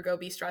to make her go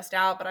be stressed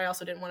out, but I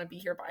also didn't want her to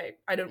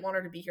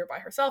be here by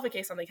herself in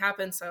case something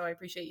happens. So I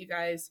appreciate you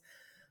guys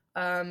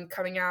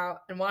coming out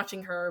and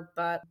watching her.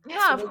 But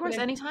yeah, so of course,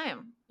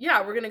 anytime.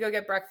 Yeah, we're gonna go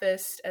get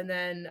breakfast and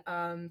then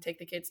take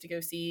the kids to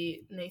go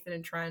see Nathan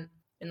and Trent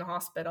in the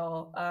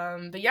hospital.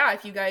 But yeah,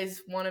 if you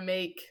guys want to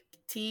make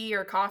tea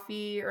or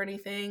coffee or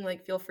anything,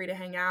 like, feel free to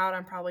hang out.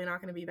 I'm probably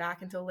not going to be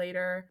back until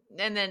later.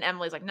 And then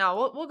Emily's like,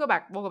 no, we'll go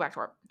back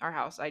to our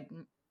house.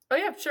 Oh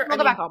yeah, sure. We'll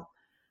go back home.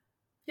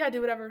 Yeah,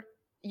 do whatever.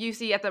 You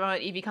see at the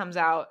moment Evie comes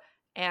out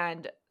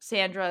and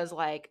Sandra's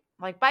like,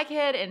 bye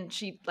kid, and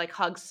she like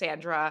hugs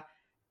Sandra,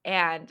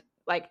 and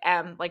like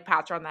Em like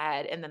pats her on the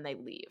head, and then they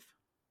leave.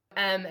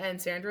 Em and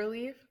Sandra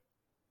leave?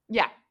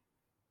 Yeah.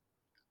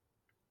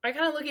 I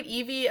kind of look at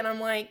Evie and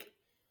I'm like,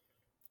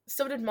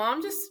 so did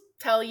mom just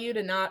tell you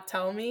to not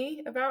tell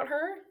me about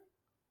her?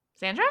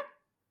 Sandra?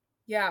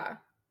 Yeah.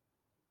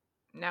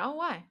 No,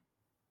 why?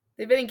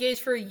 They've been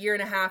engaged for 1.5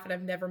 years and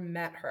I've never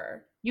met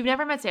her. You've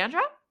never met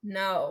Sandra?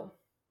 No.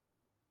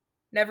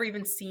 Never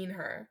even seen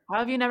her. How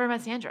have you never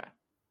met Sandra?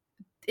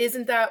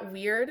 Isn't that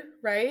weird,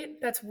 right?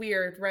 That's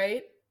weird,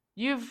 right?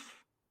 You've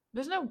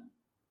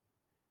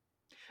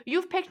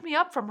picked me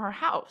up from her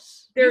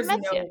house.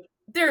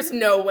 There's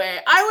no way.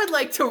 I would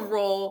like to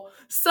roll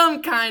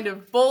some kind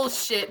of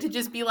bullshit to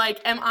just be like,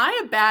 am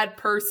I a bad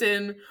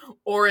person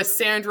or is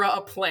Sandra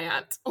a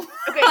plant?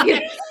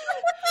 Okay.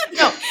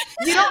 No,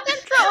 you don't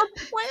Sandra a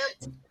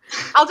plant.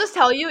 I'll just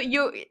tell you,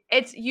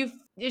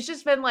 it's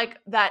just been like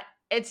that.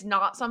 It's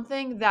not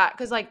something that,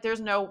 because like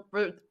there's no,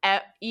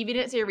 Evie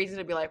didn't see a reason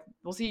to be like,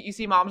 you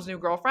see mom's new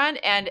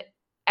girlfriend, and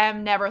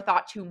Em never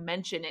thought to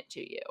mention it to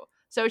you.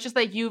 So it's just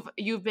like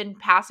you've been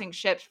passing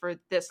ships for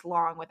this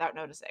long without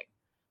noticing.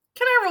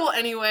 Can I roll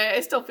anyway?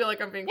 I still feel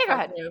like I'm being go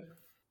ahead.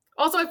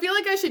 Also, I feel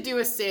like I should do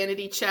a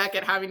sanity check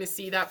at having to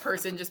see that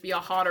person just be a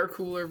hotter,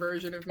 cooler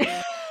version of me.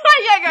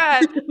 Yeah, go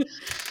ahead.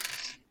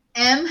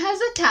 M has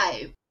a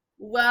type.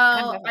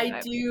 Well, I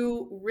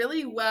do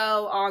really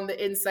well on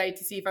the insight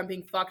to see if I'm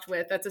being fucked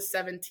with. That's a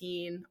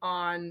 17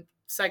 on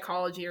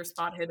psychology or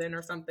spot hidden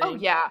or something. Oh,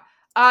 yeah.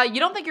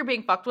 You don't think you're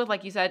being fucked with,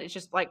 like you said, it's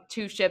just like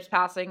 2 ships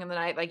passing in the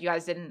night, like you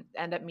guys didn't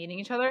end up meeting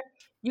each other.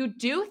 You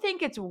do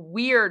think it's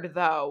weird,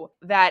 though,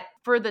 that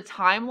for the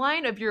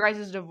timeline of your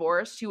guys'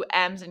 divorce to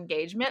M's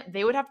engagement,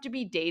 they would have to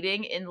be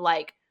dating in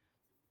like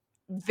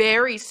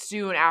very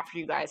soon after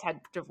you guys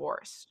had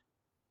divorced.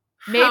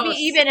 Maybe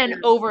even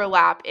an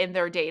overlap in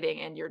their dating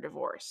and your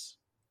divorce.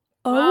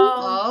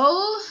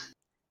 Oh.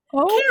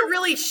 Can't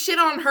really shit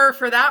on her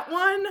for that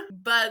one,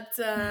 but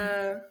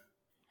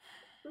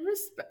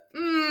respect.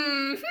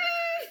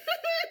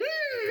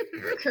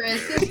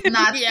 Chris is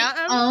not the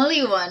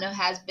only one who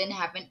has been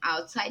having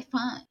outside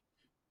fun.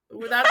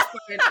 Well, that's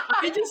fine.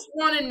 I just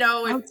want to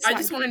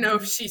know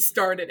if she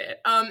started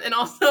it. And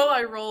also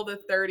I rolled a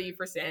 30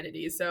 for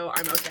sanity, so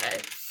I'm okay.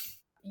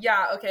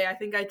 Yeah, okay. I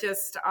think I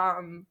just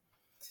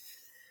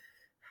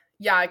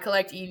I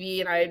collect Evie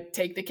and I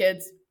take the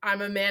kids.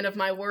 I'm a man of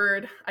my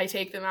word. I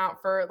take them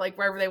out for like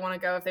wherever they want to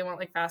go, if they want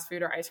like fast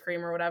food or ice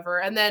cream or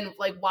whatever. And then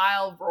like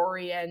while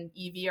Rory and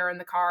Evie are in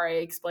the car, I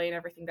explain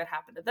everything that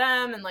happened to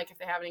them. And like if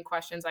they have any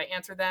questions, I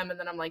answer them. And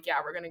then I'm like, yeah,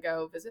 we're going to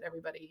go visit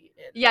everybody.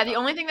 The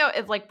only thing though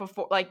is like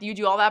before, like you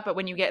do all that, but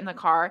when you get in the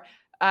car,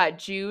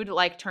 Jude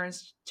like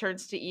turns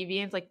to Evie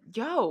and is like,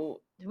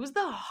 yo, who's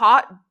the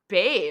hot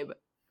babe?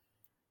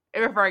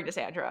 Referring to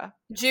Sandra.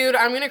 Jude,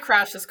 I'm going to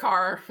crash this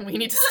car. We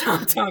need to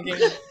stop talking.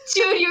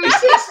 Jude, you're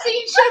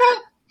 16. Shut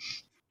up.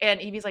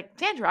 And Evie's like,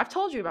 Sandra, I've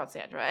told you about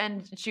Sandra.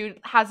 And Jude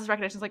has this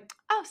recognition. It's like,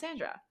 oh,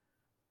 Sandra.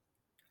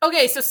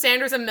 Okay, so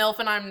Sandra's a MILF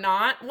and I'm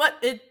not?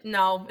 What?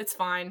 No, it's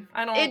fine.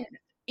 I don't...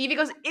 Evie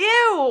goes,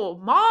 ew,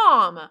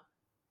 mom.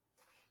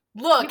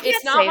 Look,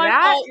 it's not my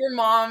fault your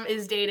mom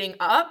is dating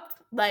up.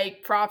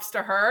 Like, props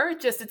to her.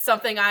 Just it's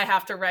something I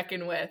have to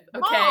reckon with,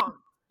 okay? Mom.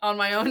 On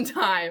my own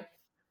time.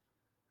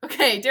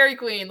 Okay, Dairy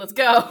Queen, let's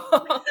go.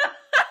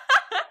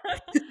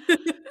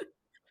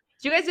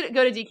 So you guys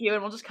go to DQ,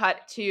 and we'll just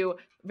cut to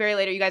very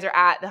later. You guys are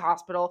at the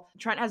hospital.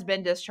 Trent has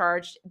been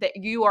discharged. That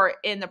you are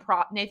in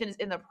Nathan is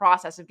in the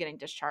process of getting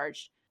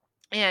discharged,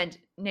 and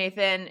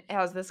Nathan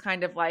has this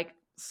kind of like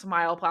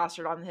smile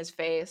plastered on his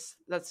face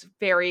that's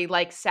very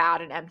like sad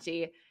and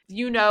empty.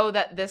 you know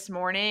that this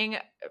morning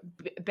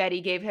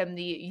Betty gave him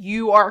the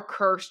 "you are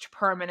cursed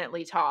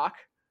permanently" talk.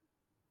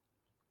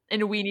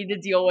 And we need to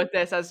deal with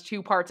this as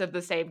two parts of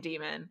the same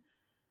demon.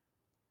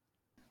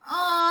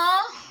 Aww.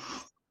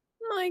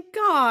 My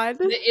God.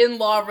 The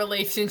in-law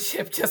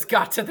relationship just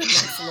got to the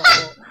next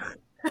level.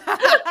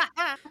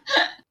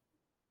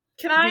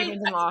 Can I?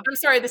 Demons in law. I'm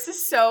sorry. This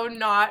is so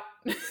not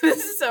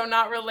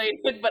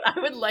related, but I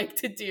would like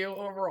to do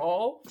a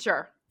roll.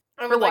 Sure.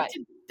 I For would what?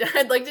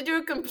 I'd like to do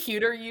a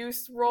computer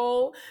use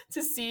roll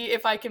to see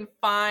if I can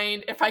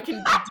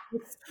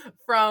deduce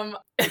from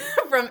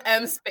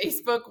M's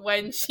Facebook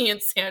when she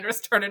and Sandra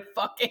started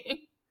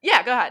fucking.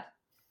 Yeah, go ahead.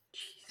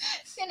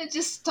 I'm gonna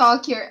just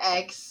stalk your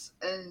ex.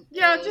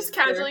 Yeah, just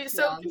casually.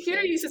 So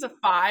computer use is a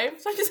 5,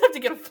 so I just have to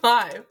get a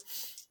 5.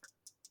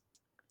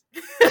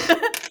 You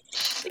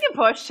can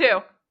push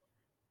too.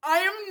 I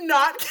am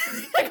not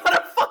kidding. I got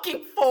a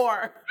fucking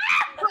 4.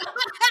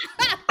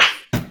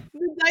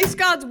 The dice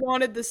gods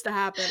wanted this to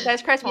happen.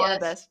 Dice Christ wanted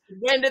this.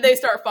 When did they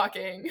start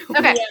fucking?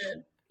 Okay.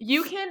 When?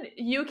 You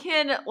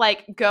can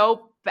like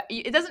go.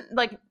 It doesn't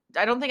like.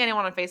 I don't think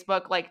anyone on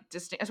Facebook like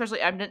just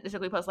especially I didn't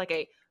distinctly post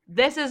like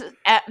this is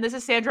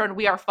Sandra and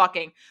we are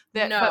fucking.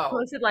 But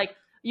posted like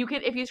you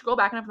can if you scroll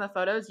back enough in the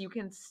photos you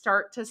can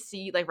start to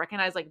see like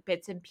recognize like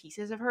bits and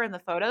pieces of her in the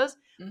photos.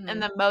 Mm-hmm.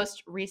 And the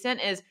most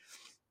recent is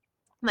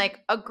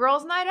like a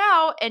girls' night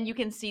out, and you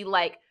can see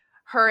like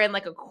her in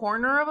like a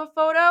corner of a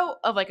photo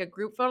of like a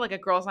group photo, like a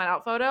girls' night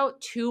out photo,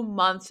 2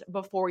 months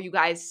before you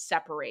guys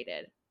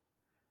separated.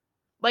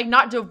 Like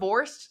not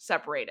divorced,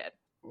 separated.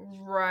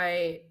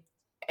 Right.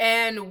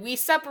 And we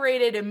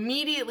separated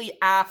immediately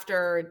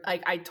after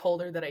like I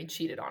told her that I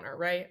cheated on her,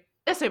 right?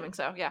 Assuming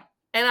so, yeah.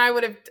 And I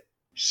would have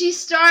She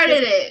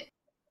started it.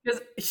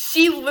 because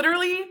she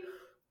literally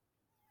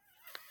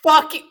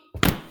fucking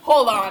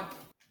hold on.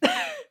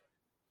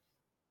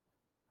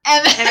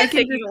 I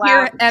can just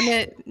hear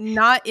Emmett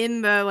not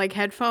in the like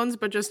headphones,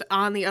 but just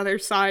on the other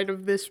side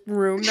of this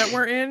room that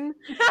we're in,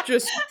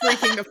 just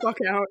freaking the fuck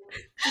out.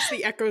 Just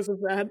the echoes of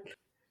that.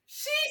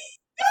 She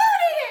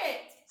started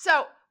it.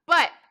 So,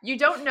 but you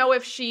don't know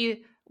if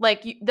she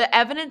like the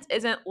evidence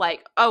isn't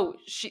like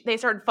they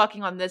started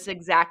fucking on this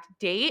exact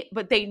date,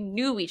 but they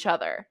knew each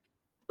other.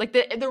 Like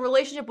the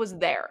relationship was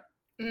there.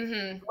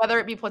 Mm-hmm. Whether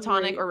it be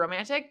platonic Right. or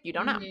romantic, you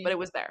don't know, but it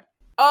was there.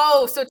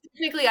 Oh, so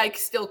technically I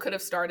still could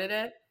have started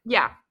it.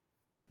 Yeah.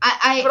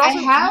 I But also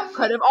have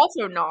could have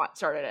also not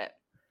started it.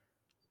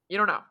 You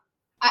don't know.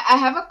 I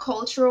have a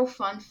cultural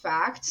fun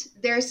fact.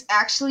 There's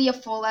actually a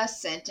full ass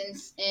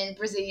sentence in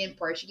Brazilian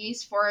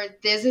Portuguese for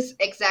this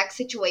exact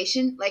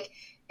situation. Like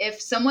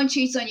if someone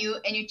cheats on you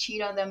and you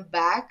cheat on them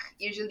back,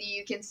 usually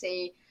you can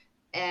say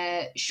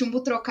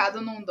chumbo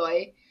trocado não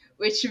dói,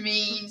 which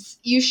means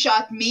you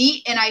shot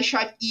me and I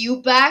shot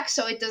you back,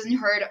 so it doesn't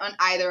hurt on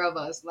either of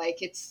us.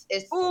 Like it's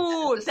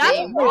Ooh, the that's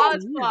same. raw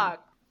as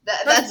fuck.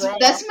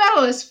 That's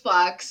metal as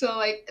fuck. So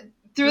like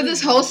through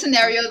this whole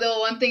scenario, the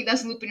one thing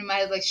that's looping in my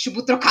head is like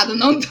chumbo trocado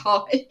não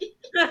dói.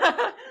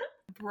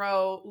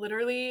 Bro,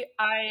 literally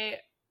I'm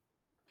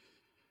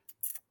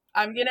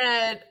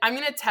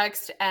gonna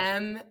text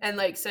M and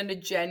like send a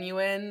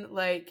genuine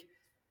like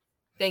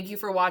thank you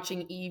for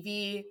watching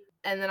Evie.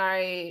 And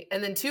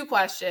then 2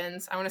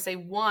 questions. I want to say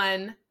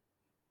 1,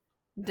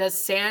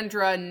 does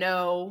Sandra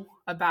know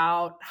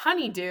about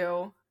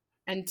Honeydew?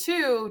 And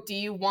 2, do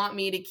you want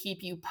me to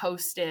keep you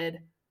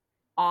posted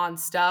on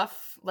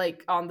stuff,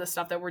 like on the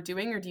stuff that we're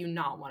doing, or do you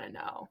not want to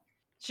know?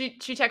 She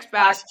texts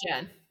back.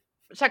 Question.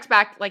 Checks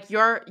back like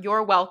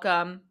you're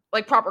welcome,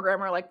 like proper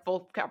grammar, like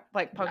full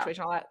like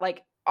punctuation, all that.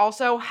 Like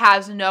also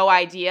has no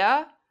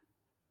idea,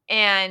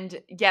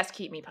 and yes,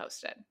 keep me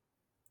posted.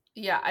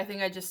 Yeah, I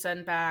think I just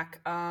send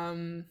back.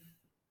 I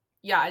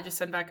just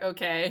send back.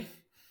 Okay.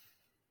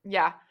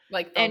 Yeah,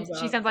 like and thumbs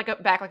she up. sends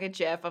like back like a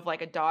GIF of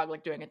like a dog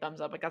like doing a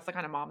thumbs up. Like that's the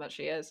kind of mom that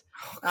she is.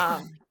 Oh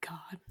my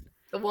God,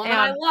 the woman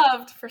I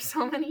loved for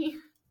so many.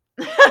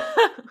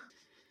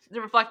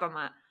 To reflect on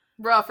that,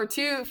 Bro,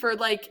 for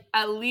like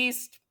at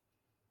least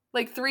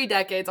like 3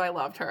 decades, I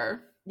loved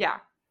her. Yeah.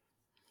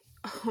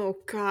 Oh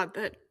God,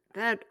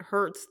 that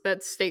hurts.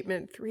 That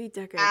statement. 3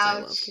 decades. Ouch. I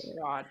loved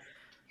her. God.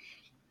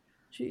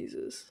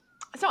 Jesus.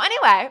 So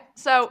anyway,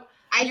 so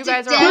I you did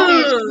guys are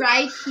damage all,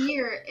 right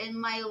here in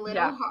my little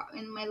Yeah. heart,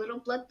 in my little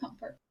blood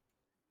pumper.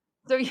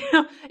 so you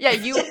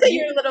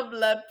Your little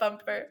blood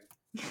pumper.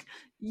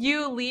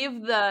 you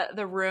leave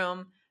the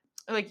room,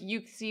 like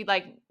you see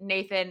like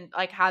Nathan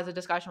like has a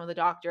discussion with the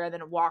doctor and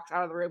then walks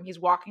out of the room. He's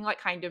walking like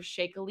kind of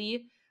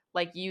shakily,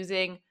 like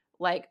using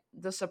like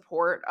the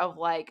support of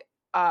like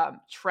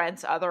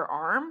Trent's other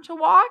arm to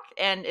walk,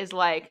 and is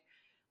like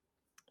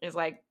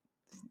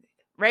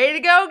ready to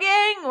go,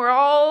 gang. We're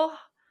all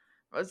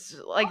it's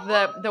like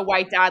the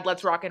white dad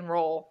let's rock and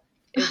roll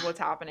is what's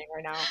happening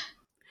right now.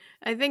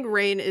 I think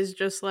Rain is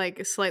just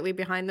like slightly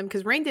behind them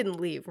because Rain didn't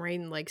leave.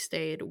 Rain like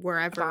stayed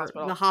wherever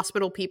the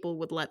hospital people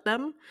would let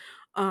them,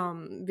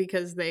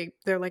 because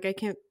they're like, I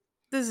can't.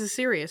 This is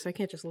serious. I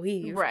can't just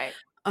leave. Right.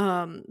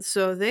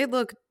 So they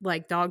look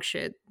like dog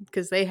shit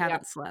because they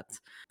haven't slept.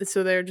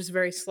 So they're just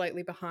very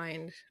slightly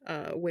behind,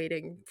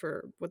 waiting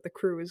for what the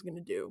crew is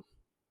gonna do.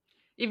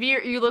 If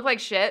you look like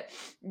shit,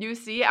 you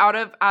see out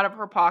of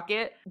her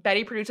pocket,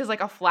 Betty produces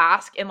like a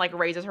flask and like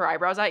raises her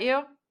eyebrows at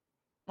you.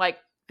 Like,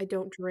 I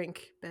don't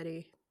drink,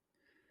 Betty.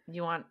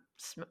 you want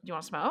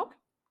smoke?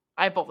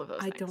 I have both of those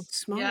I things. don't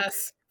smoke.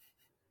 Yes.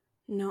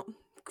 No,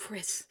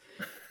 Chris.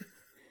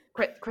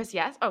 Chris,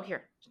 yes? Oh,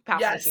 here.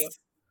 Pass Yes. it to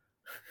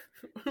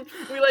you.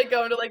 We like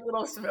go into like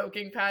little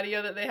smoking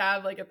patio that they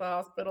have like at the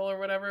hospital or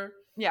whatever.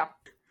 Yeah,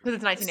 because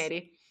it's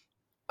 1980.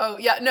 Oh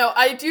yeah, no,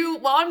 I do.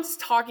 While I'm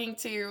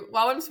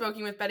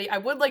smoking with Betty, I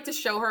would like to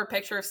show her a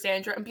picture of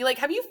Sandra and be like,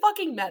 "Have you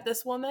fucking met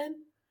this woman?"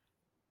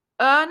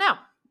 No.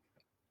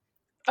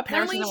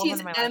 Apparently, Never seen that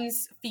she's woman in my life.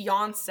 M's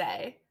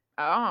fiance.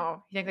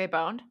 Oh, you think they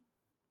boned?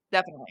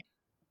 Definitely.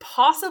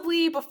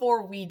 Possibly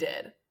before we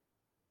did.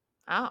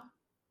 Oh.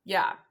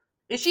 Yeah.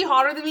 Is she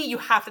hotter than me? You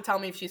have to tell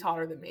me if she's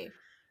hotter than me.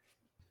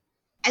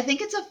 I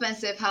think it's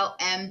offensive how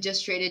M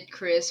just traded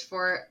Chris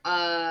for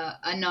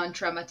a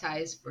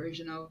non-traumatized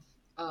version of.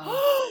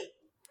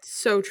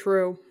 So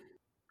true.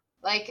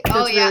 Like, That's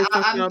oh yeah, really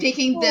fucked I'm up.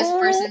 picking this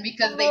person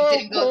because they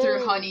didn't go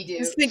through honeydew. I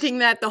was thinking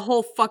that the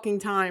whole fucking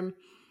time.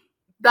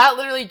 That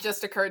literally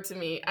just occurred to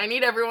me. I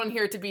need everyone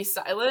here to be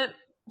silent.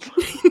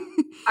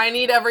 I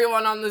need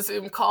everyone on the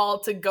Zoom call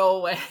to go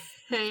away.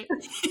 I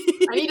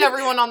need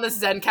everyone on this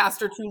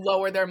Zencaster to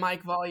lower their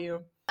mic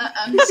volume.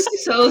 I'm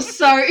so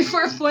sorry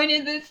for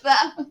pointing this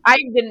out. I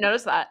didn't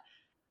notice that.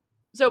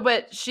 So,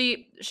 but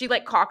she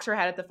like cocks her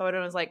head at the photo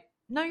and is like,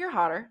 "No, you're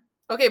hotter."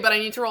 Okay, but I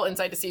need to roll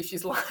insight to see if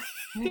she's lying.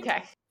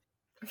 Okay.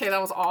 Okay,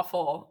 that was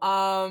awful.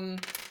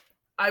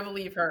 I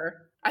believe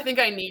her. I think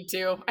I need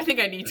to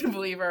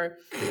believe her.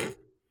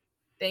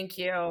 Thank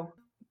you.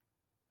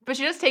 But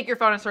she just take your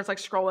phone and starts like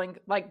scrolling,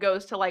 like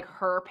goes to like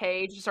her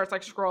page, starts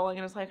like scrolling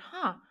and is like,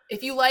 "Huh.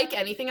 If you like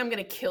anything, I'm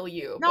gonna kill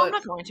you." No, I'm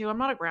not going to. I'm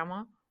not a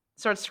grandma."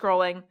 Starts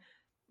scrolling,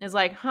 is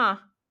like, "Huh."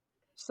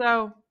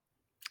 So.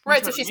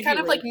 Right, so she's kind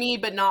of like me,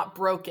 but not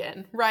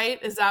broken,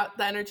 right? Is that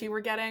the energy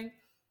we're getting?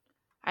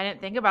 I didn't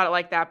think about it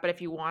like that, but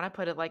if you want to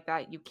put it like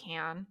that, you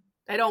can.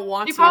 I don't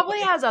want to. She probably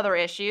has other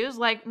issues,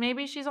 like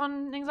maybe she's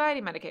on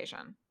anxiety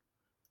medication.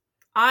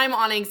 I'm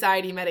on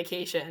anxiety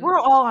medication. We're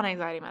all on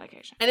anxiety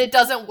medication. And it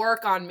doesn't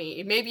work on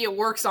me. Maybe it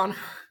works on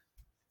her.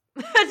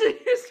 And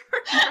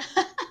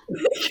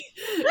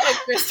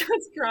Chris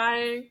starts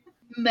crying.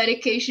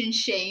 Medication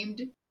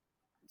shamed.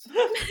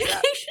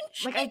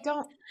 Like,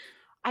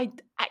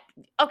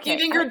 okay. Do you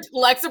think your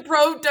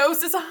Lexapro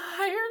dose is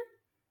higher?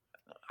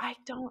 I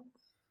don't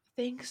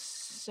think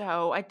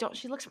so.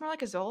 She looks more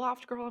like a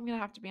Zoloft girl, I'm gonna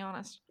have to be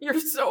honest. You're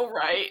so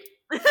right.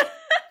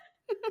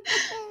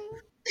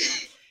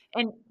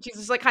 And she's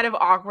just like kind of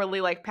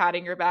awkwardly like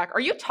patting your back. Are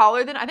you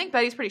taller than? I think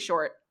Betty's pretty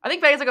short. I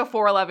think Betty's like a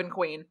 4'11"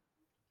 queen.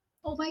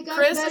 Oh my god,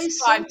 Chris that is is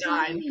so 5'9".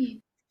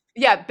 tiny.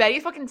 Yeah,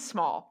 Betty's fucking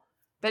small.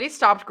 Betty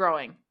stopped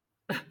growing.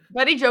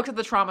 Betty jokes that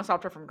the trauma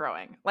stopped her from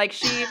growing. Like,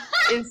 she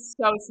is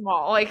so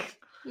small. Like,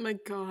 Oh my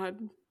god.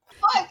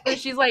 Fuck.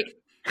 she's like,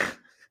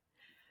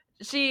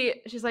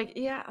 she's like,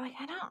 yeah, like,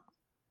 I don't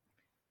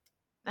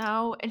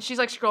know. And she's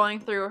like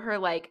scrolling through her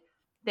like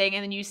thing,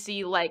 and then you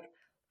see like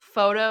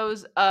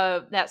photos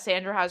of that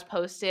Sandra has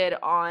posted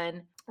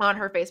on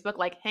her Facebook,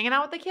 like hanging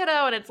out with the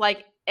kiddo, and it's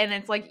like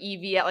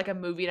Evie at like a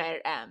movie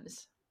night at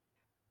M's.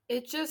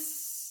 It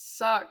just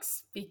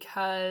sucks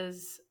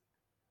because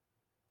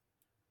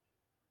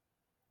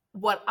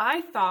what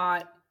I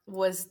thought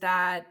was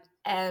that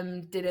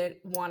M didn't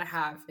want to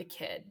have a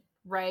kid,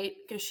 right?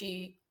 Because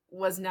she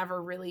was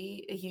never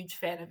really a huge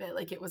fan of it.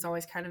 Like, it was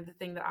always kind of the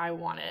thing that I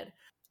wanted.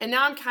 And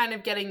now I'm kind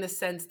of getting the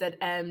sense that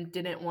M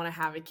didn't want to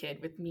have a kid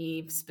with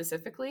me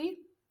specifically,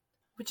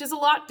 which is a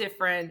lot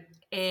different.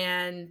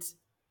 And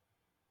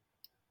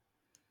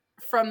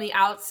from the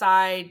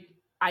outside,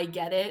 I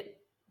get it,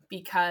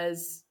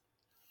 because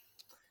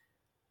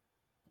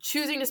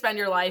choosing to spend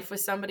your life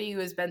with somebody who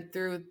has been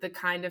through the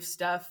kind of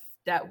stuff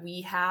that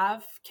we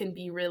have can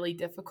be really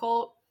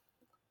difficult,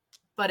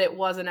 but it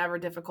wasn't ever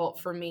difficult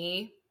for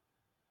me.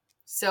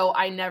 So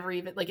I never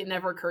even, like, it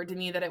never occurred to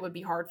me that it would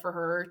be hard for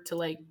her to,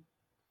 like,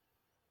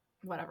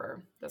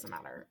 whatever, doesn't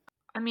matter.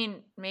 I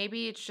mean,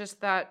 maybe it's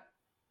just that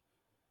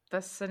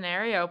the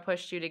scenario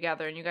pushed you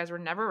together and you guys were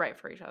never right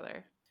for each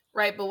other.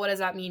 Right, but what does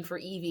that mean for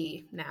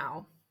Evie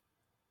now?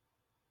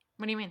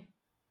 What do you mean?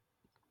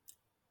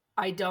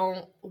 I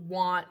don't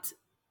want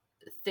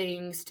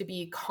things to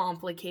be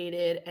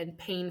complicated and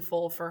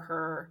painful for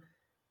her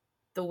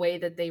the way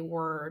that they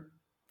were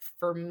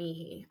for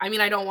me. I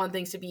mean, I don't want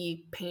things to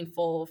be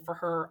painful for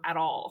her at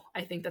all.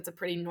 I think that's a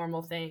pretty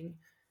normal thing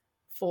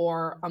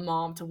for a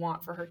mom to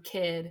want for her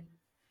kid.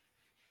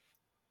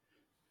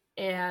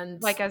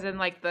 And like, as in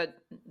like the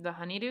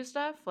honeydew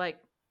stuff, like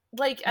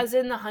as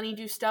in the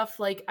honeydew stuff,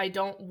 like, I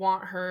don't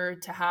want her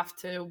to have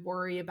to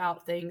worry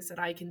about things that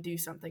I can do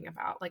something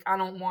about. Like, I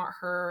don't want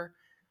her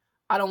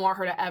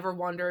to ever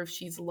wonder if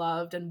she's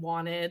loved and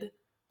wanted.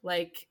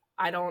 Like,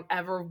 I don't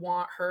ever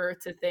want her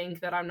to think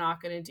that I'm not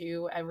going to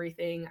do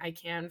everything I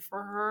can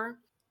for her.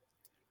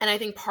 And I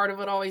think part of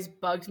what always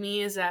bugged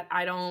me is that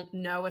I don't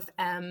know if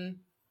M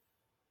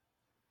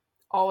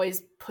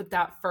always put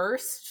that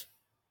first.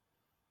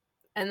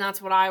 And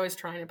that's what I was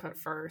trying to put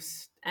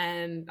first.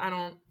 And I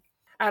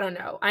don't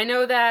know. I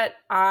know that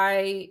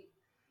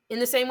in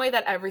the same way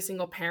that every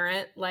single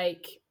parent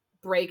like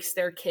breaks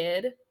their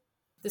kid,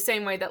 the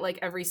same way that like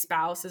every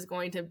spouse is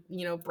going to,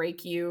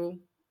 break you,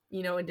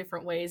 in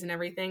different ways and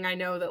everything. I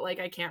know that like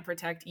I can't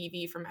protect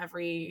Evie from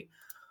every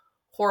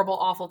horrible,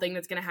 awful thing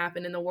that's going to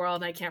happen in the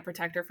world. And I can't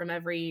protect her from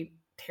every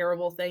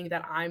terrible thing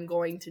that I'm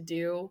going to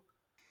do.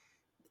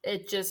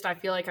 I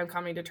feel like I'm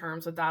coming to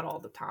terms with that all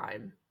the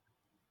time.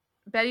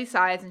 Betty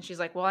sighs and she's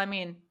like, well, I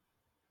mean,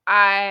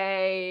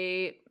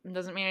 I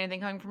doesn't mean anything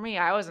coming from me.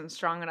 I wasn't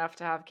strong enough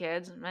to have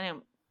kids. I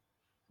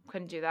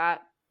couldn't do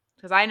that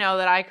because I know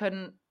that I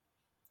couldn't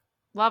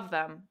love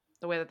them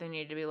the way that they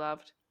needed to be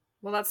loved.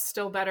 Well, that's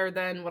still better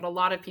than what a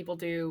lot of people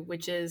do,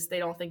 which is they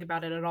don't think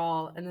about it at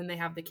all, and then they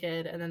have the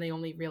kid, and then they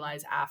only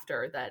realize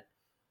after that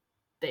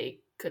they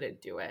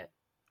couldn't do it.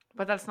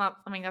 But that's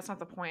not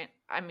the point.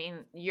 I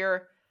mean,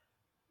 you're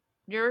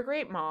a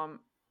great mom,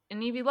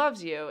 and Evie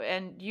loves you,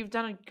 and you've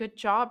done a good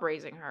job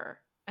raising her.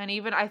 And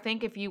even I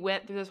think if you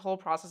went through this whole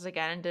process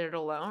again and did it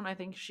alone, I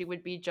think she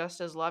would be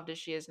just as loved as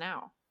she is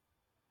now.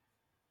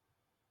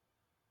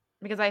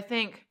 Because I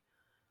think,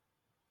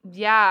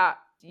 yeah,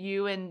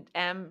 you and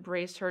M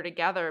raised her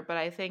together, but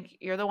I think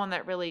you're the one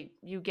that really,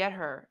 you get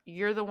her.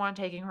 You're the one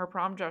taking her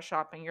prom dress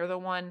shopping. You're the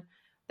one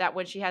that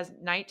when she has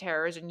night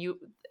terrors and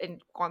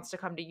wants to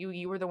come to you,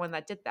 you were the one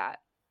that did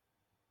that.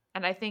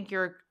 And I think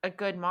you're a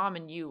good mom,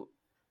 and you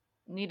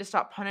need to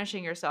stop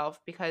punishing yourself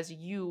because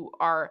you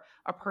are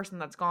a person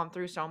that's gone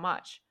through so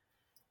much.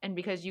 And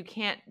because you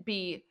can't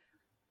be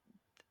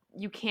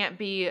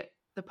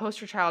the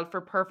poster child for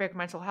perfect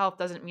mental health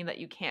doesn't mean that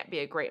you can't be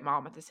a great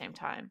mom at the same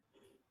time.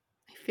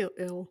 I feel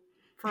ill.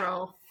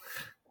 Bro.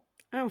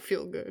 I don't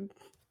feel good.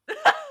 I'm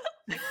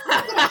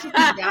gonna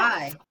freaking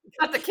die.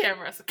 Cut the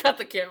cameras.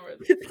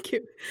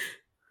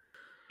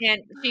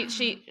 And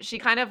she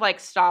kind of like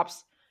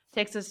stops,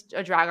 takes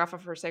a drag off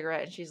of her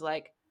cigarette, and she's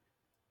like,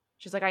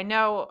 I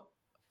know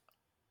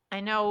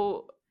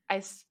I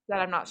said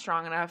I'm not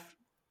strong enough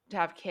to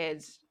have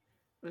kids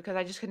because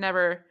I just could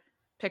never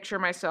picture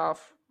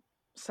myself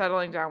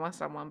settling down with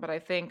someone. But I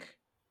think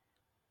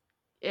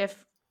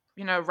if,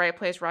 right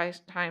place, right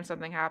time,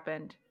 something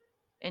happened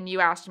and you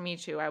asked me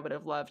to, I would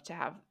have loved to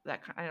have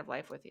that kind of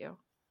life with you.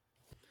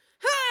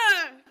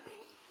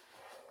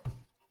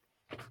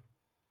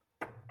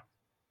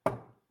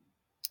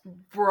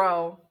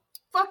 Bro.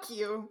 Fuck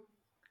you.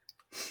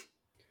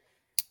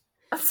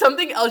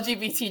 Something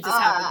LGBT just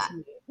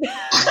happened to me.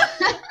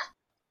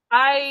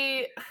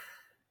 I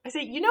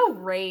say,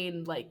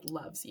 Rain like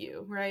loves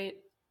you, right?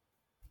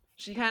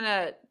 She kind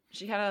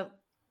of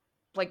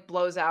like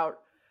blows out,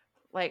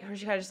 like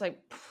she kind of just like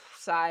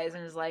sighs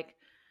and is like,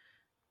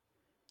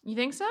 you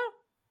think so?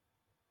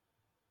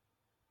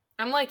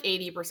 I'm like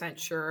 80%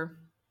 sure.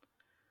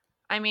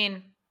 I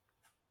mean,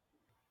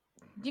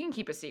 you can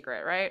keep a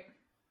secret, right?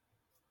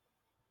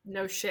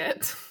 No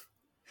shit.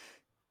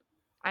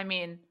 I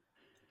mean,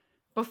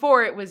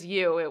 before it was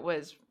you, it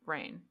was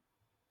Rain.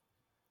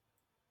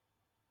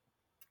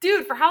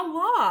 Dude, for how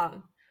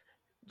long?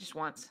 Just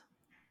once.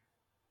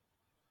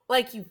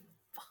 Like, you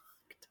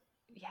fucked.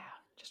 Yeah,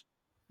 just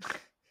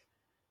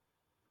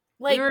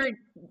like, we were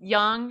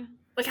young.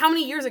 Like, how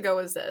many years ago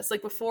was this?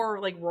 Like, before,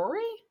 like,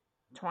 Rory?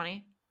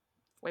 20.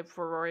 Way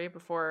before Rory,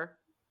 before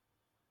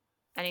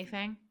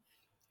anything.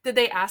 Did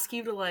they ask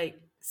you to, like,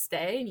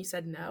 stay and you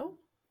said no?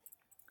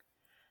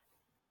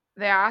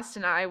 They asked,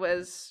 and I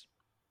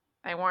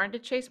wanted to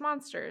chase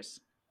monsters.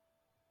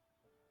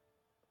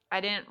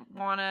 I didn't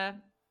want to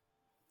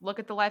look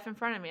at the life in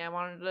front of me. I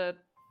wanted to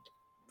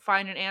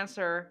find an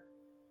answer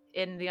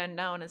in the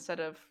unknown instead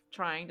of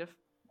trying to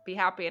be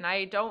happy. And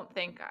I don't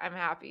think I'm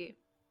happy.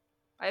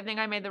 I think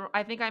I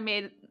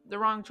made the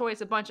wrong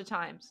choice a bunch of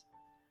times.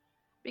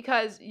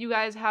 Because you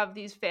guys have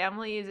these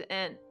families,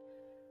 and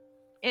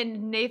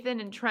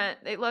Nathan and Trent,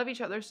 they love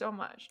each other so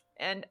much.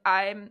 And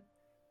I'm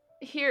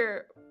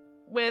here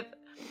with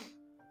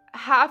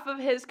half of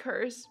his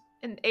curse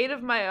and 8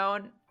 of my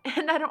own,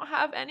 and I don't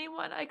have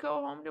anyone. I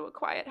go home to a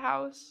quiet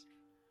house.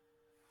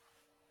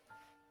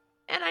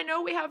 And I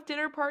know we have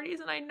dinner parties,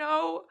 and I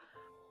know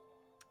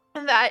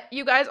that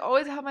you guys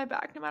always have my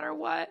back no matter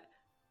what.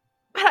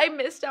 But I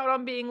missed out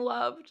on being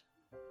loved.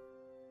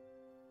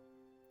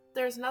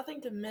 There's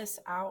nothing to miss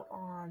out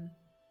on,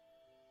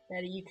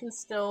 Betty. You can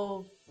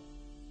still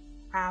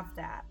have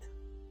that.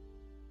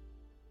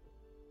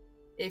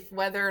 If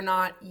whether or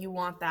not you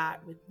want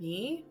that with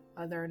me,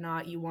 whether or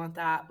not you want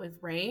that with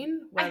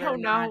Rain, I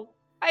don't know.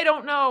 I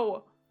don't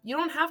know. You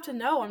don't have to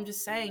know. I'm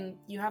just saying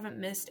you haven't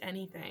missed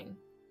anything.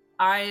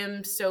 I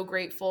am so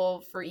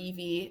grateful for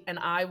Evie, and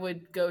I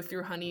would go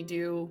through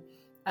Honeydew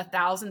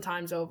 1,000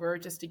 times over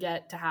just to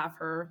get to have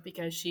her,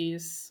 because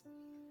she's,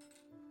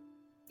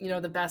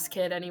 the best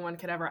kid anyone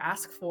could ever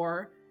ask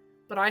for.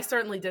 But I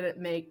certainly didn't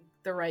make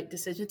the right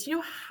decision. Do you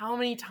know how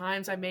many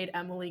times I made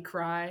Emily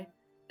cry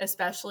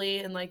especially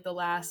in like the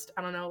last,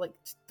 I don't know, like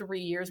 3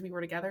 years we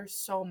were together,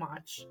 so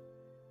much.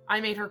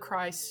 I made her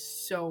cry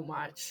so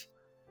much.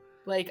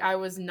 Like, I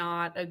was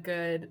not a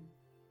good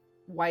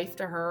wife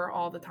to her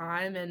all the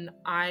time, and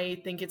I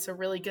think it's a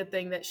really good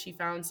thing that she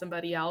found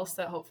somebody else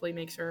that hopefully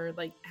makes her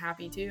like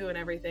happy too and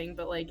everything.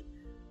 But like,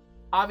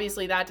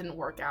 obviously that didn't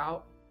work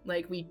out.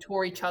 Like, we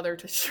tore each other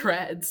to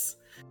shreds.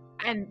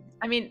 And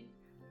I mean,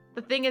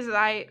 the thing is that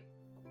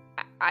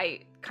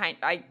I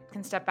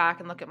can step back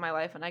and look at my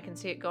life and I can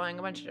see it going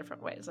a bunch of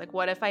different ways. Like,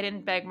 what if I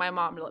didn't beg my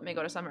mom to let me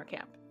go to summer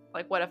camp?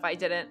 Like, what if I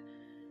didn't,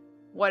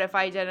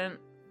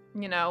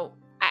 you know,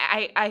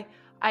 I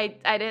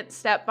didn't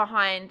step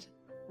behind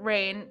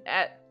Rain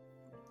at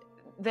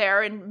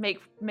there and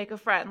make a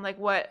friend. Like,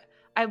 what,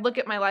 I look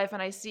at my life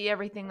and I see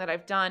everything that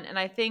I've done, and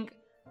I think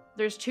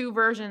there's two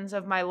versions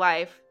of my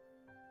life.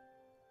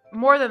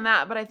 More than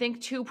that, but I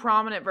think two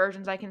prominent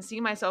versions. I can see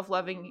myself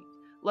loving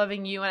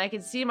you, and I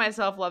can see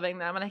myself loving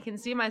them, and I can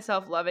see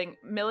myself loving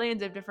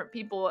millions of different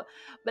people,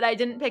 but I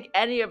didn't pick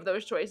any of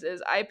those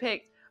choices. I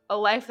picked a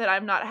life that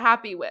I'm not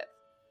happy with.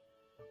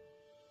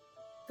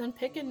 Then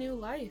pick a new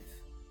life.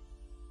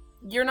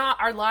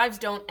 Our lives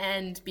don't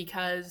end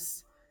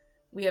because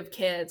we have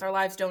kids. Our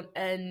lives don't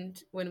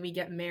end when we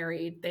get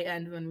married. They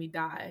end when we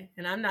die.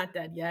 And I'm not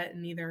dead yet,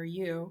 and neither are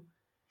you.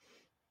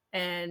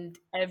 And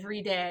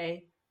every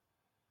day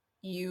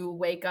you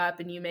wake up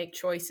and you make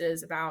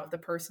choices about the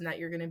person that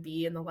you're going to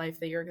be and the life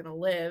that you're going to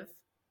live.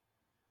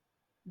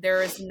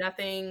 There is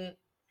nothing,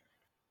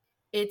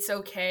 it's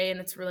okay and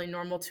it's really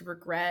normal to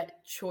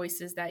regret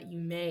choices that you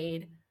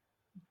made,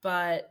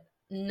 but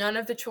none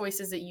of the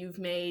choices that you've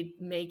made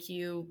make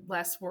you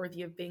less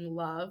worthy of being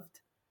loved,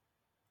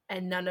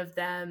 and none of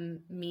them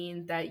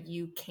mean that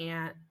you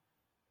can't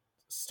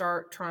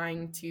start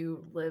trying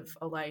to live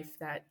a life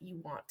that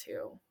you want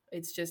to.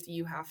 It's just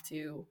you have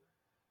to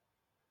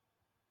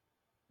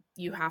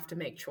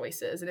make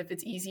choices. And if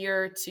it's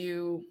easier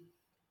to,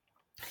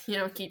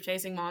 keep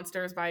chasing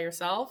monsters by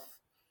yourself,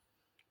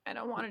 I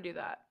don't want to do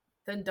that.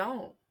 Then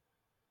don't.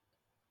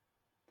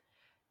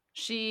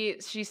 She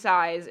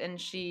sighs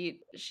and she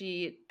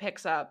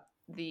picks up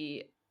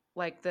she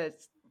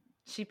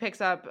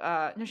picks up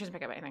no, she doesn't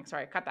pick up anything.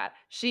 Sorry, cut that.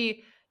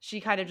 She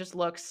kind of just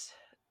looks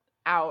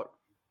out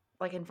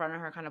like in front of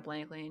her kind of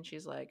blankly, and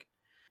she's like,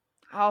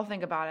 I'll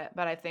think about it,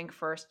 but I think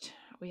first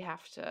we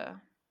have to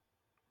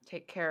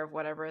take care of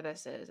whatever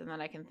this is, and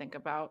then I can think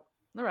about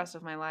the rest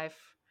of my life.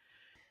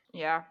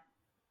 Yeah.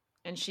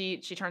 And she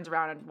turns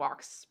around and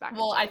walks back.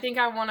 Well, I think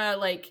I want to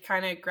like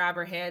kind of grab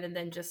her hand and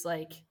then just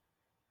like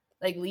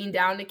lean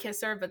down to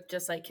kiss her, but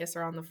just like kiss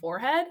her on the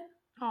forehead.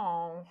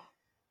 Oh.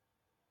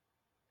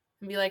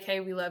 And be like, hey,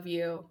 we love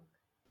you.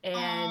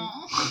 And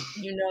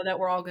you know that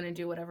we're all going to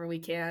do whatever we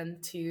can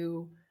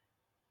to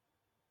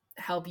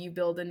help you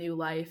build a new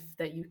life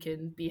that you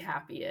can be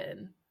happy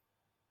in,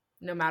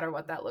 no matter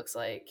what that looks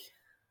like.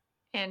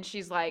 And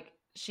she's like,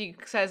 she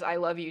says, I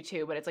love you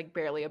too, but it's like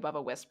barely above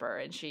a whisper.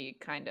 And she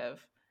kind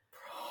of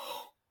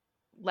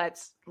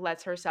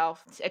lets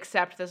herself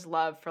accept this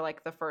love for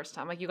like the first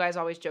time. Like, you guys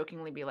always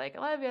jokingly be like,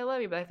 I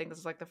love you, but I think this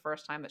is like the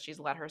first time that she's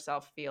let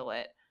herself feel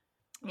it.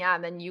 Yeah,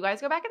 and then you guys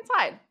go back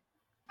inside.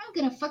 I'm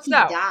gonna fucking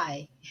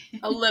die.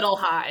 A little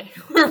high.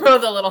 We're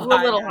both a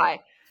little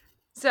high.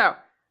 So,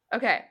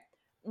 okay.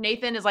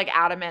 Nathan is like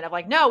adamant of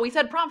like, no, we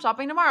said prom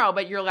shopping tomorrow,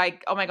 but you're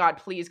like, oh my God,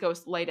 please go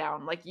lay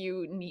down. Like,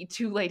 you need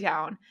to lay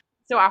down.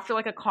 So after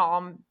like a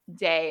calm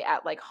day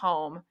at like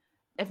home,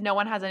 if no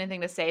one has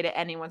anything to say to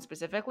anyone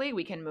specifically,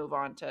 we can move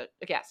on to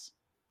a guess.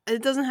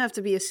 It doesn't have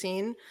to be a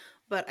scene,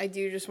 but I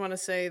do just want to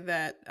say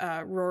that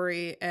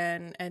Rory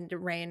and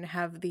Rain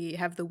have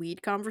the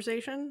weed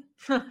conversation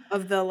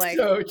of the like.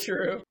 So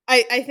true.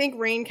 I think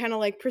Rain kind of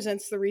like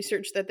presents the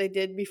research that they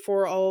did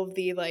before all of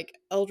the like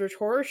Eldritch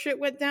horror shit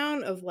went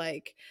down. Of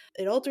like,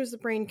 it alters the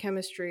brain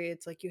chemistry.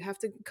 It's like you have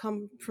to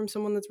come from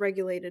someone that's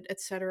regulated,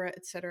 etc.,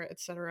 etc.,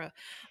 etc.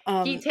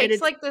 He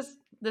takes like this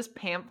this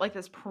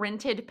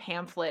printed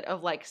pamphlet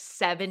of like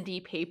 70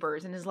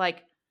 papers and is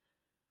like,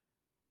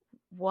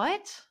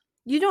 what?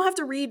 You don't have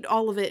to read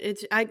all of it.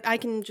 It's I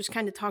can just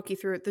kind of talk you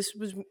through it.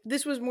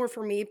 This was more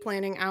for me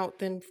planning out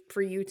than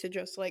for you to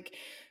just like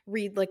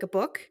read like a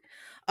book.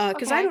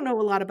 Because Okay. I don't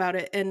know a lot about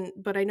it,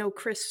 but I know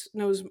Chris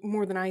knows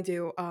more than I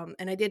do.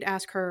 And I did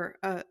ask her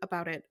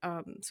about it.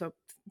 So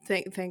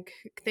thank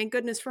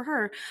goodness for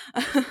her.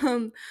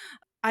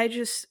 I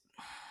just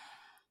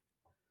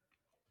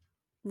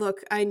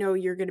look. I know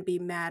you're going to be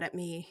mad at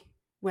me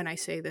when I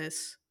say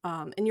this,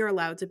 and you're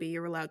allowed to be.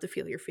 You're allowed to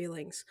feel your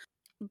feelings,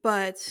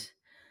 but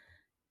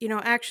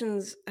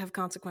actions have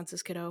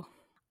consequences, kiddo.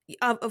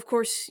 Of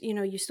course,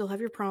 you still have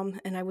your prom,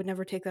 and I would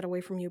never take that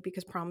away from you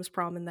because prom is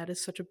prom, and that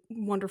is such a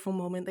wonderful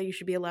moment that you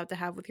should be allowed to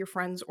have with your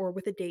friends or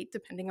with a date,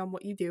 depending on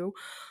what you do.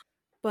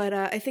 But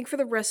I think for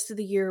the rest of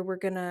the year, we're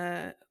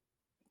gonna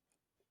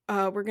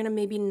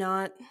maybe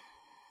not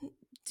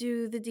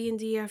do the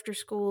D&D after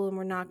school, and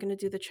we're not gonna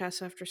do the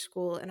chess after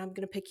school, and I'm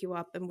gonna pick you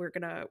up, and we're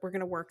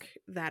gonna work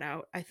that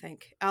out. I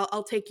think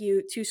I'll take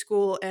you to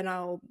school, and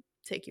I'll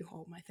take you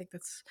home. I think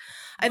that's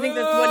what needs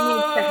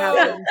to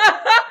happen.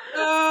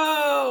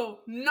 Oh,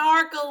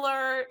 narc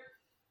alert.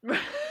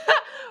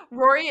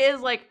 Rory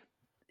is like,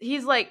 he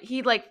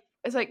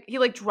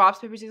drops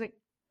papers. He's like,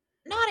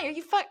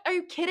 Nani, are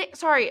you kidding?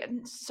 Sorry,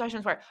 Sasha,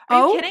 I'm sorry.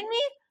 Are you kidding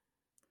me?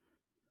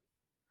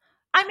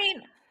 I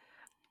mean,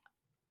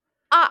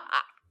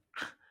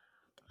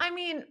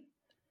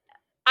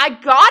 I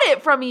got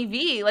it from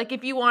EV. Like,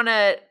 if you want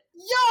to.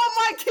 Yo,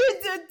 my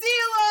kid's a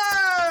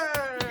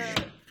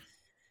dealer!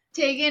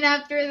 Taking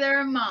after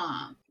their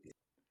mom.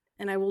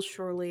 And I will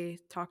surely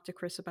talk to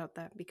Chris about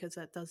that because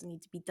that does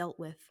need to be dealt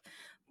with.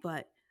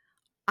 But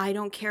I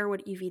don't care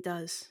what Evie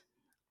does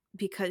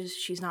because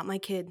she's not my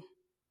kid.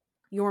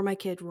 You're my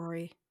kid,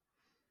 Rory.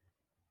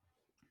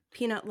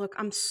 Peanut, look,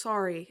 I'm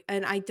sorry,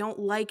 and I don't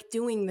like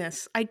doing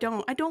this. I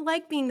don't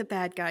like being the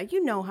bad guy.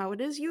 You know how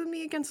it is. You and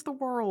me against the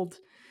world.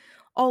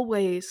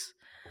 Always.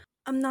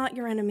 I'm not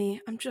your enemy.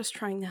 I'm just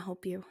trying to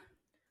help you.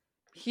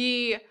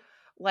 He,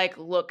 like,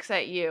 looks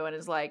at you and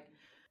is like,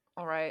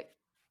 all right,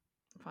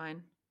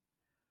 fine.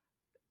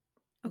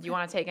 Okay. Do you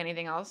want to take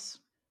anything else?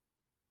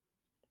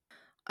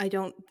 I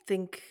don't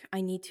think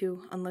I need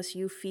to unless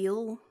you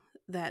feel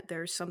that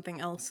there's something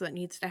else that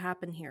needs to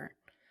happen here.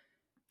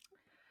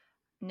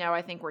 No,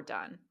 I think we're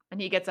done.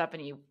 And he gets up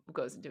and he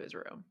goes into his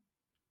room.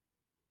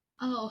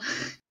 Oh.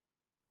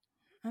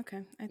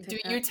 Okay. Do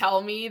you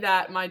tell me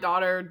that my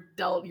daughter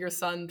dealt your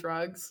son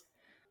drugs?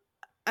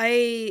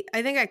 I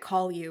think I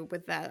call you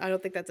with that. I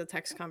don't think that's a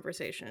text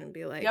conversation and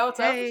be like, yo, what's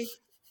up? Hey,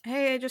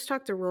 I just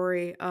talked to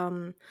Rory.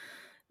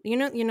 You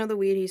know the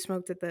weed he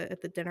smoked at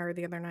the dinner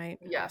the other night?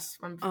 Yes,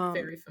 I'm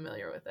very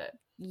familiar with it.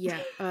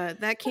 Yeah,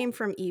 that came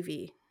from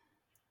Evie.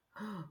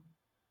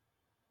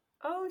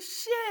 Oh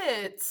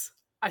shit!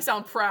 I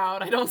sound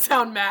proud. I don't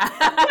sound mad.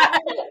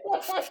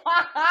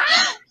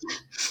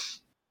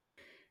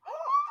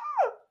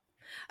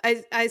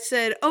 I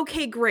said,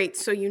 okay, great,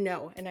 so you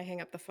know, and I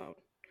hang up the phone.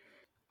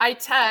 I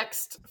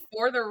text,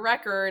 for the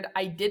record,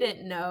 I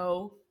didn't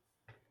know.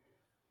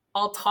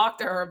 I'll talk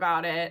to her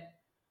about it.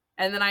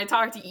 And then I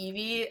talk to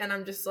Evie, and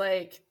I'm just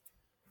like,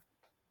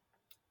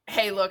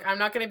 hey, look, I'm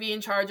not going to be in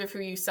charge of who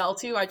you sell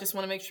to. I just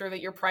want to make sure that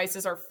your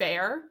prices are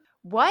fair.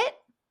 What?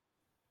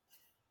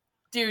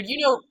 Dude,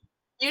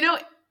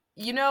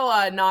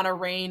 Nana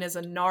Rain is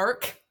a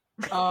narc.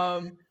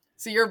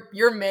 So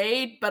you're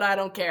made, but I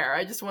don't care.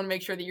 I just want to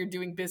make sure that you're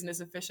doing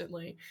business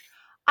efficiently.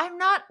 I'm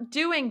not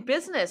doing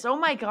business. Oh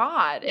my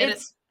god.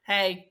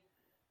 Hey,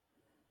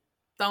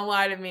 don't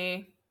lie to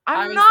me.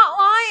 I'm not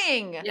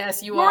lying.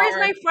 Yes, you Rory's are.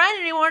 my friend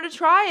and he wanted to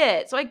try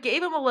it, so I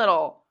gave him a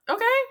little.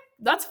 Okay,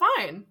 that's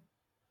fine.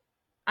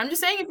 I'm just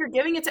saying if you're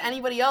giving it to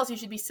anybody else, you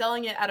should be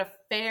selling it at a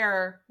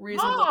fair,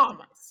 reasonable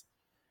price.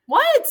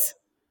 What?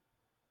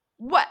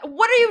 What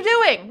are you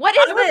doing? What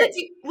is this?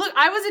 Look,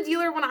 I was a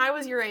dealer when I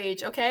was your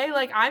age, okay?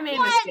 Like, I made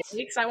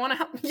mistakes. I want to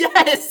help.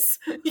 Yes.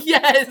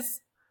 Yes.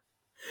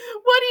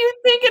 What do you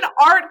think an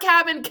art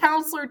cabin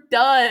counselor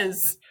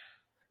does?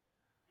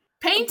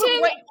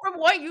 Painting? From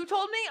what you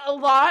told me, a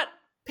lot.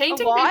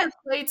 Painting paper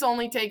plates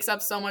only takes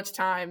up so much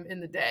time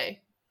in the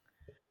day.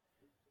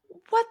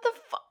 What the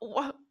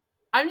fuck?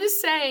 I'm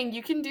just saying,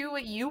 you can do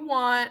what you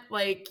want,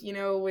 like,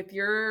 with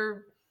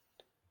your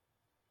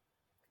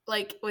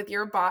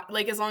body,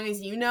 like, as long as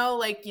you know,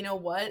 like,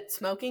 what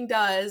smoking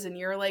does, and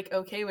you're, like,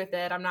 okay with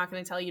it. I'm not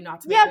going to tell you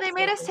not to. Yeah, they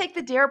made us take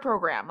the DARE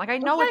program. Like, I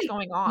know what's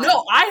going on.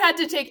 No, I had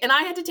to take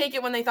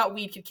it when they thought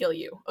weed could kill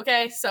you.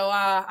 Okay, so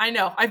I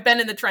know. I've been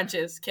in the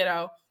trenches,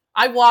 kiddo.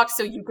 I walked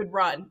so you could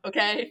run.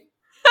 Okay,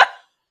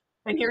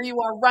 and here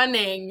you are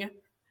running.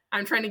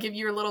 I'm trying to give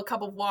you a little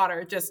cup of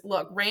water. Just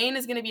look, Rain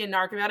is going to be a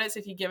narc about it. So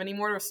if you give any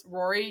more to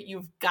Rory,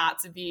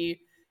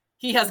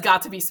 he has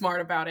got to be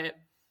smart about it.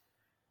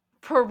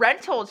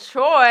 Parental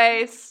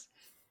choice.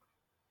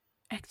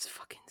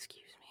 Excuse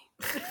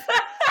me.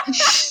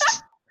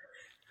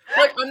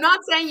 Look, I'm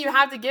not saying you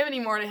have to give any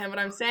more to him, but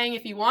I'm saying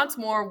if he wants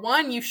more,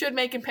 1, you should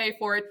make him pay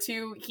for it.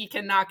 2, he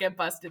cannot get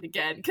busted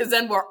again, because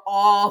then we're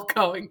all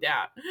going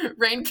down.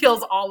 Rain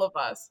kills all of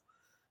us.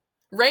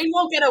 Rain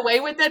won't get away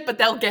with it, but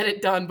they'll get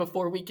it done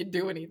before we can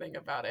do anything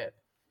about it.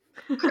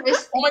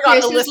 Chris, oh my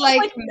god, Chris Alyssa's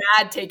like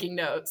mad taking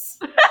notes.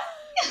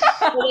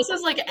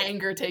 Alyssa's like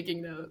anger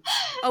taking notes.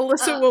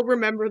 Alyssa will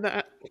remember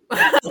that.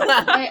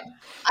 I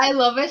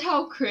love it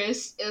how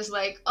Chris is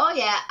like, oh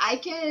yeah, I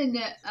can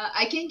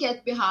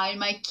get behind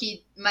my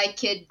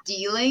kid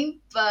dealing,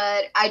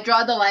 but I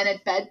draw the line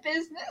at bed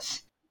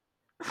business.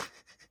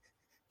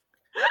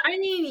 I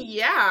mean,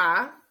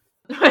 yeah.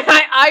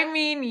 I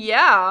mean,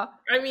 yeah.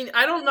 I mean,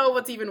 I don't know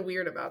what's even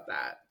weird about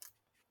that.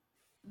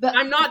 But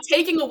I'm not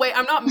making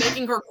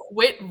her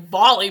quit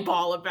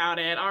volleyball about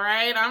it, all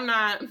right? I'm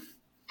not.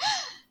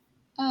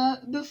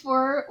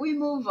 Before we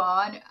move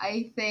on,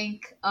 I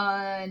think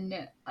on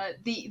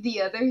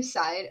the other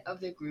side of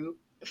the group,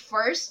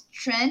 first,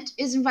 Trent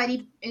is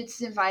inviting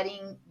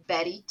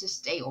Betty to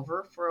stay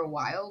over for a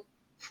while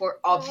for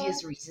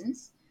obvious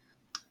reasons.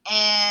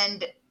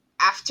 And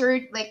after,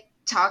 like,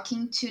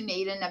 talking to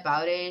Nathan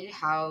about it,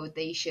 how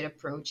they should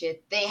approach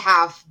it, they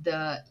have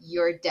the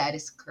 "your dad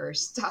is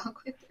cursed"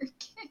 talk with their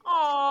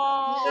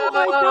Oh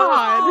my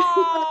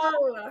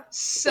God. God.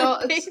 So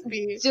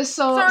Baby. just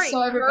so Sorry,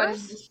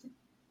 everybody's curse? listening.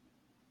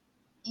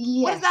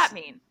 Yes. What does that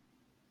mean?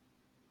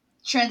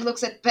 Trent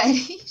looks at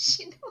Betty.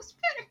 She knows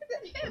better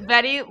than him.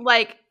 Betty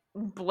like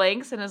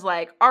blinks and is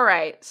like, "All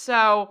right,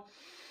 so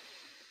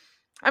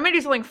I'm gonna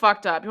do something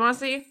fucked up. You want to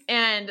see?"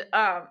 And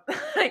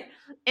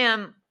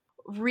and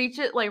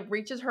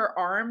reaches her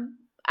arm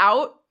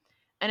out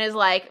and is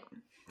like,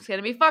 "It's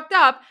gonna be fucked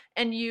up."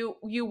 And you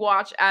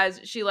watch as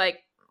she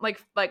like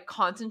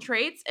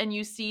concentrates, and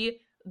you see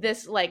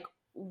this like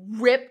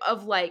rip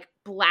of like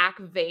black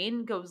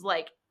vein goes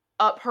like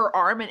up her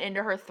arm and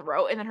into her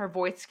throat, and then her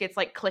voice gets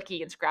like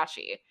clicky and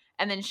scratchy,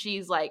 and then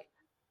she's like,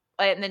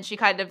 and then she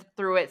kind of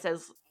through it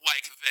says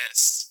like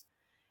this,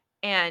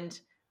 and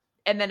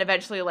then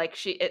eventually like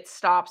it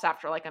stops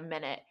after like a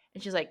minute,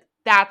 and she's like,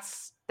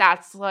 that's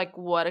like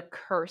what a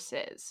curse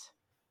is.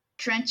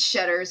 Trent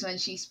shudders when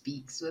she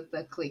speaks with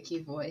the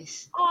clicky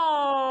voice.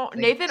 Oh, Like,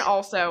 Nathan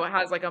also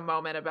has like a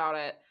moment about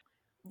it,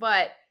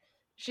 but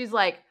she's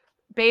like,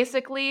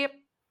 basically,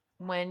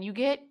 when you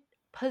get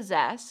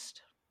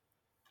possessed,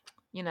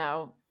 you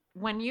know,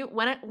 when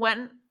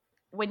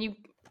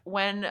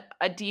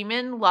a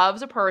demon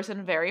loves a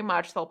person very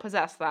much, they'll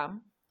possess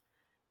them,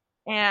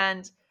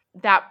 and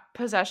that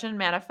possession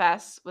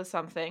manifests with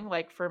something.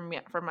 Like for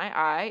me, for my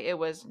eye, it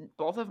was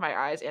both of my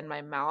eyes and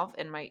my mouth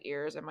and my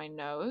ears and my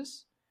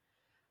nose,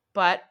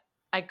 but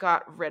I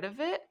got rid of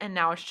it, and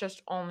now it's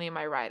just only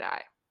my right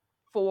eye.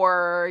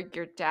 For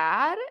your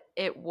dad,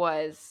 it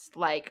was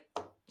like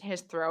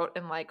his throat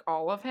and like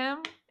all of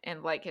him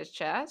and like his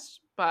chest,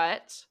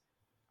 but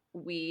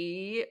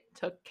we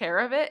took care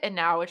of it, and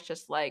now it's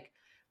just like,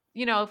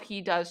 if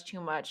he does too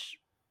much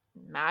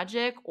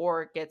magic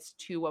or gets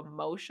too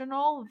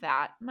emotional,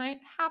 that might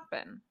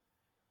happen.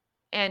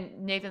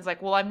 And Nathan's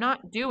like, well, I'm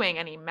not doing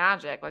any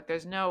magic. Like,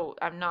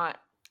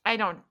 I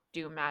don't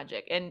do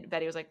magic. And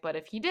Betty was like, but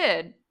if he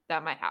did,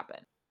 that might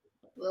happen.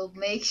 we'll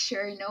make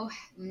sure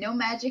no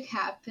magic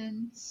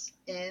happens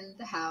in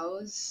the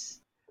house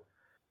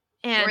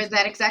And for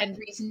that exact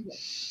reason.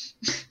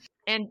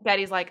 And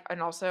Betty's like,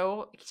 and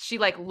also she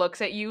like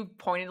looks at you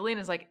pointedly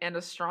and is like, and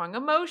a strong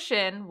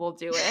emotion will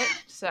do it.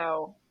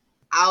 So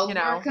I'll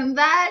work on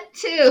that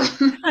too.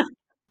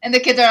 And the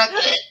kids are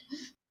like,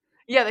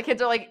 yeah, the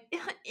kids are like,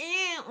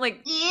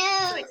 like,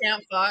 yeah. They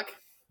can't fuck.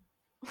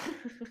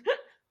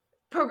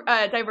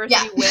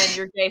 Diversity when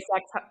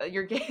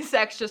your gay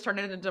sex just turned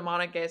into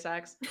demonic gay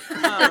sex.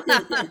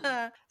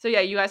 So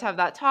yeah, you guys have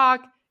that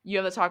talk. You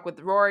have the talk with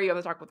Rory. You have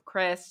the talk with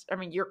Chris. I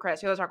mean, you're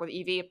Chris. You have the talk with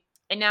Evie.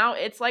 And now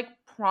it's like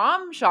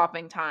prom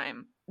shopping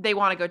time. They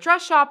want to go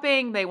dress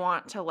shopping. They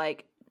want to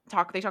like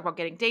talk. They talk about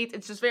getting dates.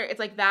 It's just it's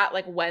like that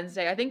like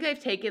Wednesday. I think they've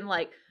taken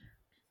like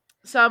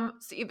some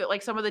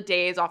of the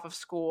days off of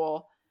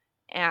school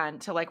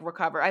and to like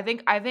recover. I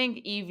think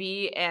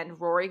Evie and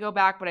Rory go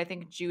back, but I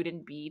think Jude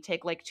and B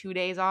take like 2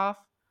 days off.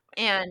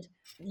 And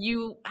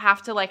you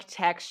have to like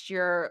text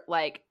your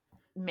like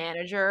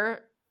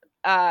manager.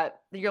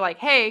 You're like,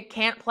 hey,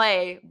 can't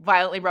play.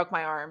 Violently broke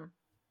my arm.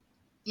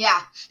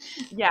 Yeah.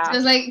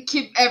 Just like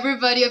keep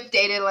everybody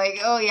updated. Like,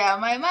 oh yeah,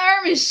 my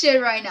arm is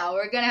shit right now.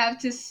 We're gonna have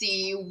to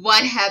see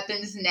what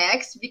happens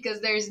next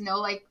because there's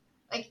no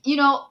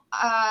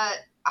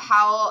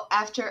how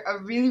after a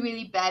really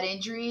really bad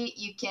injury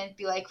you can't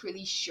be like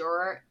really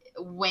sure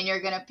when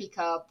you're gonna pick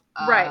up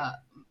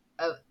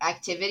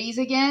activities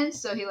again.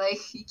 So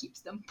he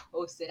keeps them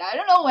posted. I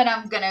don't know when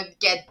I'm gonna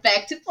get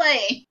back to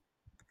playing,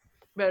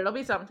 but it'll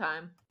be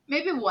sometime.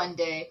 Maybe one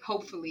day,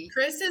 hopefully.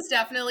 Chris is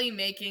definitely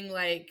making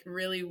like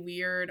really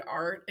weird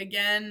art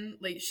again.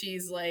 Like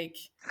she's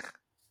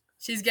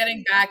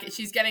getting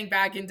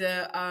back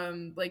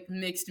into like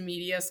mixed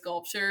media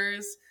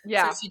sculptures.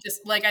 Yeah. So she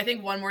just like, I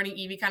think one morning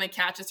Evie kind of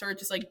catches her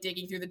just like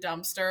digging through the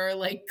dumpster,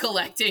 like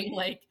collecting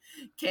like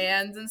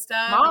cans and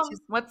stuff. Mom, and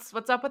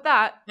what's up with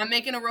that? I'm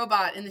making a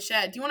robot in the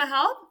shed. Do you want to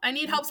help? I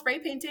need help spray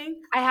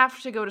painting. I have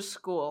to go to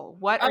school.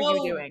 What are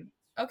you doing?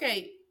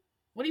 Okay.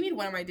 What do you mean,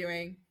 what am I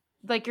doing?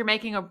 Like you're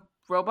making a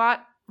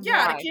robot?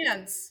 Yeah, out of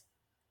cans.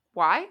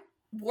 Why?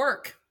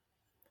 Work.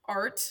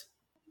 Art.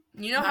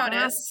 You know how it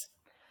is.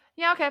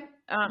 Yeah, okay.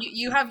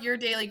 You have your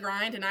daily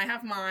grind and I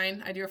have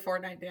mine. I do a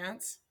Fortnite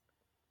dance.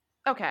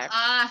 Okay.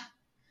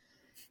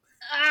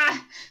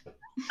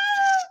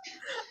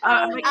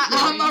 I'm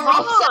a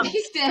roll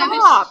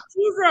Stop!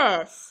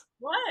 Jesus!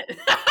 What?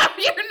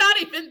 You're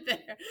not even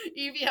there.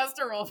 Evie has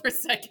to roll for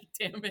psychic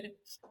damage.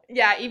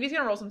 Yeah, Evie's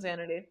gonna roll some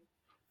sanity.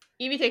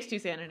 Evie takes 2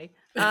 sanity.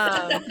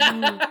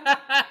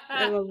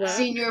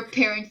 Senior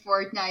parent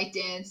Fortnite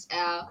dance.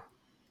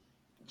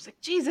 It's like,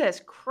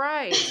 Jesus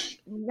Christ.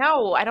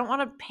 No, I don't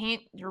want to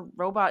paint your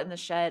robot in the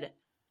shed.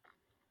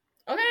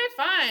 Okay,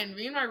 fine.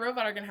 Me and my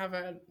robot are gonna have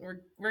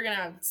we're gonna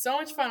have so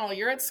much fun while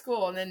you're at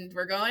school, and then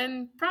we're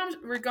going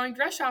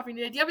dress shopping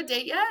today. Do you have a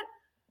date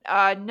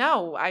yet?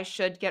 No, I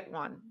should get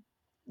one.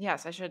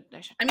 Yes, I should.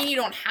 I mean, you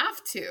don't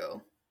have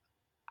to.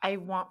 I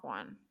want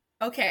one.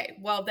 Okay,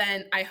 well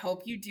then I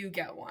hope you do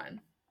get one.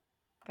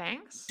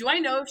 Thanks. Do I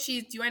know if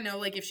she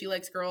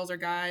likes girls or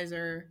guys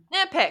or?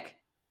 Yeah, pick.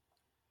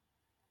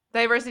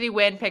 Diversity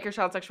win. Pick your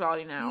child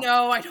sexuality now.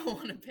 No, I don't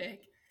want to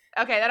pick.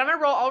 Okay, then I'm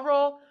gonna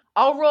roll.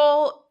 I'll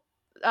roll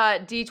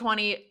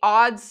D20.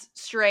 Odds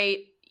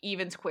straight,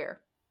 evens queer.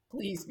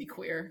 Please be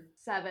queer.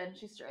 7.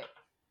 She's straight.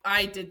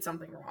 I did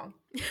something wrong.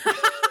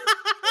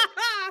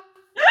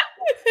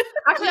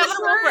 Actually, I'm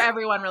gonna roll for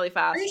everyone really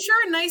fast. Are you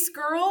sure a nice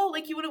girl?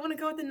 Like you wouldn't want to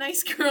go with a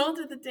nice girl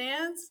to the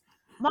dance?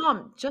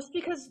 Mom, just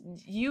because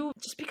you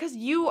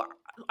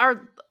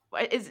are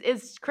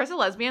is Chris a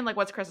lesbian? Like,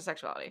 what's Chris's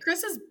sexuality?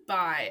 Chris is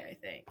bi, I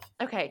think.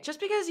 Okay, just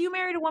because you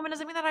married a woman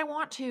doesn't mean that I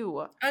want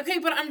to. Okay,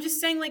 but I'm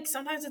just saying, like,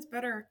 sometimes it's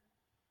better.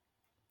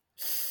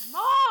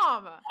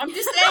 Mom! I'm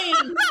just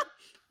saying.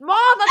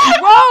 Mom, that's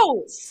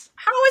gross!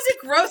 How is it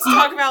gross to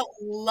talk about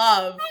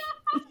love?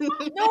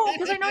 No,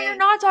 because I know you're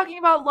not talking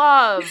about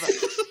love.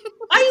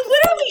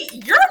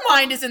 Your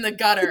mind is in the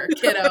gutter,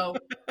 kiddo.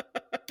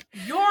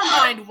 Your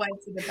mind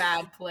went to the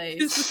bad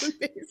place.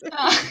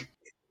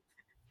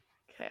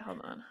 Okay,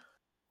 hold on.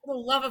 For the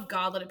love of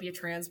God, let it be a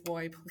trans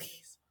boy,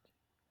 please.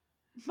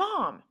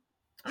 Mom!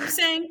 I'm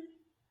saying.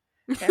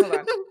 Okay, hold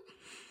on.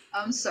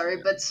 I'm sorry,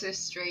 but cis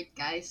straight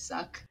guys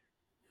suck.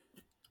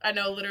 I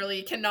know, literally,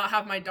 you cannot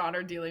have my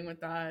daughter dealing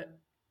with that.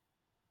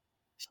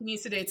 She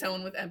needs to date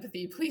someone with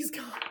empathy, please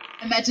God.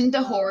 Imagine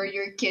the horror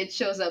your kid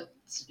shows up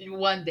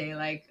one day,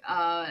 like,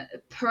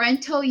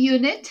 parental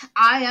unit,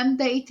 I am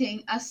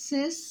dating a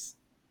cisgender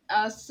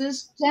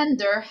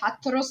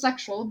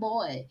heterosexual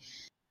boy.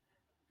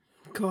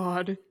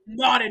 God.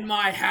 Not in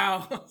my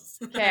house.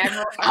 Okay,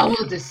 I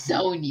will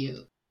disown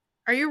you.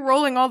 Are you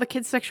rolling all the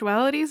kids'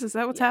 sexualities? Is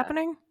that what's Yeah.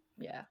 happening?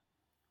 Yeah.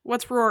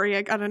 What's Rory?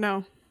 I gotta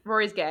know.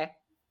 Rory's gay.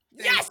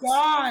 Yes!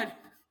 God!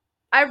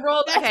 I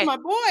rolled. That's Okay. my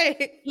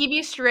boy!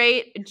 Evie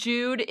straight.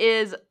 Jude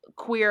is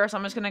queer, so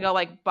I'm just gonna go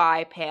like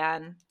bi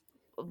pan.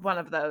 One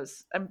of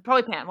those. I'm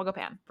probably pan. We'll go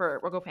pan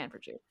for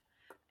Jude.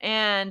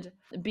 And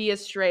B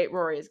is straight.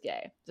 Rory is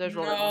gay. There's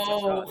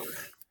No.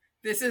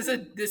 This is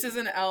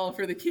an L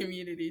for the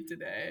community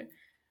today.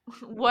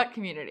 What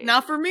community?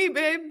 Not for me,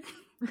 babe.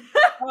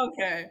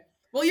 Okay.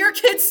 Well, your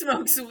kid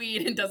smokes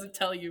weed and doesn't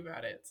tell you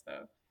about it,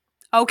 so.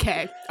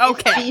 Okay.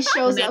 If he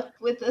shows up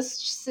with a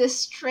cis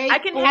straight I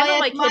can boy handle at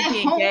my kid my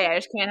being home. gay. I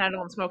just can't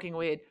handle him smoking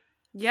weed.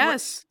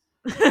 Yes.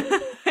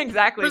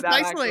 Exactly. That,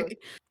 Precisely. actually.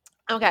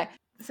 Okay.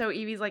 So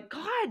Evie's like,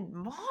 God,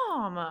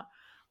 Mom.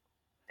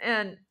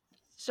 And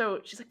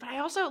so she's like, but I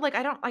also, like,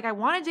 I don't, like, I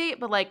want to date,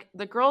 but, like,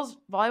 the girls'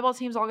 volleyball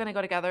team's all going to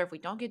go together. If we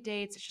don't get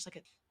dates, it's just like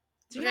a...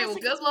 Okay, well,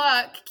 good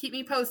luck. Keep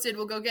me posted.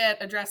 We'll go get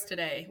a dress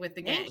today with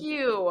the gang. Thank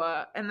you.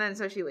 And then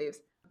so she leaves.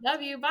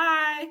 Love you.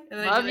 Bye. And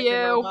then Love I do, like, you.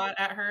 a robot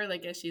at her,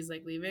 like, as she's,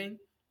 like, leaving.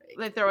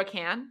 They throw a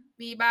can.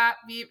 Beep, bop,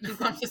 beep.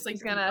 I'm just, like,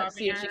 He's going to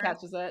see if she her.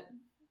 catches it.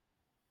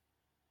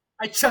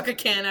 I chuck a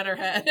can at her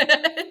head.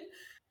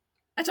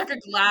 I chuck a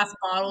glass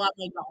bottle at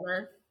my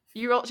daughter.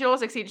 She rolls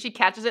 16. She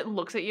catches it and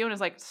looks at you and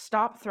is like,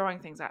 stop throwing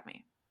things at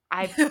me.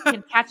 I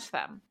can catch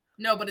them.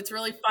 No, but it's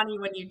really funny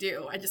when you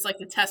do. I just like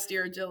to test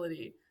your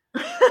agility.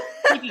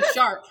 Keep you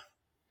sharp.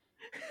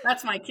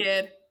 That's my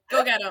kid.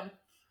 Go get him.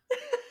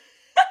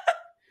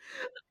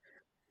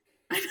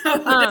 I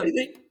know.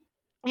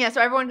 Yeah,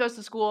 so everyone goes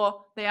to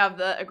school. They have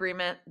the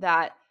agreement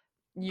that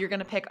you're going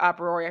to pick up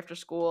Rory after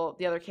school.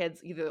 The other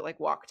kids either like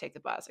walk, take the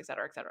bus, et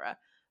cetera, et cetera.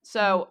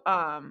 So,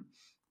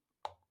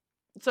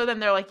 so then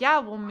they're like, yeah,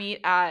 we'll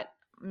meet at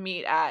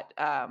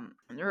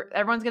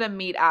everyone's going to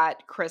meet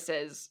at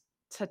Chris's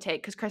to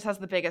take, because Chris has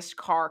the biggest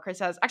car. Chris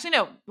has, actually,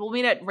 no, we'll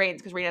meet at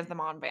Rain's because Rain has the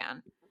mom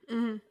van.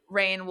 Mm-hmm.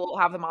 Rain will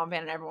have the mom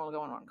van and everyone will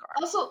go in one car.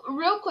 Also,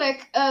 real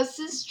quick,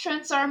 since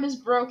Trent's arm is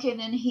broken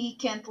and he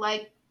can't,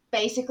 like,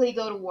 basically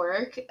go to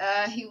work,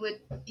 he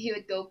would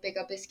go pick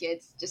up his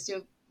kids just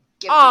to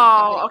give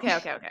them company.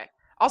 Okay.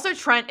 Also,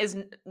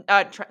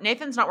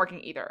 Nathan's not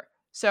working either.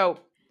 So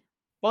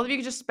both of you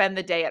could just spend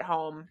the day at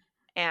home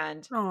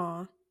and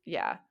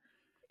yeah.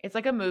 It's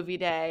like a movie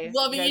day.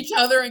 Loving each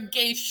other and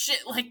gay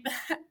shit like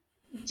that.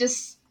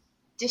 Just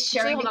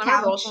sharing the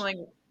couch.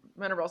 I'm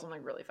gonna roll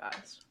something really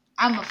fast.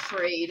 I'm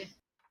afraid.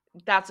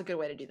 That's a good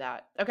way to do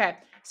that. Okay,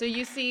 so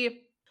you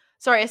see,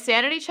 a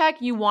sanity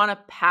check. You want to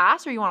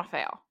pass or you want to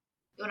fail?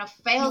 You want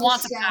to fail. You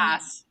want to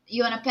pass.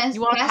 You want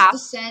to pass the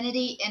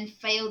sanity and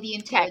fail the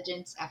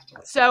intelligence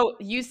afterwards. So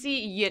you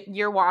see,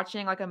 you're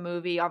watching like a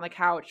movie on the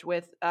couch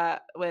with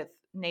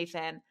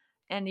Nathan,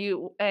 and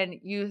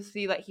you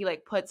see that he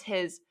like puts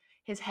his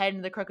head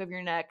in the crook of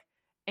your neck,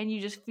 and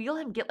you just feel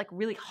him get like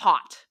really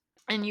hot.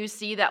 And you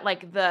see that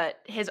like the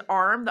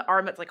arm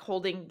that's like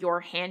holding your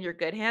hand, your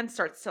good hand,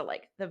 starts to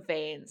like the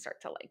veins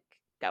start to like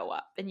go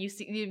up, and you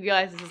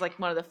realize this is like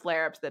one of the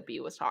flare-ups that B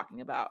was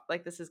talking about.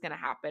 Like this is gonna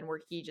happen where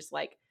he just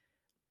like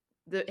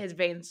his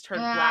veins turn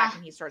black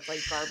and he starts like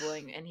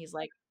garbling, and he's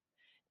like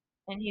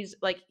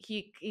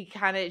he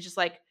kind of just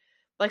like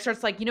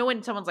starts like, you know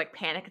when someone's like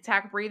panic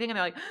attack breathing and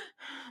they're like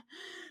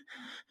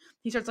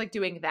he starts like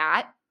doing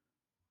that.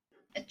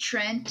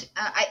 Trent,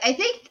 I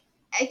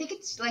think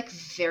it's like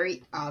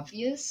very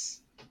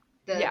obvious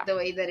the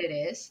way that it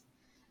is.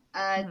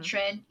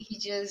 Trent,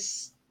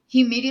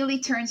 he immediately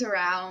turns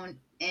around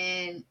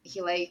and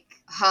he like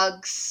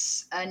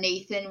hugs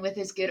Nathan with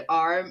his good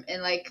arm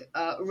and like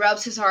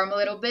rubs his arm a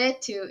little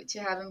bit to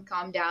have him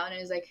calm down,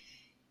 and is like,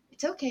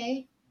 "It's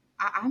okay,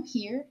 I'm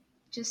here.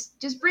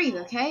 Just breathe,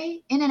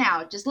 okay? In and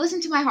out. Just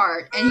listen to my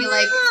heart." And he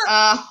like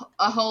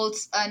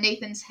holds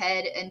Nathan's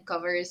head and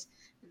covers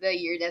the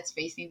ear that's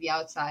facing the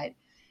outside,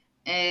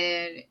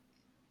 and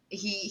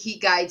he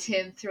guides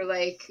him through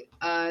like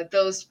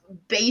those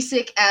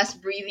basic ass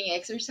breathing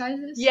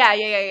exercises. Yeah.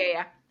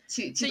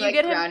 To So you like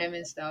get him- ground him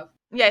and stuff.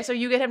 Yeah, so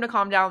you get him to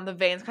calm down. The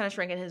veins kind of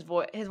shrink, and his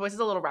voice is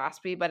a little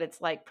raspy, but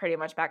it's like pretty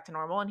much back to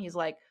normal. And he's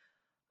like,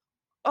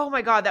 "Oh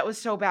my god, that was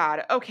so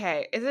bad.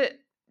 Okay, is it?"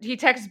 He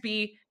texts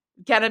B,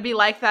 "Gonna be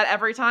like that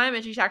every time?"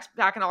 And she texts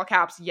back in all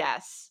caps,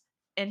 "Yes."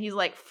 And he's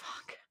like,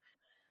 "Fuck."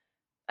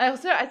 I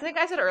think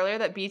I said earlier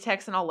that B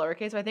texts in all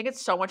lowercase, but I think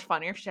it's so much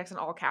funnier if she texts in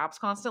all caps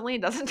constantly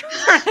and doesn't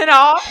turn it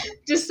off.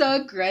 Just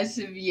so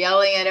aggressive,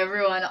 yelling at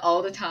everyone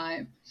all the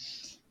time.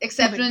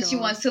 Except Oh my when she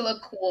God. wants to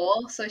look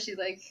cool, so she's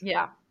like,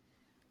 Yeah,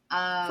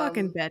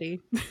 Fucking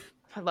Betty.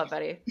 I love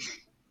Betty.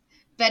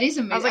 Betty's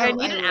amazing. I was like, I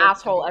need an love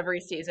asshole Betty.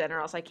 every season, or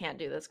else I can't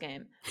do this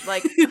game.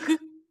 Like,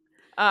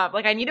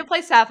 like I need to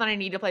play Seth and I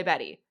need to play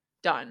Betty.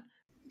 Done.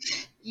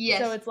 Yes.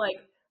 So it's like,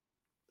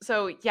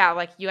 so yeah,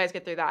 like you guys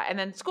get through that, and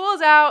then school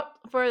is out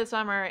for the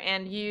summer,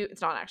 and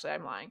it's not actually.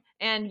 I'm lying.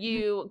 And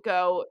you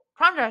go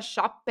prom dress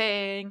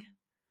shopping.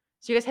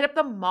 So you guys hit up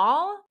the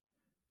mall,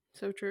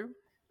 So true.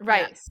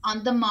 right? Yes.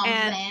 On the mom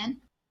And- van.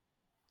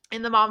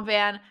 In the mom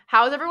van.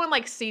 How is everyone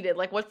like seated?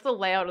 Like, what's the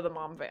layout of the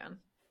mom van?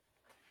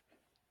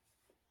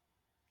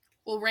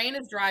 Well, Rain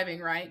is driving,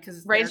 right?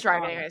 Because Ray's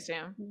driving, I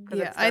assume. 'cause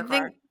Yeah, it's their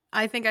car.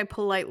 I think I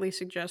politely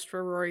suggest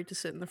for Rory to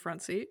sit in the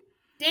front seat.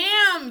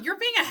 Damn, you're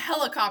being a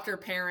helicopter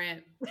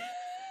parent.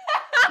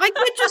 My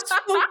kid just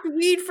smoked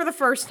weed for the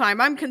first time.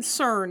 I'm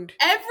concerned.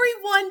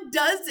 Everyone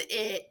does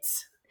it.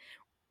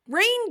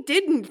 Rain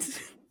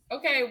didn't.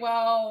 Okay,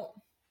 well,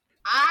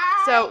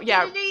 I So,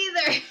 yeah. didn't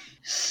either.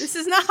 This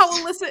is not how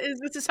Alyssa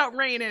is. This is how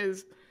Rain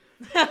is.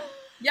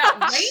 yeah,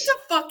 Rain's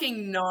a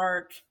fucking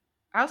narc.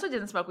 I also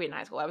didn't smoke weed in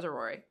high school. I was a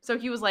Rory. So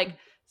he's like,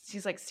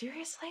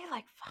 seriously?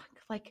 Like, fuck.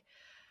 Like,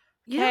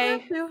 You don't okay.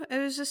 have to. It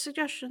was a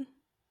suggestion.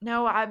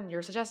 No,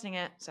 you're suggesting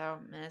it. So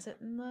I'm going to sit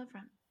in the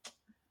front.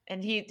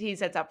 And he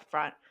sits up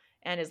front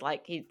and is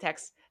like, he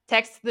texts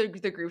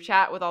the group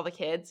chat with all the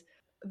kids.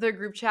 The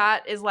group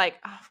chat is like,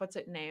 what's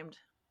it named?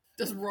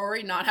 Does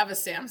Rory not have a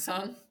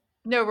Samsung?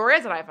 No, Rory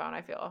has an iPhone,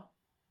 I feel.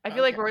 I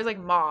feel like Okay. Rory's like,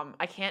 Mom,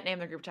 I can't name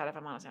the group chat if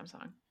I'm on a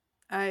Samsung.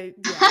 I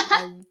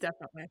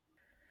definitely.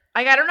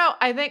 Like, I don't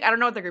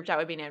know what the group chat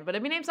would be named, but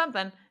it'd be named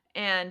something.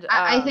 And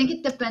I think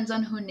it depends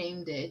on who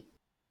named it.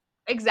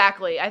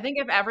 exactly. I think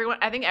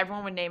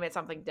everyone would name it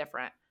something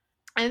different.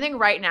 I think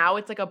right now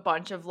it's like a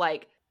bunch of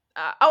like,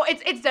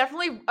 it's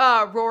definitely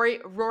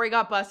Rory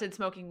got busted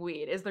smoking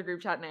weed is the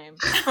group chat name.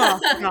 Oh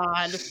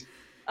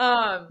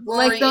God.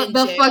 Rory Like in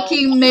the jail.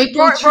 fucking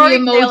maple Rory tree jail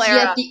emoji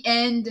era. at the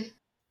end.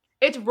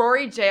 It's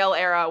Rory jail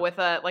era with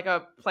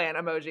a plant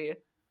emoji.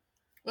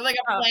 With like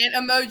a plant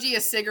emoji, a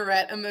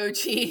cigarette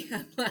emoji.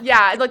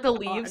 Yeah, it's like the God.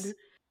 leaves.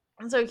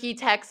 And so he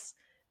texts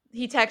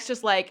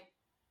just like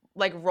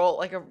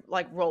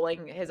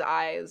rolling his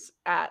eyes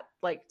at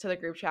like to the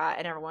group chat,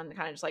 and everyone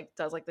kind of just like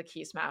does like the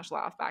key smash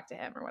laugh back to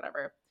him or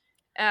whatever.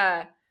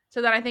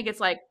 So then I think it's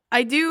like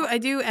I do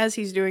as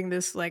he's doing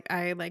this, like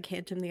I like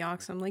hint him the aux.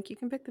 I'm like, you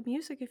can pick the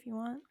music if you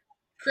want.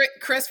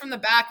 Chris from the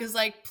back is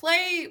like,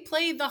 play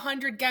the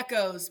 100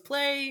 Geckos.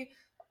 Play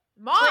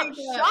Mom,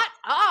 the- shut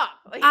up.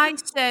 Like, I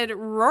said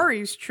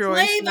Rory's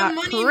choice, play the not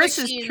Money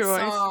Chris's Machine choice.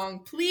 song.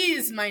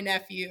 Please, my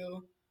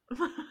nephew.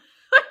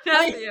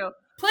 nephew.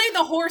 Play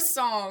the horse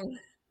song.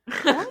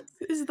 What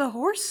is the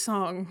horse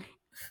song?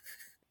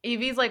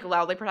 Evie's like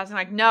loudly protesting,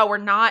 like, no, we're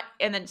not.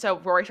 And then so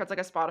Rory starts like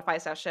a Spotify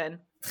session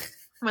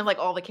with like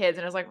all the kids,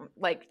 and it's like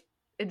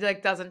it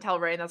like doesn't tell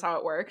Rain that's how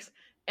it works,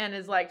 and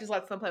is like just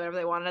lets them play whatever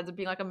they want, and ends up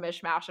being like a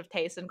mishmash of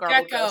taste and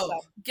garbled Gecko.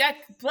 stuff.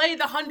 Play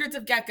the hundreds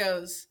of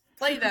geckos.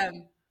 Play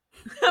them.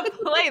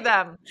 Play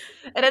them.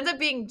 It ends up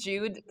being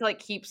Jude like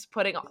keeps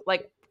putting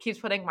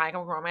My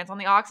Chemical Romance on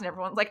the aux, and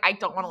everyone's like, I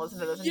don't want to listen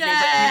to this. And Jude's like,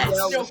 Yes. "You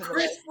will No, listen to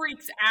Chris this."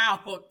 freaks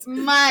out.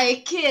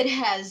 My kid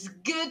has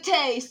good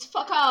taste.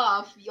 Fuck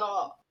off,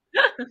 y'all.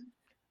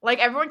 Like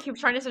everyone keeps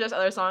trying to suggest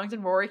other songs,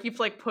 and Rory keeps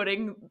like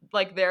putting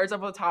like theirs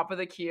up on the top of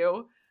the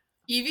queue.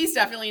 Evie's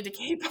definitely into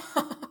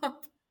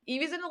K-pop.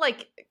 Evie's into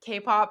like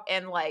K-pop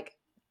and like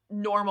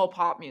normal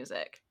pop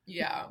music.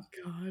 Yeah.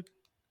 God.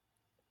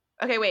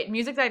 Okay, wait.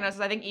 Music diagnosis.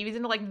 I think Evie's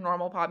into like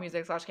normal pop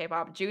music /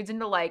 K-pop. Jude's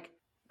into like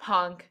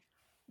punk.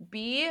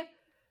 B, I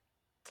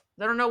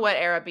don't know what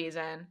era B's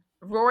in.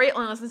 Rory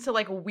only listens to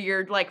like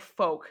weird like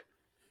folk,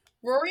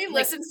 Rory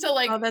listens to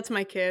like Oh, that's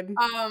my kid.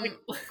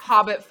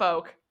 Hobbit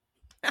folk.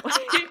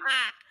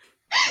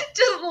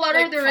 Just Lord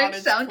like of the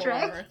Rings cottage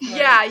soundtrack. core, like-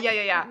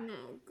 Yeah.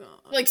 Oh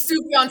God. Like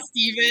Sufjan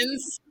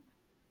Stevens.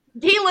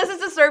 He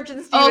listens to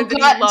Surgeon Stevens Oh and he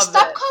god, loves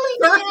stop it. calling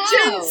me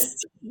out. Surgeon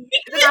Is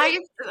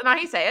that how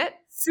you say it?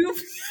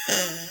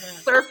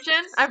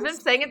 Surfjan? I've been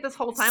saying it this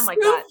whole time like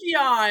that.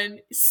 Sufjan.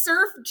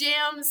 Surf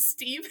Jam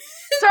Steve.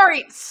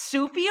 Sorry,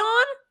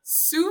 Sufjan?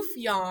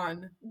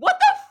 Sufjan. What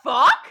the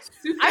fuck?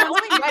 Sufjan. I've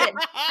only read it.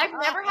 I've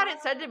never had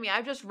it said to me.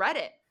 I've just read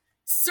it.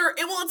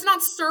 Well, it's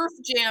not Surf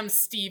Jam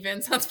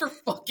Stevens. That's for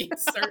fucking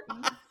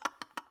certain.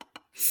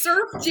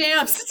 Surf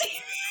Jam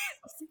Stevens.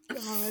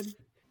 God.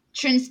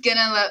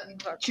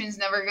 Trin's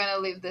never gonna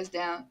leave this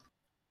down.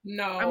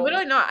 No. I'm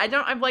literally not.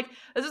 I'm like,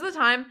 this is the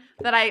time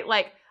that I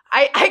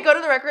go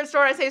to the record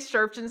store and I say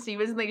Surfjan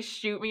Stevens and they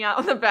shoot me out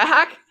in the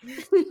back.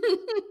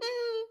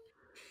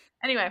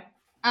 Anyway.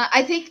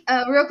 I think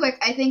real quick,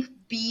 I think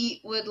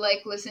B would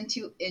like listen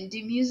to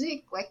indie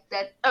music like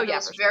that. Oh yeah,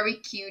 those very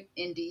cute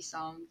indie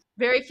songs.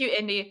 Very cute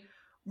indie.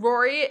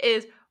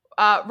 Rory's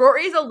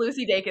a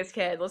Lucy Dacus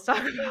kid. Let's talk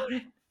about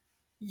it.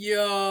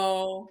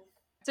 Yo.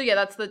 So yeah,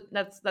 that's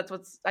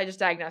what's I just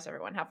diagnosed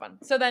everyone. Have fun.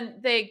 So then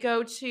they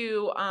go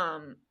to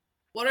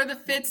what are the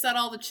fits that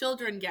all the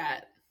children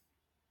get?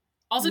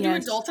 Also,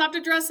 Yes. do adults have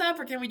to dress up,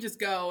 or can we just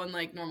go in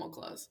like normal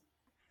clothes?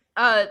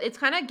 It's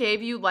kind of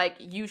gave you like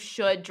you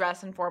should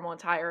dress in formal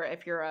attire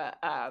if you're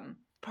a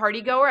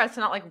party goer, as to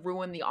not like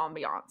ruin the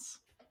ambiance.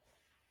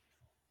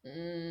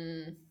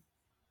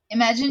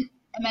 Imagine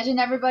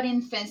everybody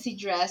in fancy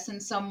dress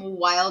and some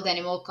wild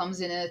animal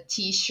comes in a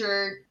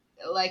t-shirt,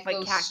 like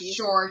those khakis.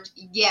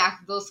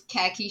 those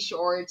khaki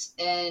shorts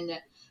and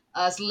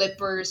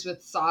slippers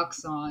with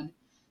socks on.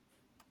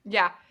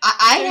 Yeah,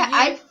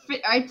 I'd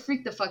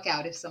freak the fuck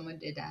out if someone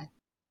did that.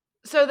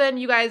 So then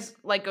you guys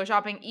like go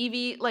shopping.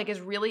 Evie like is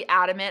really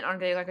adamant on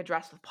getting like a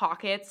dress with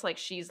pockets. Like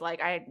she's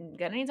like, I'm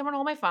gonna need someone to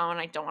hold my phone.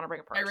 I don't want to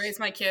bring a purse. I raised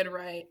my kid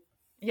right.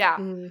 Yeah,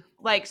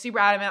 like super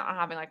adamant on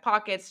having like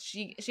pockets.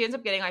 She ends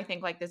up getting I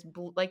think like this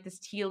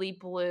tealy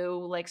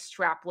blue like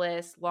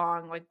strapless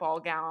long like ball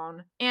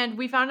gown. And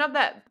we found out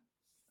that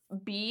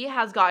B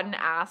has gotten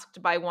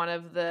asked by one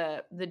of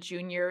the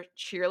junior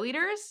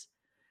cheerleaders,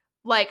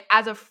 like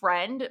as a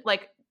friend,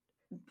 like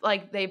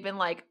they've been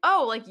like,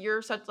 oh, like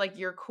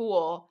you're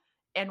cool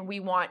and we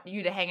want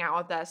you to hang out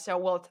with us,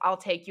 so I'll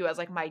take you as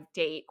like my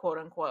date, quote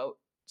unquote,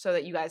 so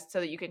that you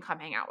can come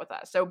hang out with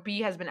us. So B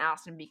has been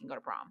asked and B can go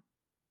to prom.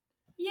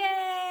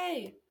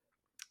 Yay!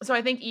 So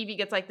I think Evie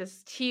gets like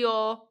this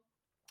teal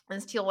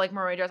like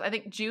mermaid dress. I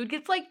think Jude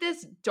gets like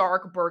this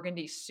dark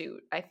burgundy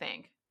suit, I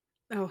think.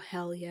 Oh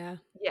hell yeah.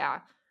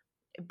 Yeah.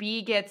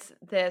 B gets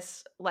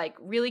this like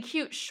really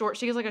cute short.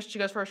 She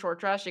goes for a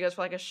short dress. She goes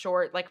for like a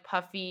short, like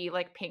puffy,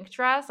 like pink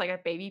dress, like a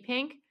baby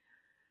pink.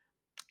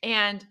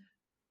 And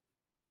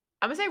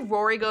I'm gonna say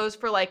Rory goes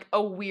for like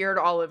a weird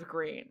olive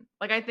green.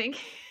 Like I think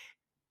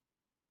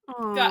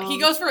God, he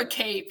goes for a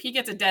cape. He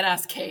gets a dead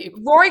ass cape.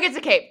 Rory gets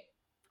a cape.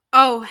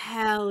 Oh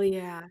hell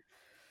yeah.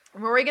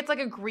 Rory gets like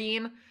a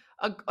green,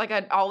 like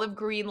an olive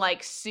green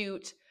like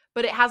suit,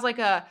 but it has like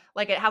a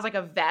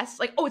vest.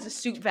 Like, oh, it's a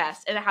suit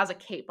vest and it has a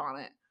cape on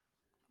it.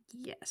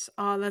 Yes.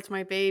 Oh, that's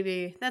my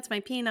baby. That's my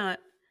peanut.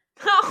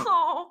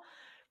 Oh.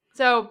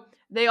 So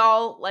they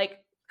all like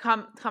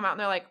come out and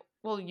they're like,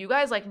 well, you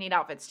guys like need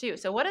outfits too.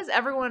 So what does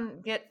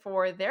everyone get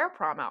for their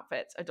prom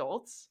outfits,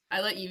 adults?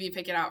 I let Evie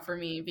pick it out for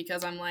me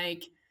because I'm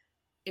like,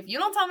 if you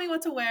don't tell me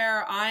what to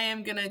wear, I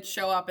am gonna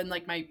show up in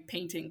like my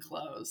painting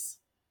clothes.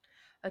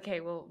 Okay,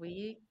 well,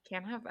 we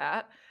can't have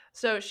that.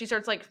 So she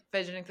starts like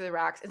fidgeting through the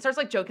racks and starts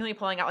like jokingly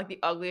pulling out like the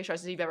ugliest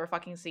dresses you've ever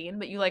fucking seen,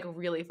 but you like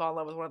really fall in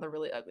love with one of the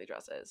really ugly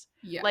dresses.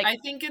 Yeah, like I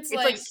think it's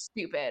like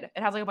stupid.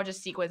 It has like a bunch of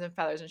sequins and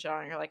feathers and shit on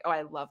it. And you're like, oh,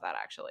 I love that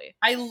actually.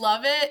 I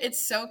love it.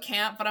 It's so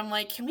camp, but I'm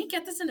like, can we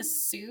get this in a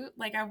suit?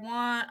 Like, I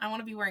want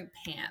to be wearing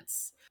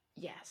pants.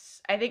 Yes,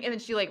 I think, and then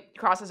she like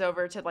crosses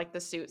over to like the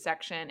suit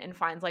section and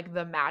finds like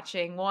the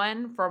matching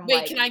one from. Wait,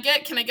 like, can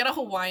I get a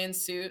Hawaiian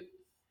suit?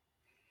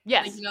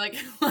 Yes. Like, you know, like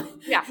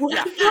yeah.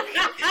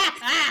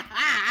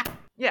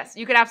 Yes,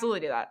 you could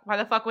absolutely do that. Why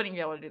the fuck wouldn't you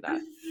be able to do that?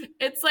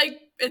 It's like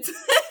it's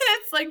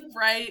like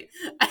bright.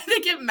 I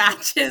think it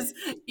matches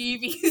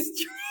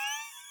Evie's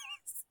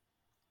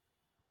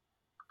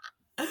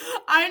dress.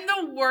 I'm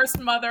the worst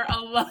mother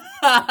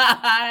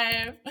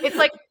alive. It's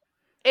like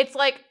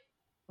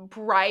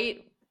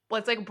bright.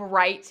 It's like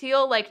bright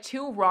teal, like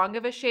too wrong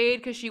of a shade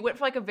because she went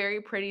for like a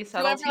very pretty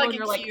subtle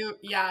teal. Like a cute,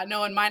 yeah.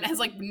 No, and mine has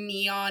like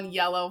neon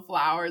yellow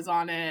flowers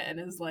on it, and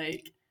is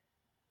like,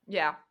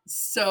 yeah.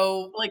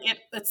 So like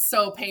it's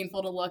so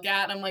painful to look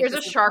at. I'm like, there's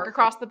a shark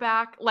across the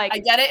back. Like I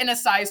get it in a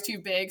size too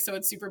big, so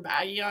it's super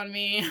baggy on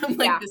me. I'm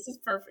like, this is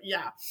perfect.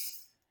 Yeah.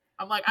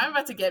 I'm like, I'm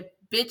about to get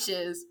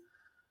bitches.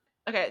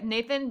 Okay,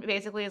 Nathan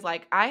basically is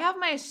like, I have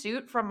my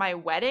suit from my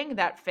wedding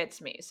that fits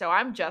me, so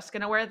I'm just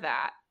gonna wear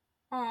that.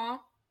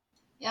 Aw.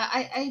 Yeah,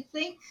 I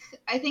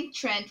think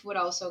Trent would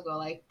also go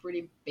like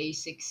pretty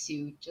basic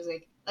suit, just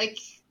like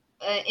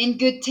in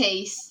good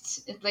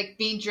taste. It's like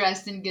being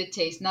dressed in good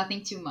taste,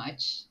 nothing too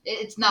much.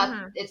 It's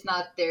not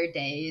their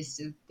day,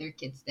 it's their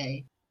kid's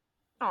day.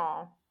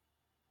 Oh,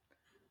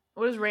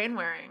 what is Rain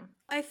wearing?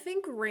 I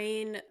think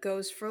Rain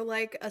goes for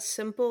like a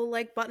simple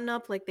like button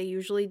up like they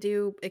usually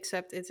do,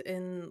 except it's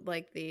in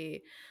like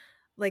the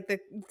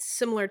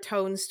similar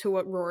tones to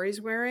what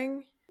Rory's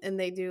wearing. and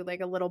they do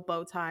like a little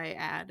bow tie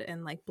ad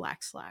and like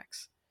black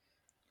slacks.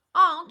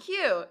 Oh,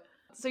 cute.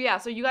 So yeah,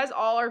 so you guys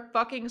all are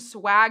fucking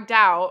swagged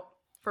out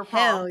for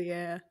prom. Hell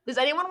yeah. Does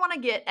anyone want to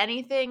get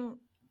anything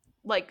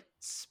like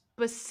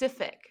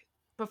specific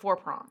before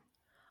prom?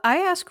 I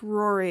ask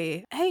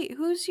Rory, hey,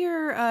 who's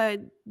your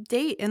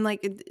date? And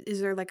like,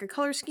 is there like a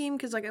color scheme?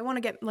 Because like, I want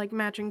to get like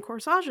matching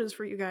corsages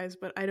for you guys,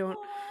 but I don't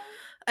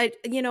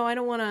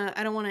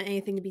want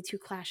anything to be too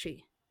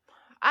clashy.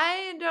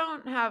 I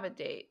don't have a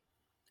date.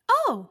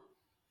 Oh,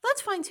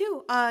 that's fine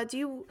too.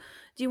 Do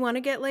you want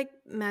to get like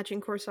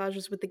matching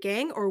corsages with the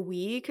gang, or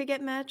we could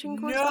get matching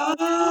corsages?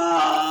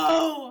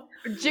 No!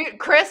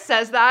 Chris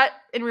says that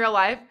in real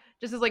life.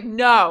 Just is like,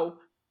 no.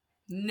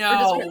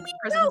 No.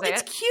 Chris No, say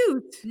it's it?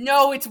 cute.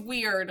 No, it's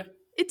weird.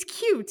 It's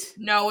cute.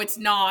 No, it's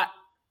not.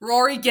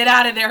 Rory, get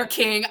out of there,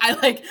 King.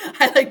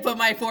 I put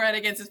my forehead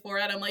against his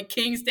forehead. I'm like,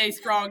 King, stay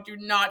strong. Do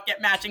not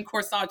get matching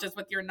corsages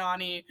with your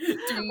nani.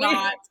 Do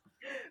not.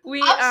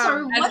 I'm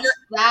sorry, what's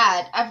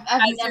that?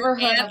 I've never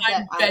heard of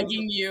that. I'm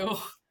begging you.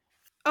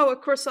 Oh, a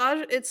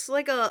corsage? It's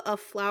like a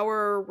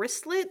flower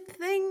wristlet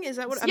thing? Is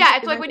that what? Yeah,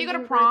 it's like when you go to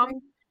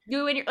prom,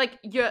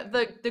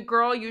 the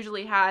girl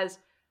usually has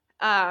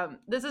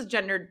this is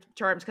gendered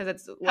terms because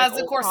it's like has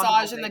the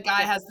corsage and the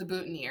guy has the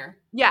boutonniere.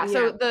 Yeah,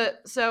 so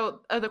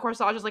the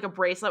corsage is like a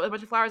bracelet with a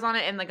bunch of flowers on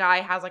it, and the guy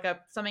has like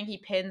something he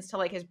pins to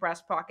like his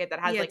breast pocket that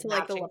has like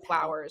matching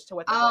flowers to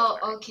what. Oh,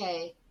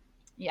 okay.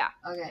 Yeah.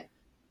 Okay.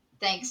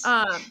 Thanks.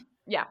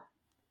 Yeah.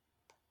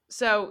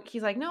 So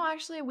he's like, no,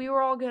 actually,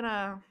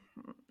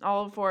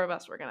 all 4 of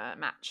us were gonna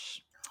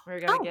match. We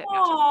were gonna get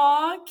matching.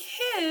 Aw,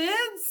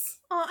 kids.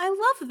 Oh, I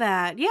love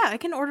that. Yeah, I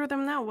can order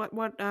them now.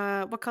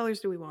 What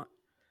colors do we want?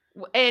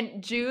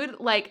 And Jude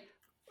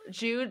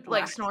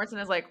snorts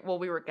and is like, well,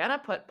 we were gonna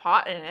put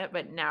pot in it,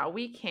 but now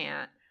we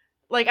can't.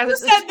 Like, who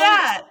said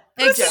that?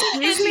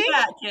 Excuse me,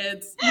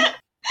 kids.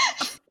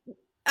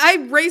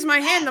 I raise my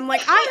hand. I'm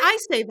like, I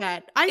say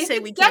that. I say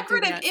we can't do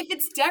that. If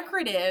it's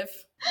decorative,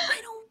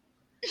 I don't.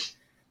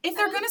 If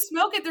they're gonna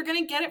smoke it, they're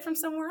gonna get it from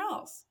somewhere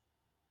else.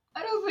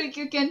 I don't think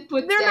you can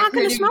put. They're not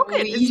gonna smoke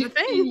it. Is the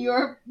thing. In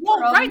your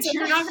right? So if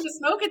they're not gonna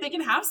smoke it, they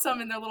can have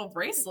some in their little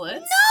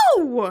bracelets.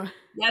 No.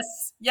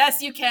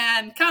 Yes, you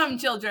can. Come,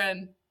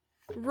 children.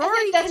 Rory, I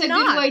think that's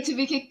cannot. a good way to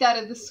be kicked out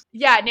of the school.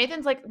 Yeah,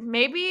 Nathan's like,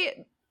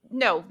 maybe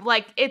no,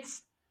 like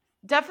it's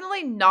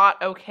definitely not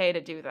okay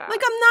to do that.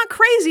 Like, I'm not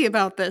crazy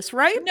about this,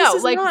 right? No, this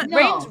is like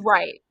Rain's No.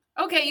 right.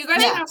 Okay, you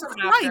guys can have some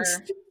after.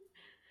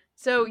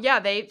 So yeah,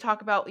 you guys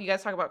talk about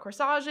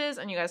corsages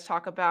and you guys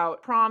talk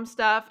about prom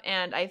stuff,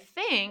 and I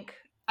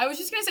was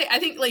just gonna say, I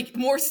think like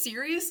more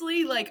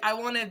seriously, like I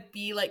want to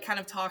be like kind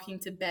of talking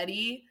to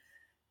Betty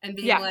and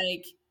being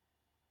like,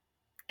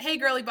 hey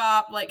girly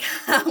bop, like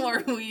how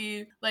are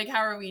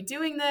we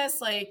doing this?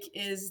 Like,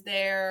 is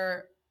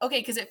there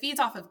because it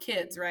feeds off of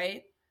kids,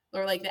 right?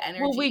 Or like the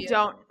energy. Well,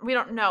 we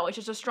don't know. It's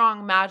just a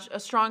strong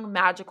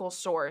magical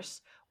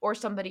source or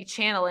somebody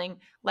channeling.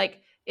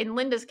 Like in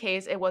Linda's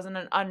case, it wasn't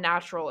an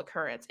unnatural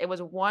occurrence. It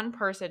was one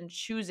person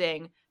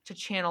choosing to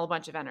channel a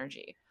bunch of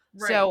energy.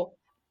 Right. So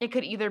it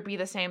could either be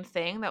the same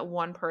thing, that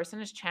one person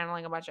is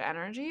channeling a bunch of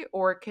energy,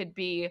 or it could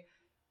be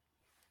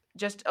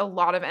just a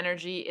lot of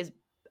energy is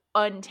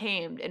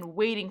untamed and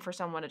waiting for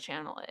someone to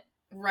channel it.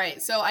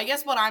 Right. So I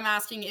guess what I'm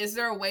asking, is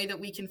there a way that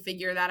we can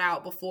figure that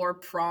out before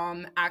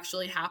prom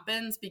actually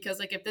happens? Because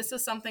like if this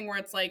is something where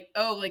it's like,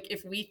 oh, like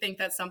if we think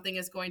that something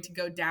is going to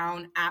go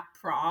down at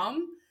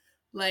prom,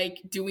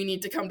 like do we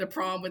need to come to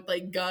prom with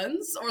like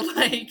guns, or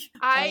like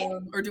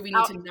or do we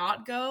need to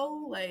not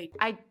go? Like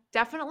I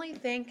definitely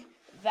think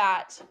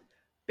that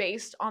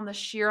based on the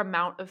sheer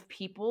amount of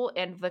people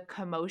and the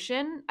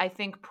commotion, I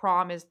think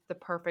prom is the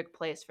perfect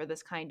place for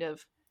this kind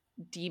of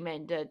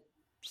demon to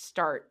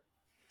start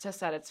to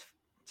set its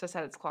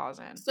claws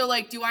in. So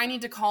like, do I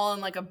need to call in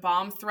like a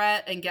bomb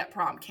threat and get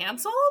prom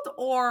canceled,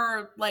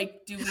 or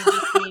like do we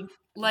just need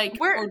like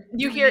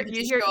you hear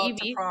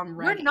Evie?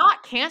 We're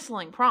not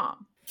canceling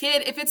prom,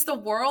 kid. If it's the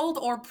world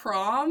or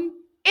prom,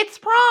 it's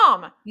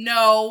prom.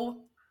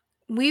 No.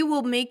 We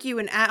will make you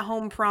an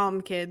at-home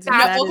prom, kids.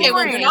 Well,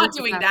 we're not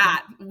doing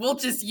that.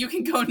 You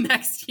can go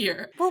next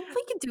year. Well,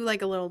 we could do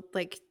like a little,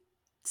 like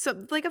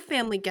a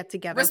family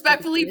get-together.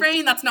 Respectfully,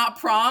 Rain, that's not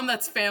prom,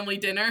 that's family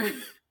dinner.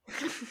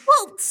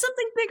 Well,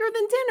 something bigger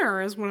than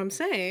dinner is what I'm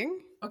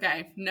saying.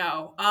 Okay,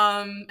 no.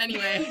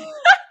 Anyway.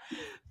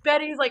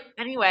 Betty's like,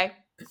 anyway,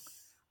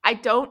 I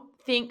don't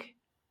think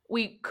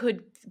we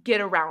could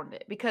get around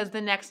it, because the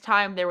next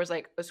time there was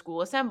like a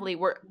school assembly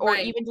or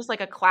even just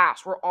like a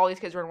class where all these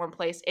kids were in one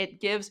place,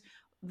 it gives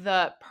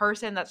the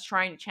person that's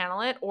trying to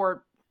channel it,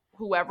 or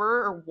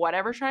whoever or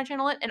whatever's trying to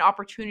channel it, an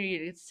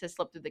opportunity to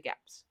slip through the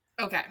gaps.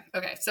 Okay.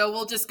 So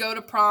we'll just go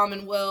to prom,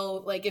 and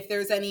we'll like, if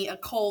there's any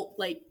occult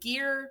like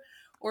gear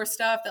or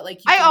stuff that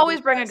like I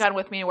always bring a gun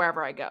with me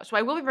wherever I go, so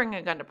I will be bringing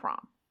a gun to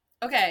prom.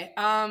 Okay.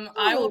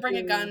 I will bring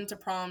a gun to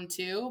prom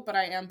too, but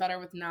I am better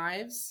with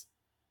knives.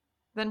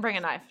 Then bring a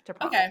knife to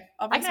prom. Okay.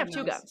 I can have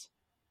 2 guns.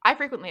 I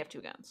frequently have 2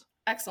 guns.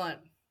 Excellent.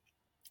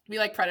 We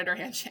like Predator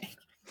handshake.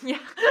 Yeah.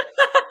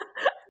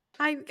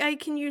 I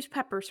can use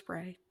pepper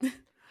spray.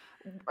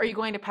 Are you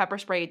going to pepper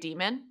spray a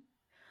demon?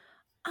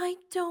 I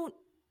don't.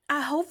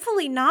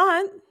 Hopefully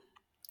not.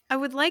 I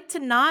would like to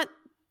not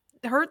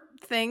hurt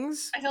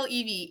things. I tell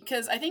Evie,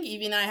 because I think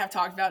Evie and I have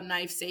talked about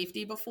knife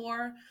safety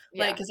before.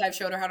 Yeah. Like, because I've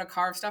showed her how to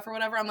carve stuff or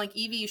whatever. I'm like,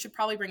 Evie, you should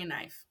probably bring a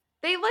knife.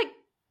 They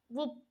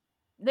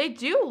they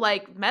do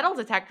like metal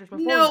detectors before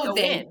we No, go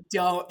they in.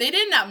 don't. They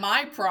didn't at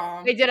my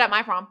prom. They did at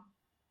my prom.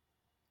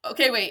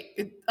 Okay,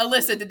 wait.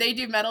 Alyssa, did they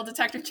do metal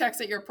detector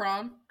checks at your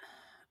prom?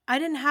 I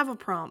didn't have a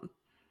prom.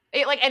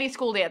 Like any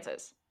school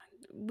dances.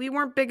 We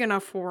weren't big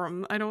enough for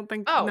them. I don't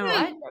think. Oh, no.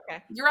 what?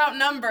 Okay. You're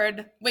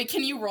outnumbered. Wait,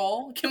 can you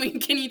roll? Can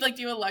you like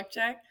do a luck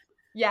check?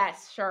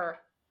 Yes, sure.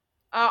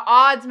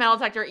 Odds, metal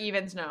detector,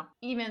 evens, no.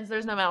 Evens,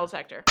 there's no metal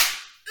detector.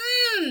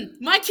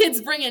 My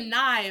kid's bringing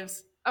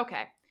knives.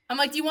 Okay. I'm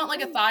like, do you want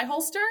like a thigh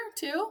holster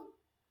too?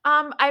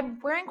 I'm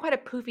wearing quite a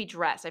poofy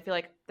dress. I feel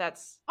like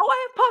that's. Oh,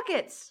 I have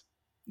pockets.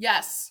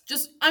 Yes.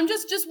 I'm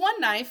just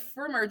one knife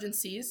for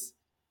emergencies.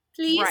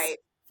 Please? Right.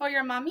 For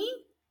your mommy?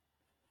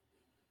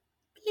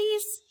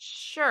 Please?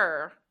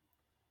 Sure.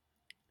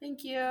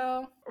 Thank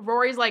you.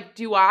 Rory's like,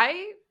 do I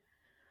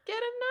get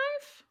a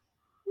knife?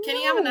 Can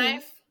he have a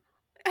knife?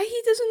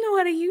 He doesn't know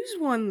how to use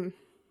one.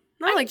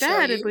 Not I like can show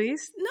that, you. at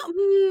least.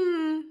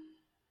 No.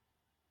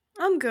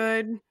 I'm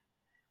good.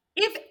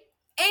 If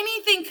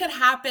anything could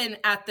happen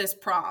at this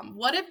prom,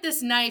 what if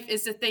this knife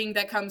is the thing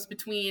that comes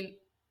between...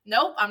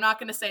 Nope, I'm not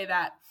going to say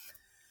that.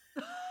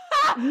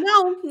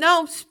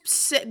 No.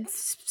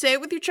 Say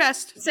it with your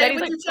chest. Say it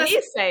Betty's with like, your chest.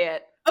 please say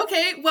it.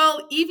 Okay,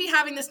 well, Evie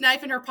having this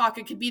knife in her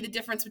pocket could be the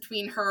difference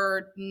between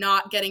her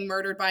not getting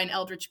murdered by an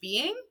eldritch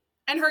being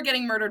and her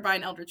getting murdered by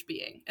an eldritch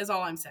being, is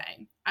all I'm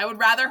saying. I would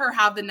rather her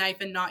have the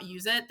knife and not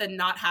use it than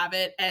not have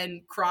it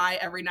and cry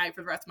every night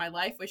for the rest of my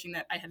life wishing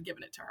that I had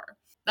given it to her.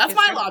 That's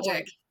my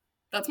logic.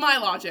 That's my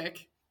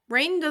logic.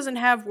 Rain doesn't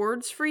have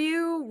words for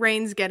you.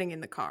 Rain's getting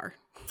in the car.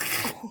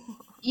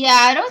 Yeah,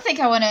 I don't think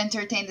I want to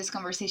entertain this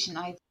conversation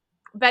either.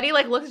 Betty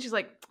like looks and she's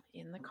like,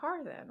 in the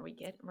car then.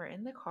 We're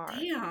in the car.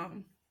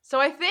 Damn. So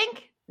I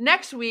think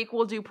next week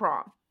we'll do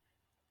prom.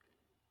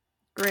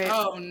 Great.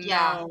 Oh, no.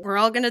 Yeah. We're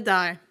all gonna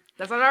die.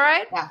 That's not all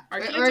right? Yeah,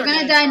 Our kids we're are gonna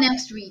gonna die die.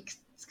 next week.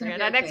 It's We're gonna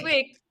gonna be die next okay.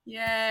 week.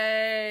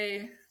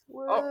 Yay.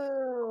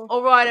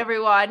 All right,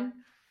 everyone.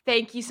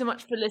 Thank you so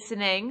much for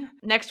listening.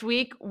 Next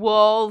week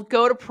we'll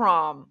go to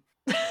prom.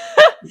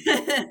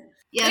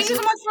 Yeah, Thank you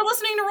so much for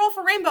listening to Roll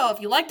for Rainbow.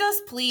 If you liked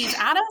us, please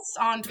add us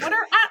on Twitter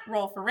at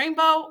Roll for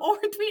Rainbow or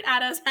tweet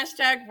at us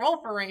 #Roll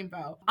for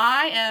Rainbow.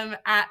 I am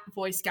at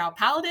Boy Scout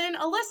Paladin.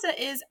 Alyssa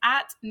is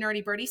at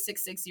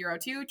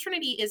NerdyBirdie6602.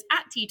 Trinity is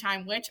at Tea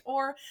Time Witch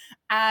or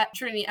at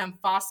Trinity M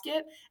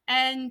Foskett.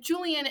 And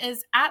Julian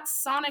is at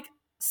Sonnet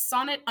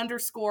 _art.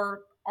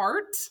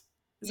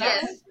 Is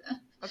that yes. right?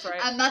 That's right.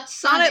 I'm not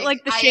Sonic. Sonic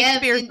like the I am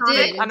Shakespeare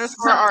indeed Sonic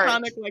 _ art.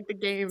 Sonic like the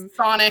game.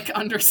 Sonic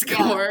 _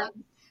 Yeah,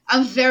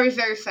 I'm very,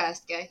 very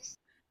fast, guys.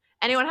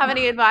 Anyone have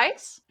any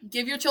advice?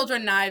 Give your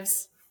children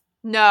knives.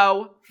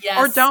 No. Yes.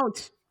 Or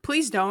don't.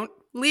 Please don't.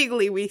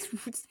 Legally,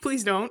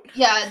 please don't.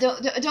 Yeah,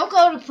 don't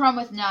go to prom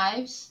with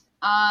knives.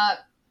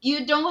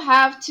 You don't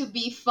have to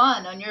be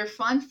fun on your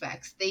fun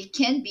facts. They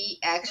can be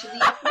actually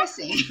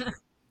depressing.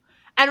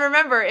 And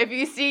remember, if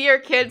you see your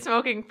kid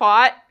smoking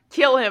pot,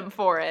 kill him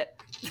for it.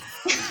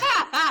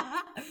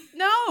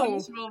 No.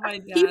 Punishable by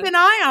death. Keep an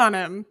eye on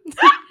him.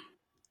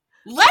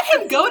 Let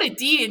him go to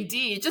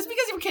D&D. Just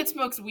because your kid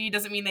smokes weed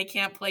doesn't mean they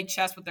can't play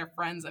chess with their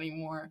friends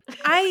anymore.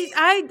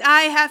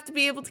 I have to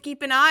be able to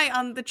keep an eye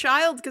on the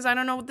child because I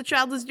don't know what the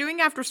child is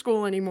doing after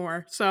school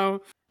anymore.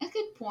 So A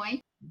good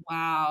point.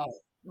 Wow.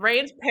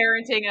 Rain's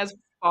parenting as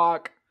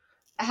fuck.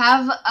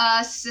 Have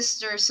a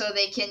sister so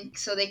they can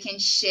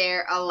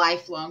share a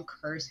lifelong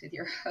curse with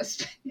your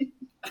husband.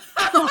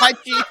 oh,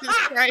 Jesus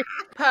Christ.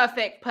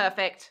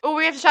 Perfect. Oh,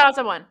 we have to shout out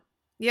someone.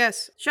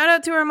 Yes. Shout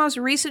out to our most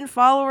recent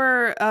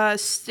follower,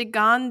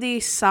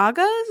 Stigandi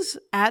Sagas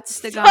at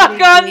Stigandi.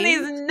 Fuck on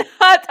these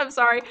nuts. I'm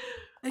sorry.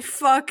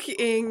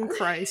 Fucking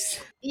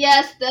Christ.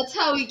 Yes, that's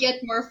how we get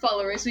more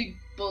followers. We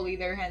bully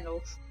their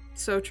handles.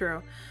 So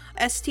true.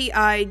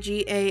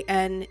 STIGANDE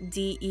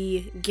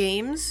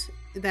Games.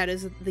 That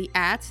is the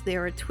 @. They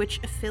are a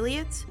Twitch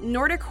affiliate.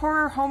 Nordic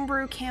Horror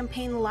Homebrew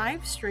Campaign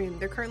live stream.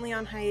 They're currently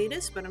on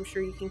hiatus, but I'm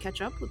sure you can catch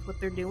up with what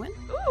they're doing.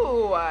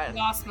 Ooh.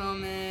 Lost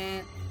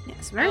moment.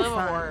 Yes, I very love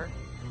fun. a horror.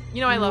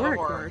 You know I love Nordic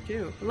a horror.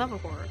 too. I love a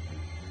horror.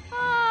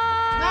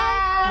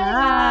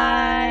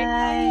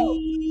 Bye.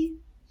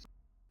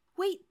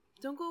 Wait,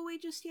 don't go away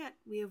just yet.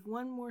 We have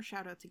one more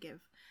shout out to give.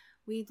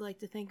 We'd like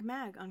to thank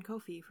Mag on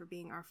Ko-fi for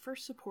being our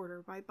first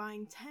supporter by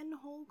buying 10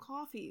 whole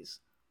coffees.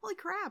 Holy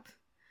crap!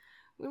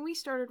 When we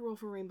started Roll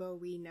for Rainbow,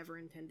 we never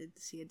intended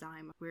to see a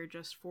dime. We're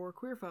just four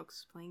queer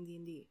folks playing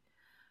D&D.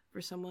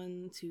 For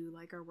someone to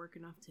like our work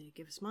enough to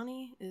give us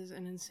money is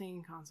an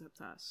insane concept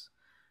to us.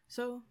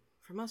 So,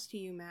 from us to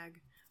you,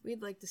 Mag,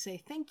 we'd like to say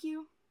thank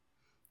you,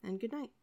 and good night.